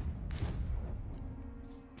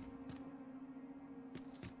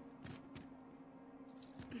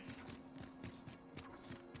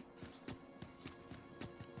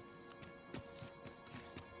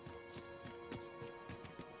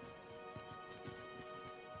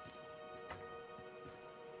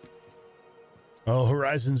 Oh,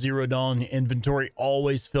 Horizon Zero Dawn inventory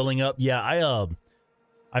always filling up. Yeah,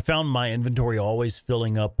 I found my inventory always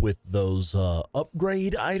filling up with those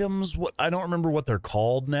upgrade items. What I don't remember what they're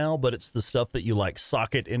called now, but it's the stuff that you like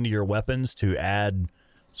socket into your weapons to add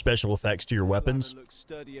special effects to your weapons. Looks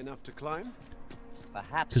sturdy enough to climb.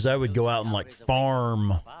 Because I would go out and like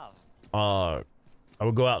farm. I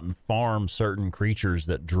would go out and farm certain creatures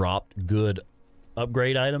that dropped good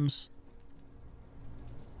upgrade items,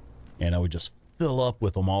 and I would just fill up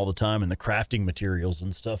with them all the time, and the crafting materials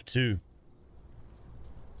and stuff too.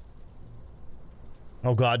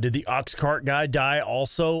 Oh god, did the ox cart guy die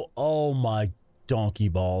also? Oh my donkey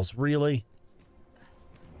balls, really?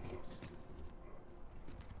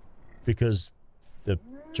 Because the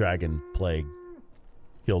dragon plague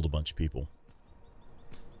killed a bunch of people,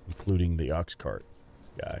 including the ox cart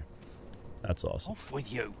guy. That's awesome. Off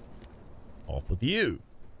with you. Off with you,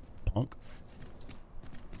 punk.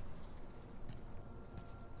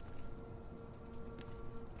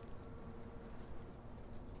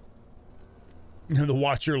 The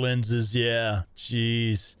watcher lenses, yeah.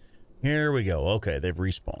 Jeez. Here we go. Okay, they've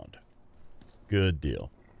respawned. Good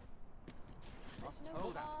deal.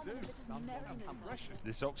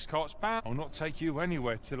 This ox cart's bound. I'll not take you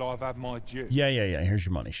anywhere till I've had my due. Yeah. Here's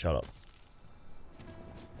your money. Shut up.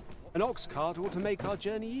 An ox cart ought to make our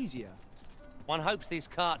journey easier. One hopes these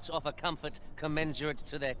carts offer comfort commensurate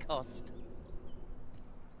to their cost.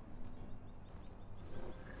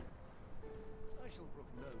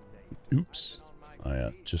 Oops.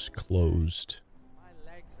 I just closed.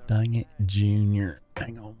 Dang it, Junior.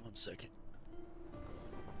 Hang on 1 second.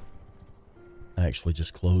 I actually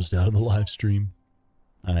just closed out of the live stream.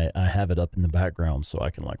 I have it up in the background so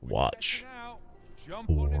I can like watch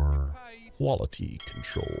for quality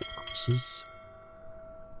control purposes.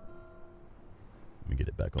 Let me get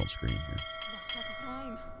it back on screen here. Lost track of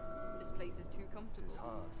time. This place is too comfortable. It's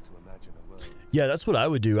hard to imagine a world. Yeah, that's what I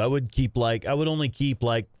would do. I would only keep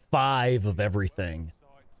like 5 of everything.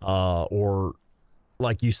 Or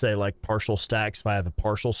like you say, like partial stacks. If I have a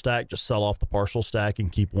partial stack, just sell off the partial stack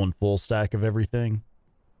and keep 1 full stack of everything.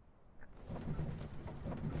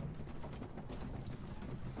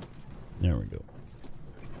 There we go.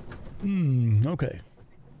 Okay.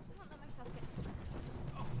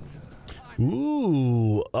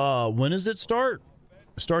 Ooh, when does it start?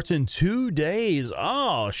 Starts in 2 days.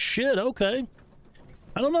 Oh, shit, okay.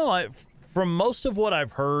 I don't know. From most of what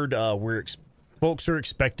I've heard, folks are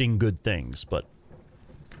expecting good things, but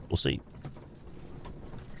we'll see.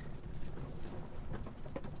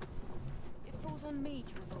 It falls on me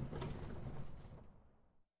to resolve this.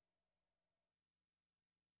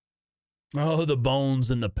 Oh, the bones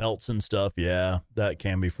and the pelts and stuff. Yeah, that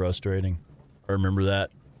can be frustrating. I remember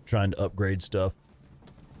that, trying to upgrade stuff.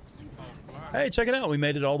 Hey, check it out. We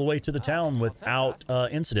made it all the way to the town without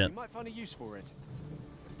incident. You might find a use for it.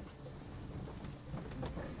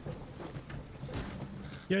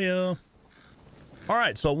 Yeah. All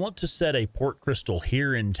right, so I want to set a port crystal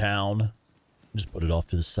here in town. Just put it off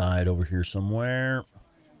to the side over here somewhere.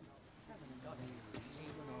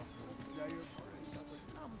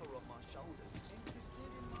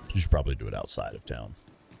 You should probably do it outside of town.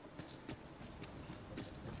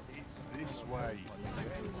 It's this way.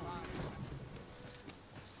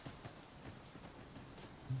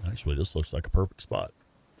 Actually, this looks like a perfect spot.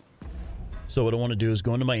 So what I want to do is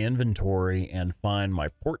go into my inventory and find my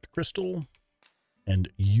port crystal and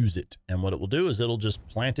use it. And what it will do is it'll just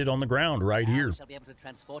plant it on the ground right here. We shall be able to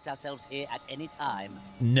transport ourselves here at any time.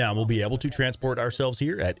 Now we'll be able to transport ourselves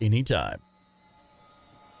here at any time.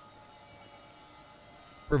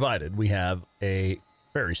 Provided we have a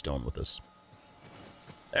fairy stone with us.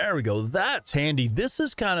 There we go. That's handy. This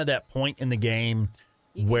is kind of that point in the game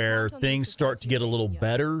where things start to get a little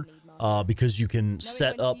better because you can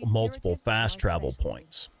set up multiple fast travel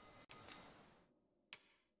points.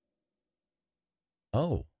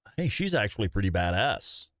 Oh, hey, she's actually pretty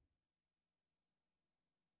badass.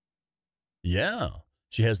 Yeah.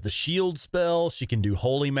 She has the shield spell. She can do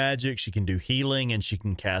holy magic. She can do healing, and she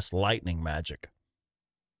can cast lightning magic.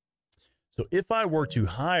 So if I were to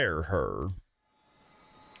hire her,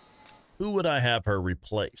 who would I have her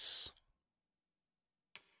replace?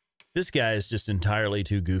 This guy is just entirely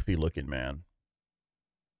too goofy looking, man.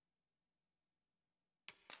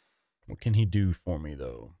 What can he do for me,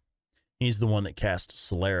 though? He's the one that casts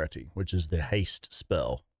Celerity, which is the haste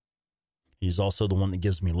spell. He's also the one that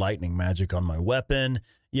gives me lightning magic on my weapon.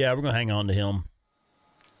 Yeah, we're going to hang on to him.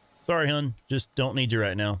 Sorry, hun. Just don't need you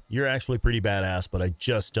right now. You're actually pretty badass, but I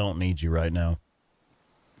just don't need you right now.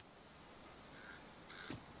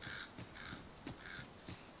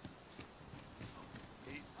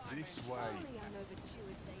 It's this way.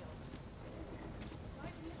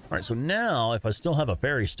 All right, so now if I still have a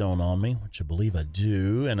fairy stone on me, which I believe I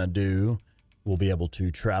do, and I do, we'll be able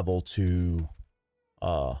to travel to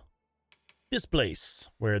this place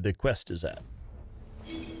where the quest is at.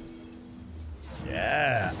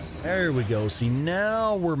 Yeah, there we go. See,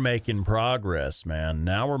 now we're making progress, man.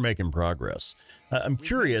 Now we're making progress. I'm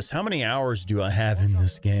curious, how many hours do I have in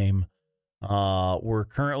this game? We're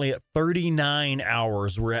currently at 39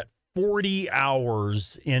 hours. We're at 40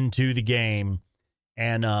 hours into the game.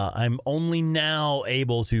 And I'm only now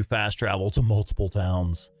able to fast travel to multiple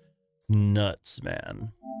towns. It's nuts,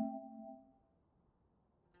 man.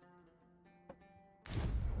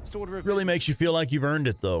 Really makes you feel like you've earned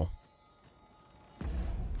it, though.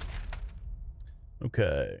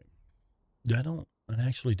 Okay. I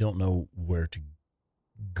actually don't know where to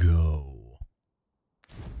go.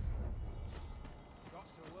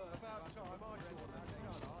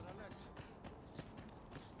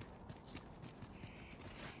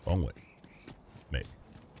 Wrong way. Maybe.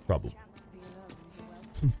 Probably.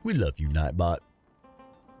 We love you, Nightbot.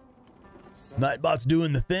 Nightbot's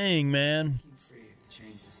doing the thing, man.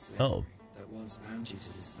 Oh. That once bound you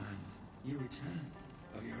to this land, you return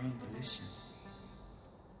of your own volition.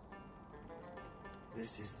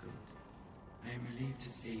 This is good. I am relieved to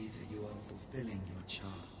see that you are fulfilling your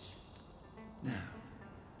charge. Now,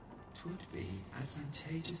 'twould be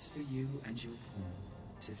advantageous for you and your pawn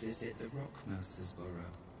to visit the Rockmouser's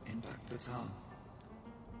burrow in Backbatal.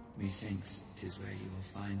 Methinks 'tis where you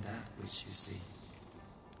will find that which you seek.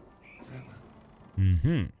 Farewell.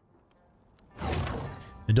 Mm-hmm.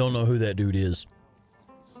 I don't know who that dude is.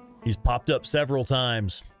 He's popped up several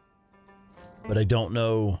times, but I don't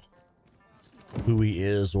know who he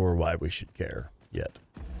is or why we should care yet.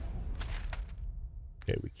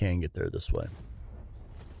 Okay, we can get there this way.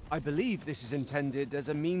 I believe this is intended as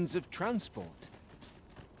a means of transport.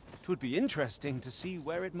 It would be interesting to see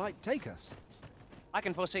where it might take us. I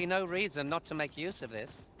can foresee no reason not to make use of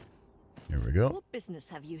this. Here we go. What business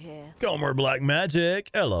have you here? Gomer Black Magic.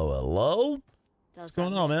 Hello, hello. What's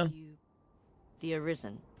going on, man? The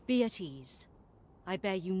Arisen. Be at ease. I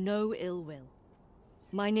bear you no ill will.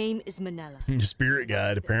 My name is Manella. Spirit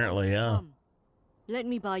guide, apparently, yeah. Come, let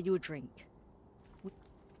me buy you a drink.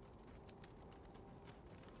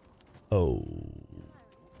 Oh.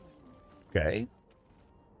 Okay.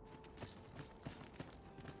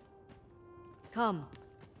 Come,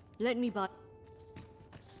 let me buy...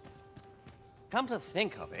 Come to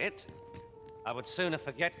think of it, I would sooner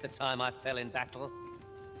forget the time I fell in battle.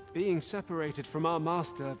 Being separated from our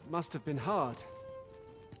master must have been hard.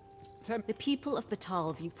 The people of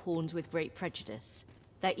Batal view pawns with great prejudice.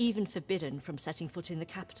 They're even forbidden from setting foot in the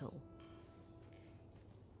capital.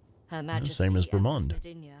 Her Majesty same as Vermont.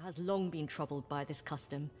 has long been troubled by this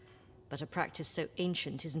custom, but a practice so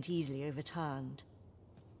ancient isn't easily overturned.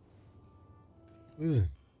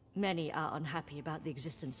 Many are unhappy about the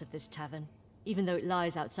existence of this tavern, even though it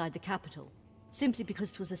lies outside the capital, simply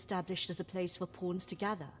because it was established as a place for pawns to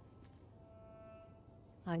gather.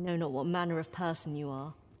 I know not what manner of person you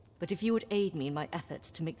are, but if you would aid me in my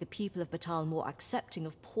efforts to make the people of Batal more accepting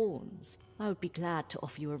of pawns, I would be glad to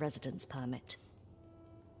offer you a residence permit.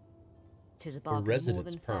 'Tis a bargain more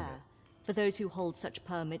than fair, for those who hold such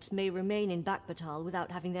permits may remain in Backbatal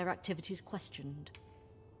without having their activities questioned.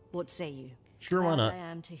 What say you? Sure, why not? I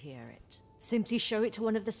am to hear it. Simply show it to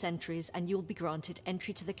one of the sentries and you'll be granted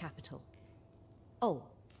entry to the capital. Oh,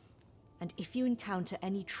 and if you encounter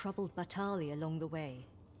any troubled Batali along the way,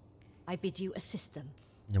 I bid you assist them.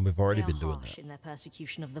 And we've already They been are doing harsh that. in their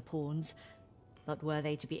persecution of the pawns, but were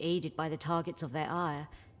they to be aided by the targets of their ire,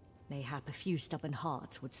 mayhap a few stubborn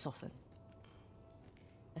hearts would soften.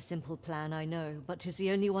 A simple plan, I know, but 'tis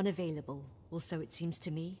the only one available, or so it seems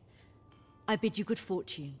to me. I bid you good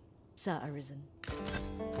fortune, Sir Arisen.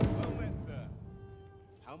 Well met, sir.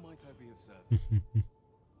 How might I be of service?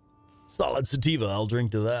 Solid sativa, I'll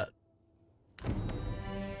drink to that.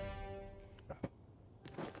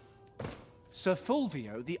 Sir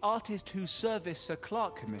Fulvio, the artist whose service Sir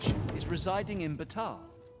Clark commissioned, is residing in Batal.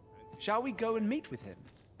 Shall we go and meet with him?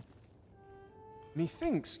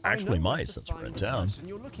 Methinks Actually I know might, where to since we're find in the town. person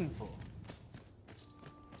you're looking for.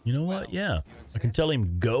 You know what? Yeah. I can tell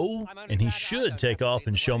him go, and he should take off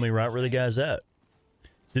and show me right where the guy's at.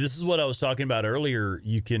 See, this is what I was talking about earlier.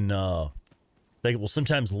 You can, they will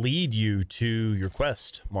sometimes lead you to your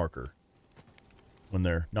quest marker when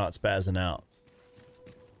they're not spazzing out.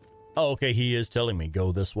 Oh, okay, he is telling me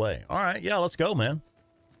go this way. All right, yeah, let's go, man.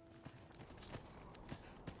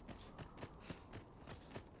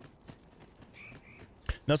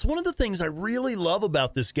 That's one of the things I really love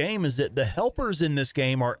about this game is that the helpers in this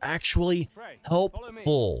game are actually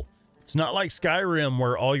helpful. It's not like Skyrim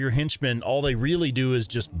where all your henchmen, all they really do is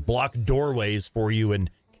just block doorways for you and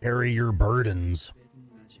carry your burdens.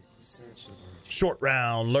 Short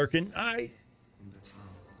round lurking. I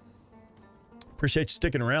appreciate you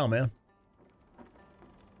sticking around, man.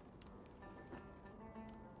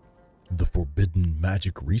 The Forbidden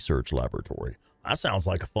Magic Research Laboratory. That sounds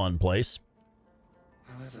like a fun place.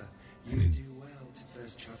 However, you would do well to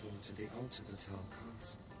first travel to the Batal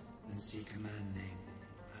coast and seek a man named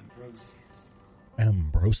Ambrosius.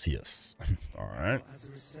 Ambrosius. All right. As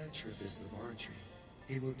a researcher of this laboratory,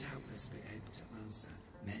 he will doubtless be able to answer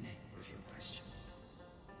many of your questions.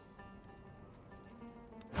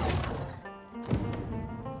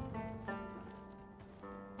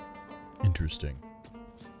 Interesting.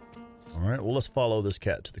 All right, well, let's follow this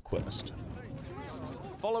cat to the quest.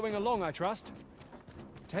 Following along, I trust.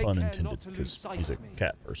 Take Pun care intended, not to lose because sight he's a of me.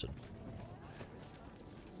 cat person.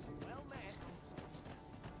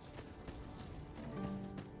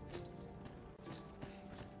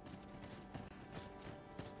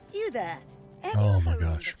 You there? Oh my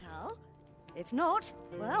gosh. Batal? If not,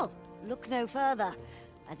 well, look no further.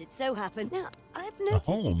 As it so happened, now I've A noticed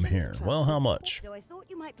home here. Well, how much? so I thought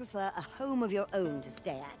you might prefer a home of your own to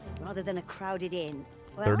stay at, rather than a crowded inn.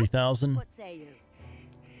 Well, 30,000? What say you?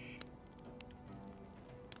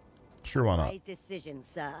 Sure, why not? Wise decision,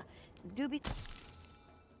 sir. Do be.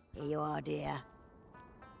 Here you are, dear.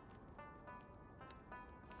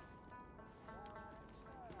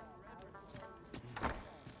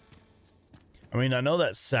 I mean, I know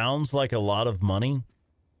that sounds like a lot of money,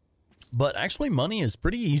 but actually money is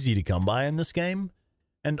pretty easy to come by in this game.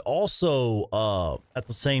 And also, at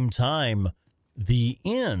the same time, the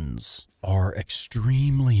inns are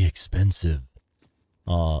extremely expensive.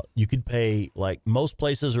 You could pay, like, most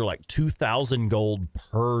places are like 2,000 gold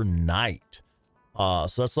per night. So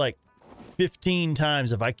that's like 15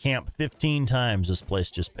 times, if I camp 15 times, this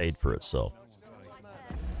place just paid for itself.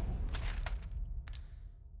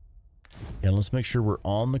 And let's make sure we're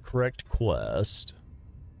on the correct quest.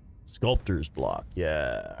 Sculptor's block.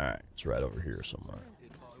 Yeah. All right. It's right over here somewhere.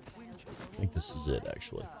 I think this is it,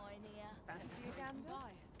 actually. Fancy a gander?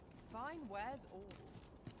 Fine wares all.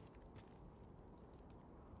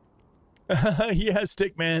 Yeah,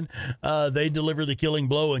 Stickman. They deliver the killing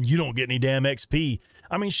blow and you don't get any damn XP.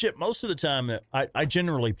 I mean, shit, most of the time, I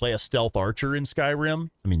generally play a stealth archer in Skyrim.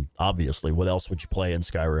 I mean, obviously, what else would you play in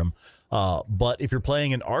Skyrim? But if you're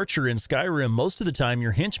playing an archer in Skyrim, most of the time,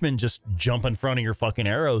 your henchmen just jump in front of your fucking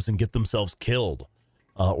arrows and get themselves killed.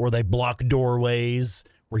 Or they block doorways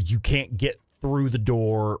where you can't get through the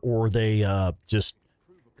door, or they just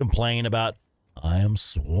complain about, I am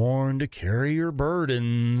sworn to carry your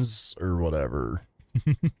burdens, or whatever.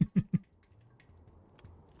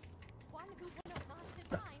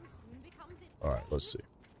 All right, let's see.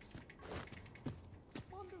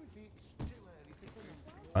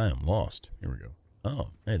 I am lost. Here we go.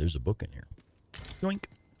 Oh, hey, there's a book in here. Yoink.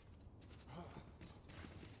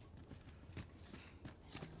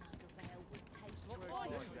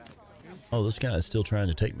 Oh, this guy is still trying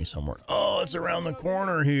to take me somewhere. Oh, it's around the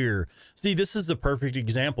corner here. See, this is the perfect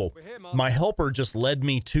example. My helper just led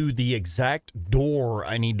me to the exact door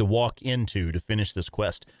I need to walk into to finish this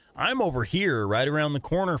quest. I'm over here, right around the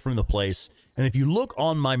corner from the place, and if you look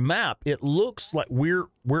on my map, it looks like we're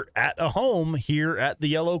at a home here at the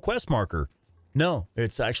yellow quest marker. No,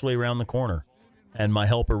 it's actually around the corner, and my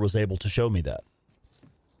helper was able to show me that.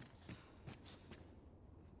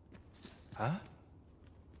 Huh?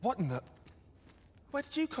 What in the... Where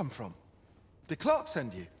did you come from? Did Clark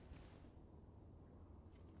send you?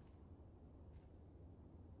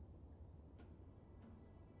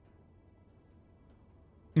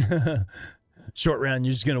 Short round,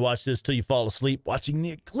 you're just going to watch this till you fall asleep. Watching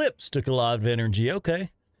the eclipse took a lot of energy.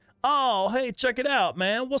 Okay. Oh, hey, check it out,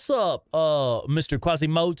 man. What's up? Mr.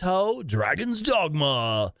 Quasimodo, Dragon's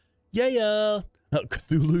Dogma. Yeah.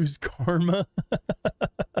 Cthulhu's Karma.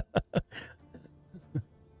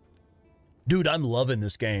 Dude, I'm loving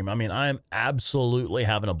this game. I mean, I'm absolutely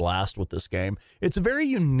having a blast with this game. It's a very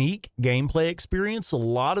unique gameplay experience. A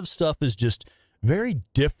lot of stuff is just very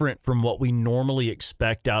different from what we normally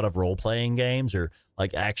expect out of role-playing games or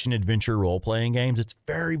like action-adventure role-playing games. It's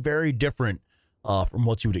very, very different from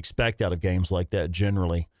what you would expect out of games like that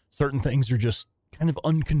generally. Certain things are just kind of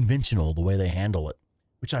unconventional the way they handle it,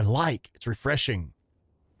 which I like. It's refreshing.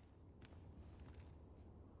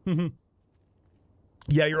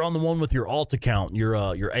 Yeah, you're on the one with your alt account,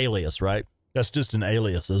 your alias, right? That's just an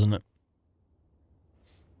alias, isn't it?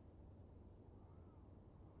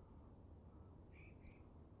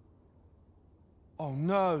 Oh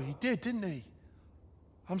no, he didn't he?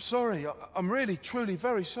 I'm sorry. I'm really, truly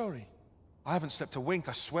very sorry. I haven't slept a wink,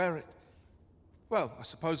 I swear it. Well, I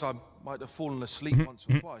suppose I might have fallen asleep once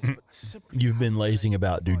or twice, but simply... You've been lazing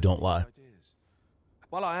about, dude, don't lie.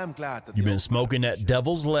 Well, I am glad that... You've been smoking that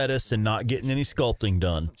devil's lettuce and not getting any sculpting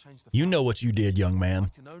done. You know what you did, young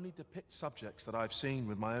man. I can only depict subjects that I've seen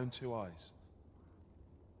with my own 2 eyes.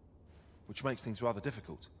 Which makes things rather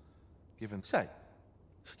difficult, given... Say,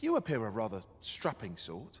 you appear a rather strapping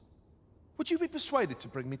sort. Would you be persuaded to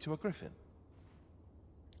bring me to a griffin?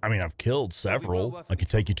 I mean, I've killed several. I could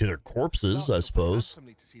take you to their corpses, I suppose.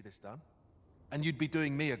 To see this done. And you'd be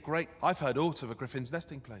doing me a great... I've heard aught of a griffin's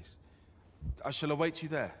nesting place. I shall await you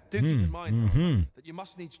there. Do keep in mind, however, that you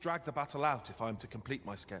must needs drag the battle out if I am to complete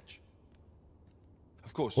my sketch.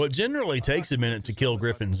 Of course. Well, it generally takes a minute to kill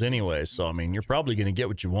griffins anyway, so, I mean, you're probably going to get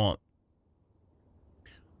what you want.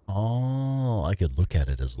 Oh, I could look at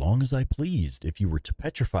it as long as I pleased if you were to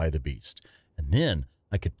petrify the beast. And then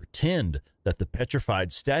I could pretend that the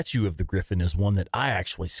petrified statue of the griffin is one that I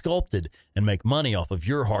actually sculpted and make money off of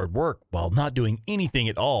your hard work while not doing anything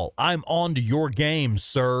at all. I'm on to your game,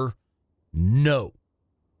 sir. No.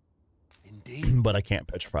 Indeed. But I can't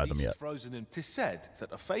petrify them yet. Frozen in. 'Tis said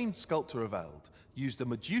that a famed sculptor of Eld used a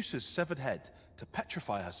Medusa's severed head to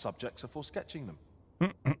petrify her subjects before sketching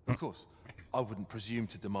them. Of course, I wouldn't presume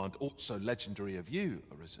to demand aught so legendary of you,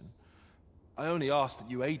 Arisen. I only ask that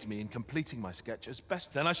you aid me in completing my sketch as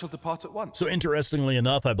best. Then I shall depart at once. So interestingly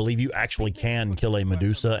enough, I believe you actually can kill a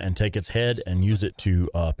Medusa and take its head and use it to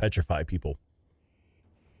petrify people.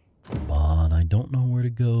 But I don't know where to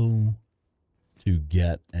go to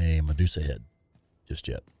get a Medusa head just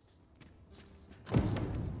yet.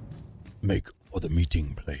 Make for the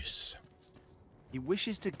meeting place. He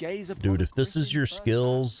wishes to gaze upon... Dude, if this is your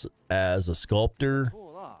skills as a sculptor,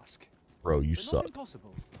 bro, you suck.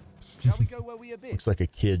 Shall we go where we are bid? Looks like a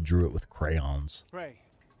kid drew it with crayons. Pray,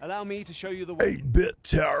 allow me to show you the way. 8-bit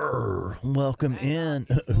terror. Welcome in.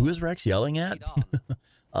 Who is Rex yelling at?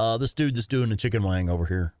 This dude that's doing a chicken wang over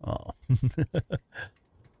here. Oh.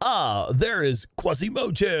 Ah, there is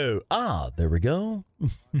Quasimodo. Ah, there we go.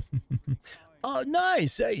 Oh,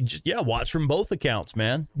 nice. Hey, just, yeah, watch from both accounts,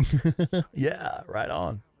 man. Yeah, right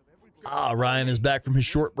on. Ah, Ryan is back from his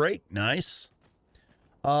short break. Nice.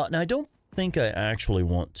 Now, I don't think I actually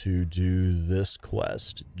want to do this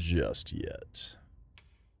quest just yet.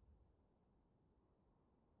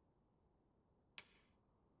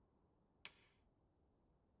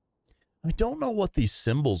 I don't know what these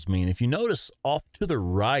symbols mean. If you notice off to the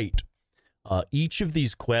right, each of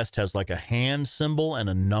these quests has like a hand symbol and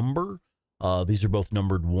a number. These are both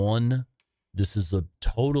numbered 1. This is a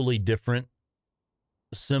totally different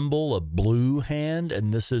symbol, a blue hand,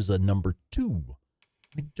 and this is a number 2.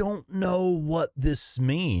 I don't know what this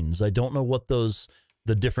means. I don't know what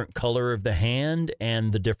the different color of the hand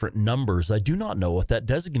and the different numbers. I do not know what that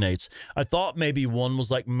designates. I thought maybe one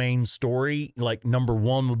was like main story, like number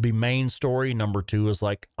 1 would be main story, number 2 is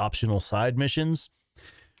like optional side missions,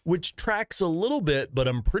 which tracks a little bit, but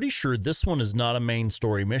I'm pretty sure this one is not a main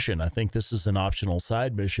story mission. I think this is an optional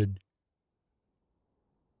side mission.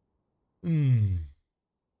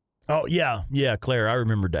 Oh, yeah, Claire, I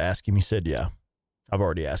remembered to ask him. He said, yeah. I've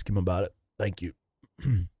already asked him about it. Thank you.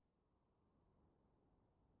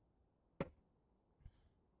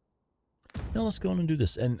 Now let's go on and do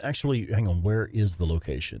this. And actually, hang on, where is the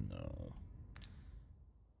location? No.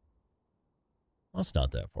 Well, it's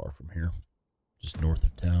not that far from here. Just north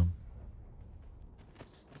of town.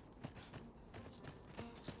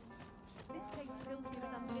 This place fills me with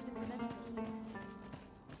unwritten remembrances.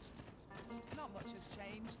 Not much has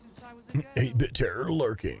changed since I was a girl. 8-bit terror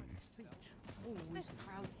lurking. This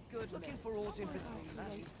crowd's good. Looking for aught in particular.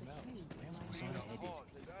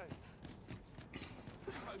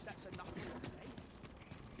 Suppose that's enough for today.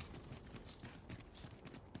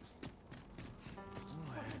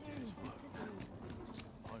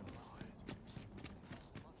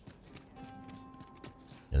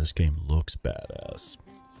 Yeah, this game looks badass.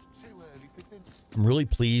 Too early for I'm really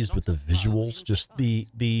pleased with the visuals, just the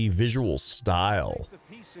visual style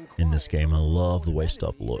in this game. I love the way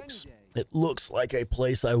stuff looks. It looks like a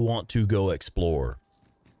place I want to go explore.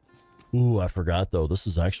 Ooh, I forgot though, this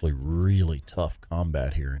is actually really tough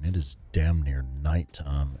combat here, and it is damn near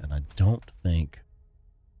nighttime, and I don't think...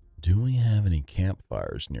 Do we have any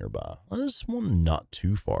campfires nearby? Well, there's one not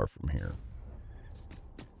too far from here.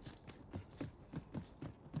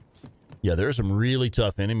 Yeah, there are some really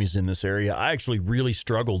tough enemies in this area. I actually really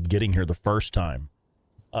struggled getting here the first time.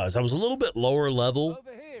 As I was a little bit lower level.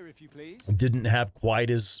 Over here, if you please. Didn't have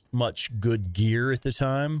quite as much good gear at the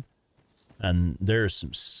time. And there's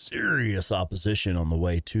some serious opposition on the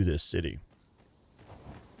way to this city.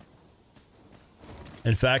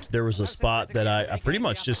 In fact, there was a spot that I pretty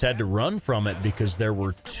much just had to run from it because there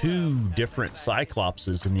were 2 different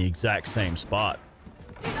Cyclopses in the exact same spot.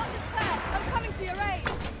 Do not despair. I'm coming to your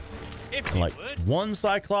aid. Like, one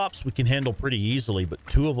Cyclops we can handle pretty easily, but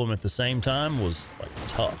 2 of them at the same time was, like,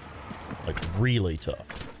 tough. Like, really tough.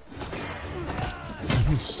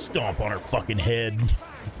 Stomp on her fucking head.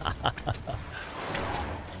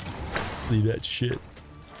 See that shit?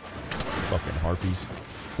 Fucking harpies.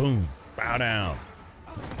 Boom. Bow down.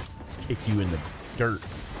 Kick you in the dirt.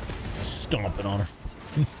 Stomping on her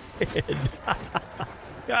fucking head.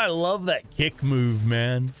 God, I love that kick move,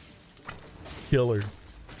 man. It's killer.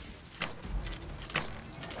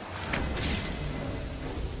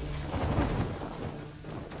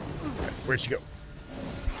 Where'd she go?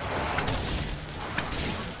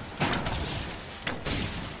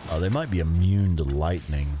 Oh, they might be immune to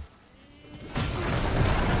lightning.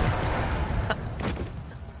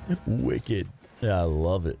 Wicked. Yeah, I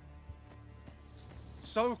love it.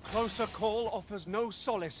 So close a call offers no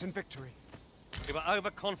solace in victory. We were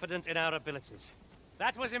overconfident in our abilities.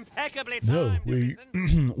 That was impeccably No,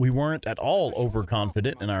 timed. we weren't at all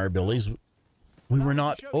overconfident in our abilities. We were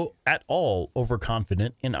not at all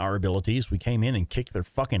overconfident in our abilities. We came in and kicked their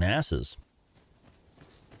fucking asses.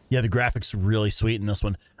 Yeah, the graphics are really sweet in this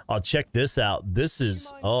one. I'll check this out. This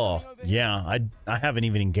is, oh, yeah, I haven't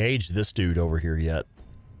even engaged this dude over here yet.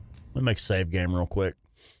 Let me make a save game real quick.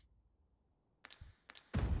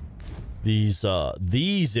 These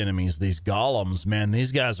enemies, these golems, man,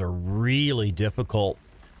 these guys are really difficult.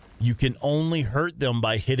 You can only hurt them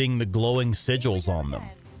by hitting the glowing sigils on them.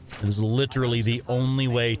 It is literally the only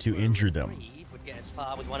way to injure them.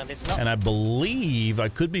 And I believe, I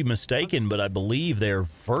could be mistaken, but I believe they're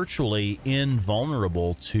virtually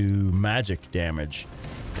invulnerable to magic damage.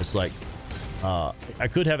 It's like, I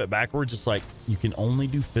could have it backwards. It's like you can only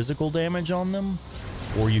do physical damage on them,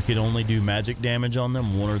 or you can only do magic damage on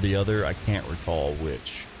them, one or the other. I can't recall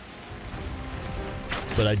which.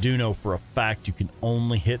 But I do know for a fact you can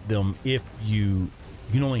only hit them if you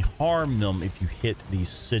can only harm them if you hit these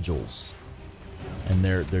sigils. And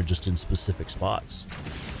they're just in specific spots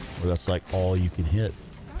where that's like all you can hit.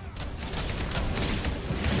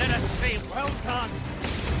 Let us see. Well done.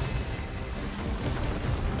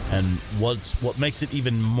 And what makes it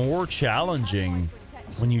even more challenging,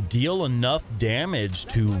 when you deal enough damage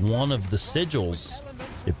to one of the sigils,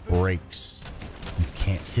 it breaks. You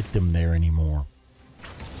can't hit them there anymore.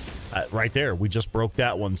 Right there, we just broke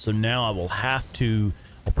that one. So now I'll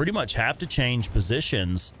pretty much have to change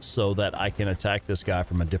positions so that I can attack this guy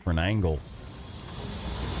from a different angle.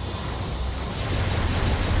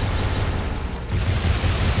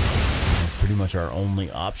 It's pretty much our only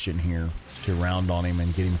option here, to round on him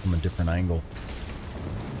and get him from a different angle.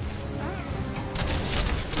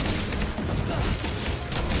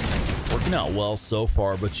 Working out well so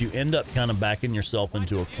far, but you end up kind of backing yourself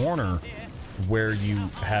into a corner where you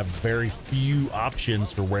have very few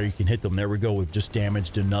options for where you can hit them. There we go. We've just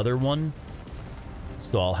damaged another one.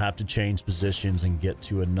 So I'll have to change positions and get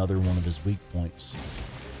to another one of his weak points.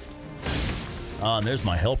 And there's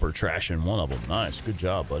my helper trashing one of them. Nice. Good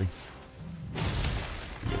job, buddy.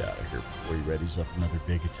 Get out of here before he readies up another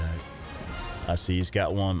big attack. I see he's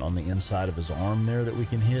got one on the inside of his arm there that we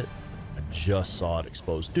can hit. I just saw it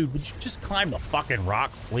exposed. Dude, would you just climb the fucking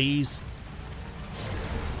rock, please?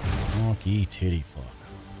 Monkey titty fuck.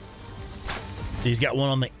 See, he's got one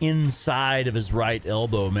on the inside of his right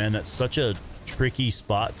elbow, man. That's such a tricky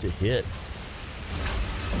spot to hit.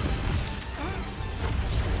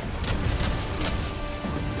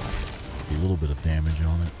 A little bit of damage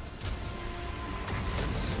on it.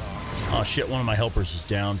 Oh shit, one of my helpers is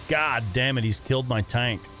down. God damn it, he's killed my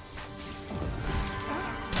tank.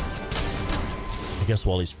 I guess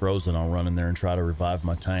while he's frozen, I'll run in there and try to revive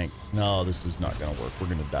my tank. No, this is not gonna work. We're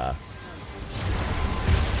gonna die.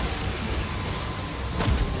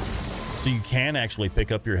 So you can actually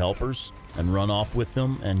pick up your helpers and run off with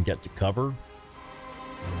them and get to cover.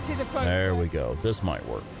 There we go. This might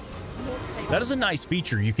work. That is a nice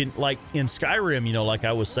feature. You can, like in Skyrim, you know, like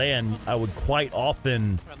I was saying, I would quite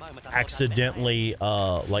often accidentally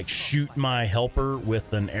like shoot my helper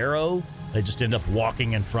with an arrow. They just end up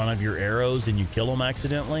walking in front of your arrows and you kill them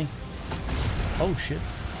accidentally. Oh shit.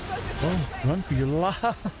 Oh, run for your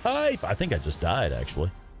life. I think I just died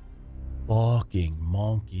actually. Fucking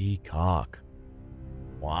monkey cock.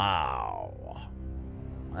 Wow.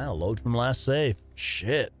 Wow, load from last save.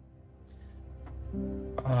 Shit.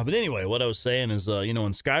 But anyway, what I was saying is, you know,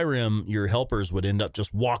 in Skyrim, your helpers would end up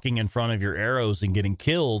just walking in front of your arrows and getting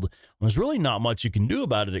killed. There's really not much you can do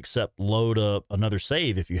about it except load up another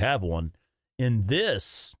save if you have one. In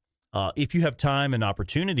this, if you have time and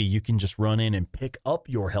opportunity, you can just run in and pick up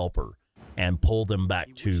your helper and pull them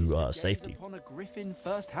back to safety. Upon a griffin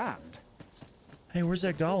firsthand. Hey, where's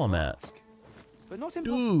that golem at? But not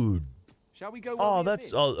dude. Shall we go? Oh,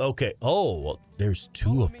 that's okay. Oh, well, there's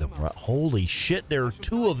two of them. Right. Holy shit, there are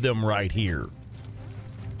two of them right here.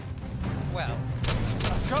 Well,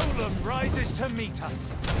 a golem rises to meet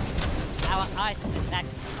us. Our ice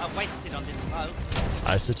attacks are wasted on this foe.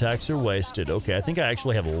 Ice attacks are wasted. Okay, I think I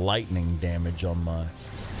actually have lightning damage on my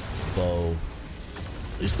bow.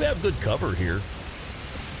 At least we have good cover here.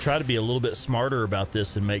 Try to be a little bit smarter about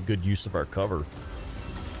this and make good use of our cover.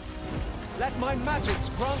 Let my magics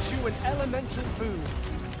grant you an elemental boon.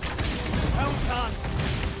 Well done.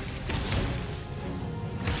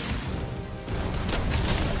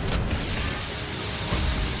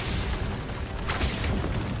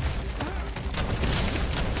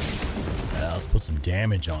 Yeah, let's put some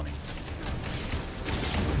damage on him.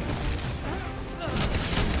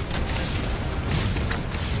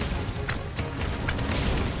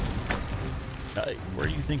 Hey, where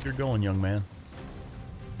do you think you're going, young man?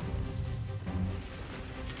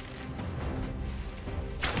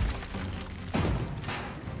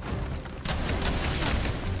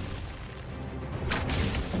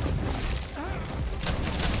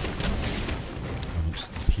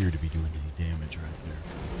 Appear to be doing any damage right there.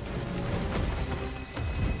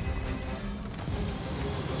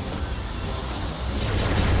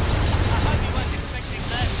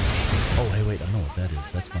 Oh, hey, wait, I know what that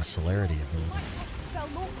is. That's my celerity ability. Spell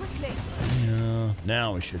more quickly. Yeah,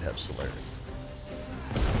 now we should have celerity.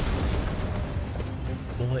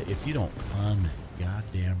 Boy, if you don't climb that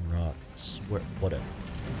goddamn rock, I swear, whatever.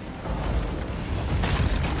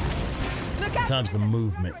 Sometimes the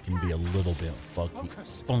movement can be a little bit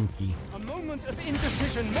funky. A moment of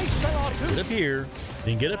indecision may spell our doom. Get up here.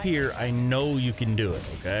 Then get up here. I know you can do it,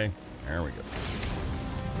 okay? There we go.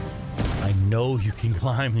 I know you can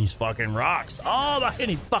climb these fucking rocks. Oh, by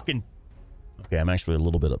any fucking... Okay, I'm actually a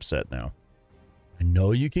little bit upset now. I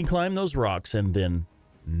know you can climb those rocks and then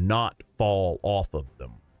not fall off of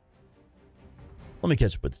them. Let me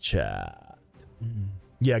catch up with the chat.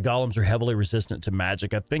 Yeah, golems are heavily resistant to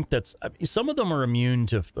magic. I think that's... I mean, some of them are immune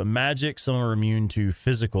to magic. Some are immune to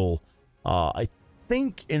physical. I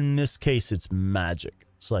think in this case it's magic.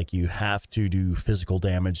 It's like you have to do physical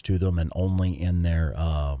damage to them and only in their...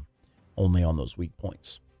 only on those weak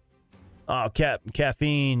points. Oh,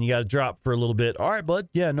 caffeine, you got to drop for a little bit. All right, bud.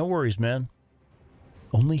 Yeah, no worries, man.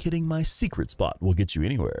 Only hitting my secret spot will get you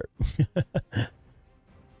anywhere.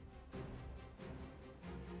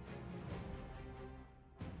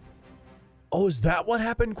 Oh, is that what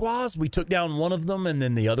happened, Quaz? We took down one of them and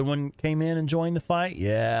then the other one came in and joined the fight?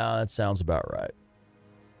 Yeah, that sounds about right.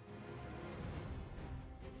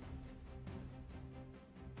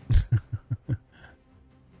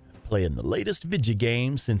 Playing the latest video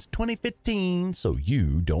game since 2015, so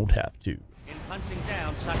you don't have to. In hunting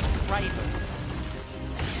down such ravens.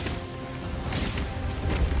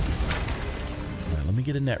 All right, let me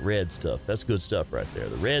get in that red stuff. That's good stuff right there.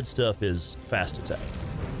 The red stuff is fast attack.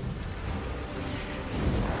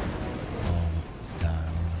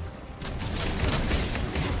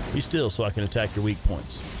 Be still so I can attack your weak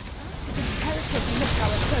points. It is imperative we look our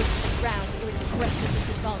foe to the ground or it progresses its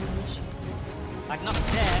advantage. I'd not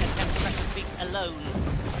dare attempt such a feat alone.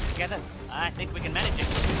 Together, I think we can manage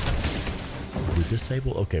it. We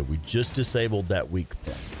disabled? Okay, we just disabled that weak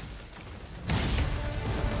point.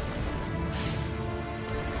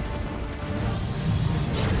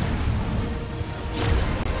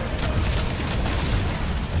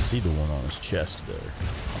 I see the one on his chest there.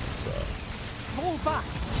 Fall back.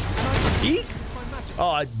 Eek!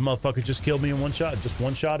 Oh, motherfucker just killed me in one shot. Just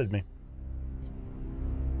one-shotted me.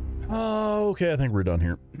 Oh, okay, I think we're done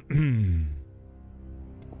here.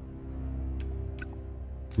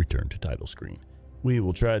 Return to title screen. We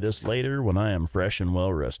will try this later when I am fresh and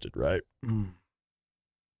well rested, right?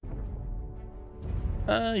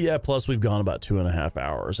 Yeah, plus we've gone about 2.5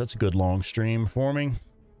 hours. That's a good long stream for me.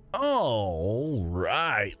 All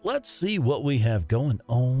right, let's see what we have going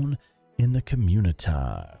on in the community.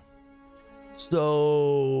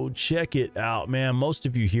 So check it out, man. Most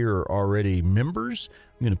of you here are already members.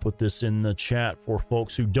 I'm going to put this in the chat for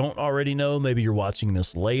folks who don't already know. Maybe you're watching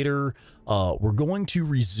this later. We're going to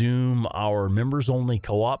resume our members-only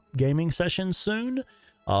co-op gaming sessions soon.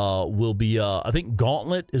 We'll be, I think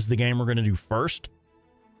Gauntlet is the game we're going to do first,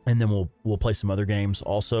 and then we'll play some other games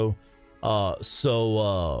also.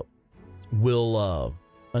 We'll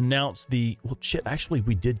announce the, well, shit, actually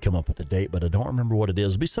we did come up with a date, but I don't remember what it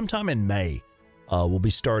is. It'll be sometime in May. We'll be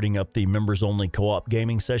starting up the members-only co-op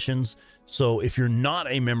gaming sessions. So if you're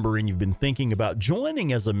not a member and you've been thinking about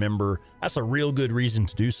joining as a member, that's a real good reason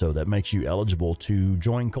to do so. That makes you eligible to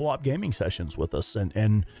join co-op gaming sessions with us,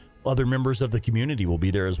 and other members of the community will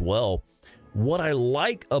be there as well. What I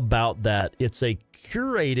like about that, it's a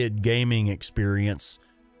curated gaming experience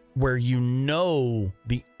where you know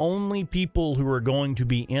the only people who are going to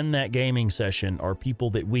be in that gaming session are people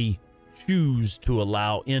that we choose to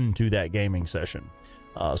allow into that gaming session.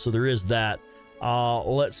 So there is that.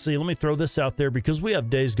 Let's see. Let me throw this out there because we have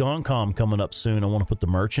Days Gone Com coming up soon. I want to put the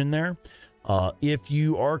merch in there. If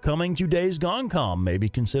you are coming to Days Gone Com, maybe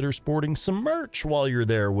consider sporting some merch while you're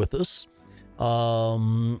there with us.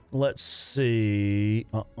 Let's see.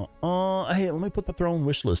 Hey, let me put the Throne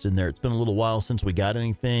Wishlist in there. It's been a little while since we got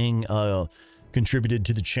anything contributed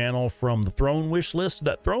to the channel from the Throne Wishlist.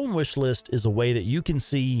 That Throne Wishlist is a way that you can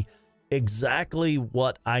see exactly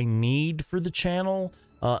what I need for the channel,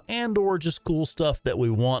 and or just cool stuff that we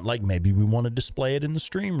want, like maybe we want to display it in the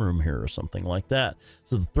stream room here or something like that.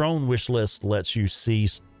 So the Throne Wishlist lets you see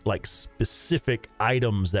like specific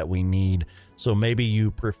items that we need. So maybe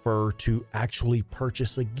you prefer to actually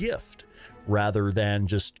purchase a gift rather than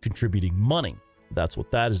just contributing money. That's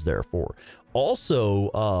what that is there for.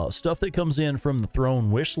 Also, stuff that comes in from the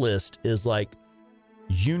Throne Wishlist is like,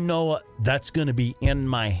 you know, that's going to be in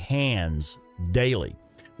my hands daily.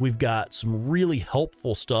 We've got some really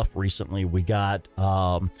helpful stuff recently. We got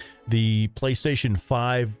the PlayStation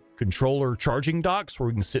 5 controller charging docks where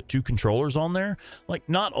we can sit 2 controllers on there. Like,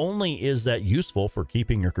 not only is that useful for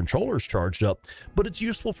keeping your controllers charged up, but it's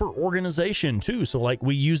useful for organization too. So like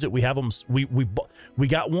we use it, we have them, we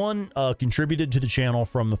got one contributed to the channel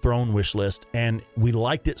from the Throne Wishlist, and we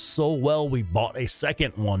liked it so well we bought a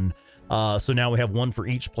second one. So now we have one for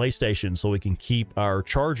each PlayStation, so we can keep our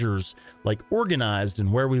chargers like organized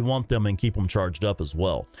and where we want them and keep them charged up as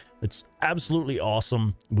well. It's absolutely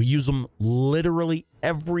awesome. We use them literally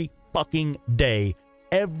every fucking day.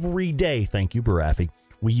 Every day. Thank you, Barafi.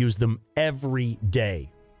 We use them every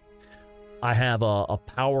day. I have a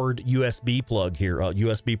powered USB plug here, a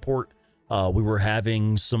USB port. We were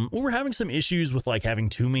having some issues with like having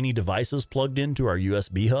too many devices plugged into our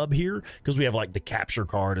USB hub here, because we have like the capture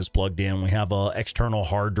card is plugged in, we have a external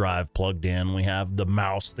hard drive plugged in, we have the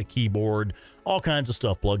mouse, the keyboard, all kinds of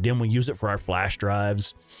stuff plugged in. We use it for our flash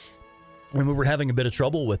drives, and we were having a bit of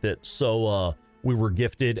trouble with it. So we were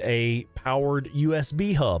gifted a powered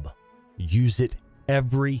USB hub. Use it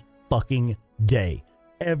every fucking day.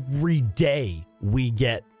 Every day we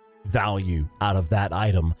get value out of that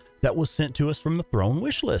item that was sent to us from the Throne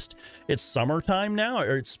Wishlist. It's summertime now,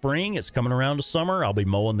 or it's spring. It's coming around to summer. I'll be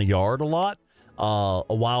mowing the yard a lot.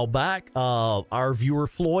 A while back, our viewer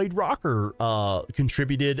Floyd Rocker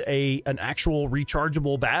contributed an actual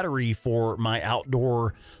rechargeable battery for my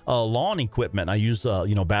outdoor lawn equipment. I use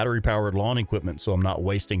battery powered lawn equipment, so I'm not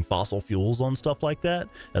wasting fossil fuels on stuff like that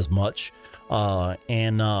as much. So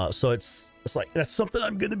it's like that's something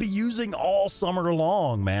I'm going to be using all summer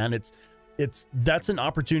long, man. That's an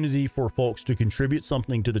opportunity for folks to contribute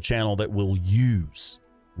something to the channel that we'll use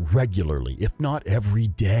regularly, if not every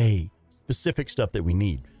day. Specific stuff that we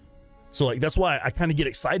need. So like that's why I kind of get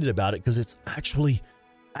excited about it, because it's actually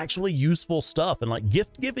useful stuff. And like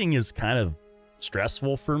gift giving is kind of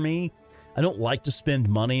stressful for me. I don't like to spend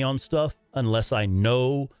money on stuff unless I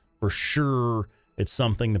know for sure it's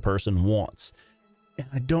something the person wants. And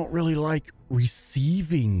I don't really like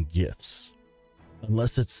receiving gifts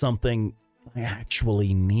unless it's something I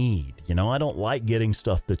actually need. You know, I don't like getting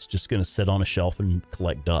stuff that's just going to sit on a shelf and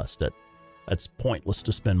collect dust. That's pointless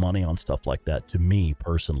to spend money on stuff like that, to me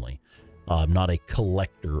personally. I'm not a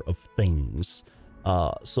collector of things.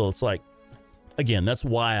 So it's like, again, that's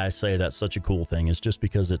why I say that's such a cool thing, is just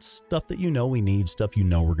because it's stuff that you know we need, stuff you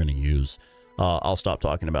know we're going to use. I'll stop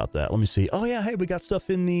talking about that. Let me see. Oh yeah, hey, we got stuff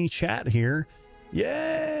in the chat here.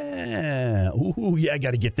 Yeah. Ooh, yeah, I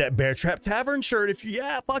got to get that Bear Trap Tavern shirt.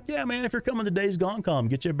 Fuck yeah, man. If you're coming to Days Gone Come,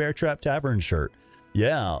 get you a Bear Trap Tavern shirt.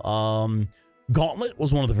 Yeah. Gauntlet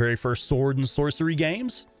was one of the very first sword and sorcery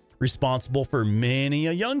games, responsible for many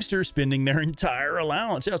a youngster spending their entire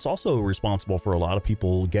allowance. Yeah, it's also responsible for a lot of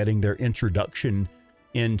people getting their introduction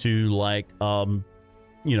into, like,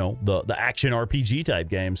 you know, the action RPG type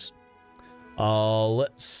games.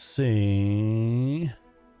 Let's see.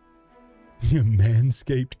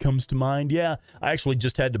 Manscaped comes to mind. Yeah, I actually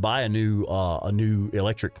just had to buy a new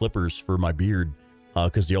electric clippers for my beard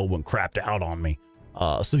because the old one crapped out on me.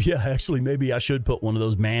 So yeah, actually maybe I should put one of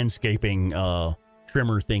those manscaping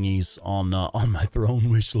trimmer thingies on my throne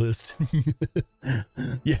wish list.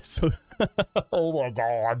 Yes. Oh my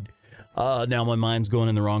God. Now my mind's going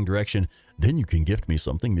in the wrong direction. Then you can gift me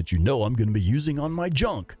something that you know I'm going to be using on my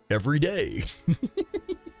junk every day.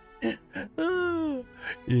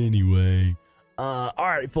 Anyway, all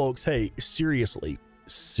right, folks. Hey, seriously,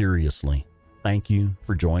 thank you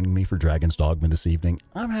for joining me for Dragon's Dogma this evening.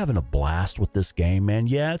 I'm having a blast with this game, man.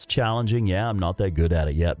 Yeah, it's challenging. Yeah, I'm not that good at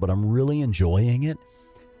it yet, but I'm really enjoying it.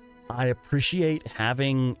 I appreciate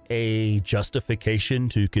having a justification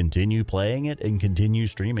to continue playing it and continue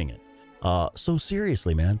streaming it. So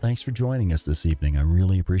seriously, man, thanks for joining us this evening. I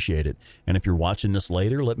really appreciate it. And if you're watching this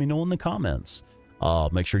later, let me know in the comments.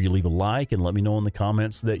 Make sure you leave a like and let me know in the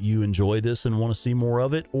comments that you enjoy this and want to see more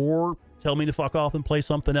of it, or tell me to fuck off and play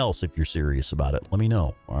something else if you're serious about it. Let me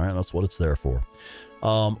know. All right, that's what it's there for.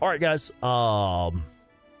 All right, guys.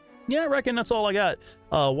 Yeah, I reckon that's all I got.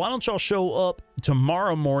 Why don't y'all show up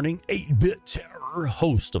tomorrow morning? 8-Bit Terror,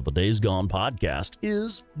 host of the Days Gone podcast,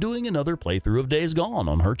 is doing another playthrough of Days Gone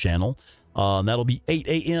on her channel. That'll be 8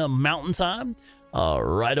 a.m. Mountain Time,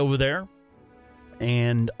 right over there.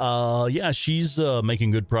 And yeah, she's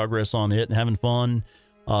making good progress on it and having fun.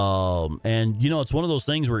 And, you know, it's one of those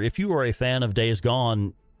things where if you are a fan of Days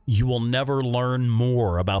Gone, you will never learn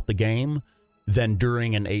more about the game than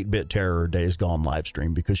during an 8-Bit Terror Days Gone live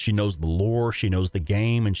stream, because she knows the lore, she knows the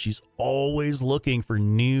game, and she's always looking for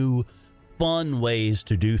new, fun ways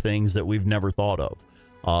to do things that we've never thought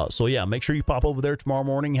of. So yeah, make sure you pop over there tomorrow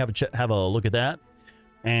morning, have a look at that.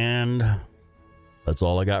 And that's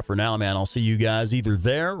all I got for now, man. I'll see you guys either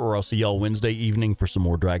there or I'll see y'all Wednesday evening for some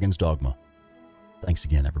more Dragon's Dogma. Thanks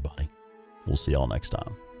again, everybody. We'll see y'all next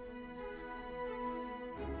time.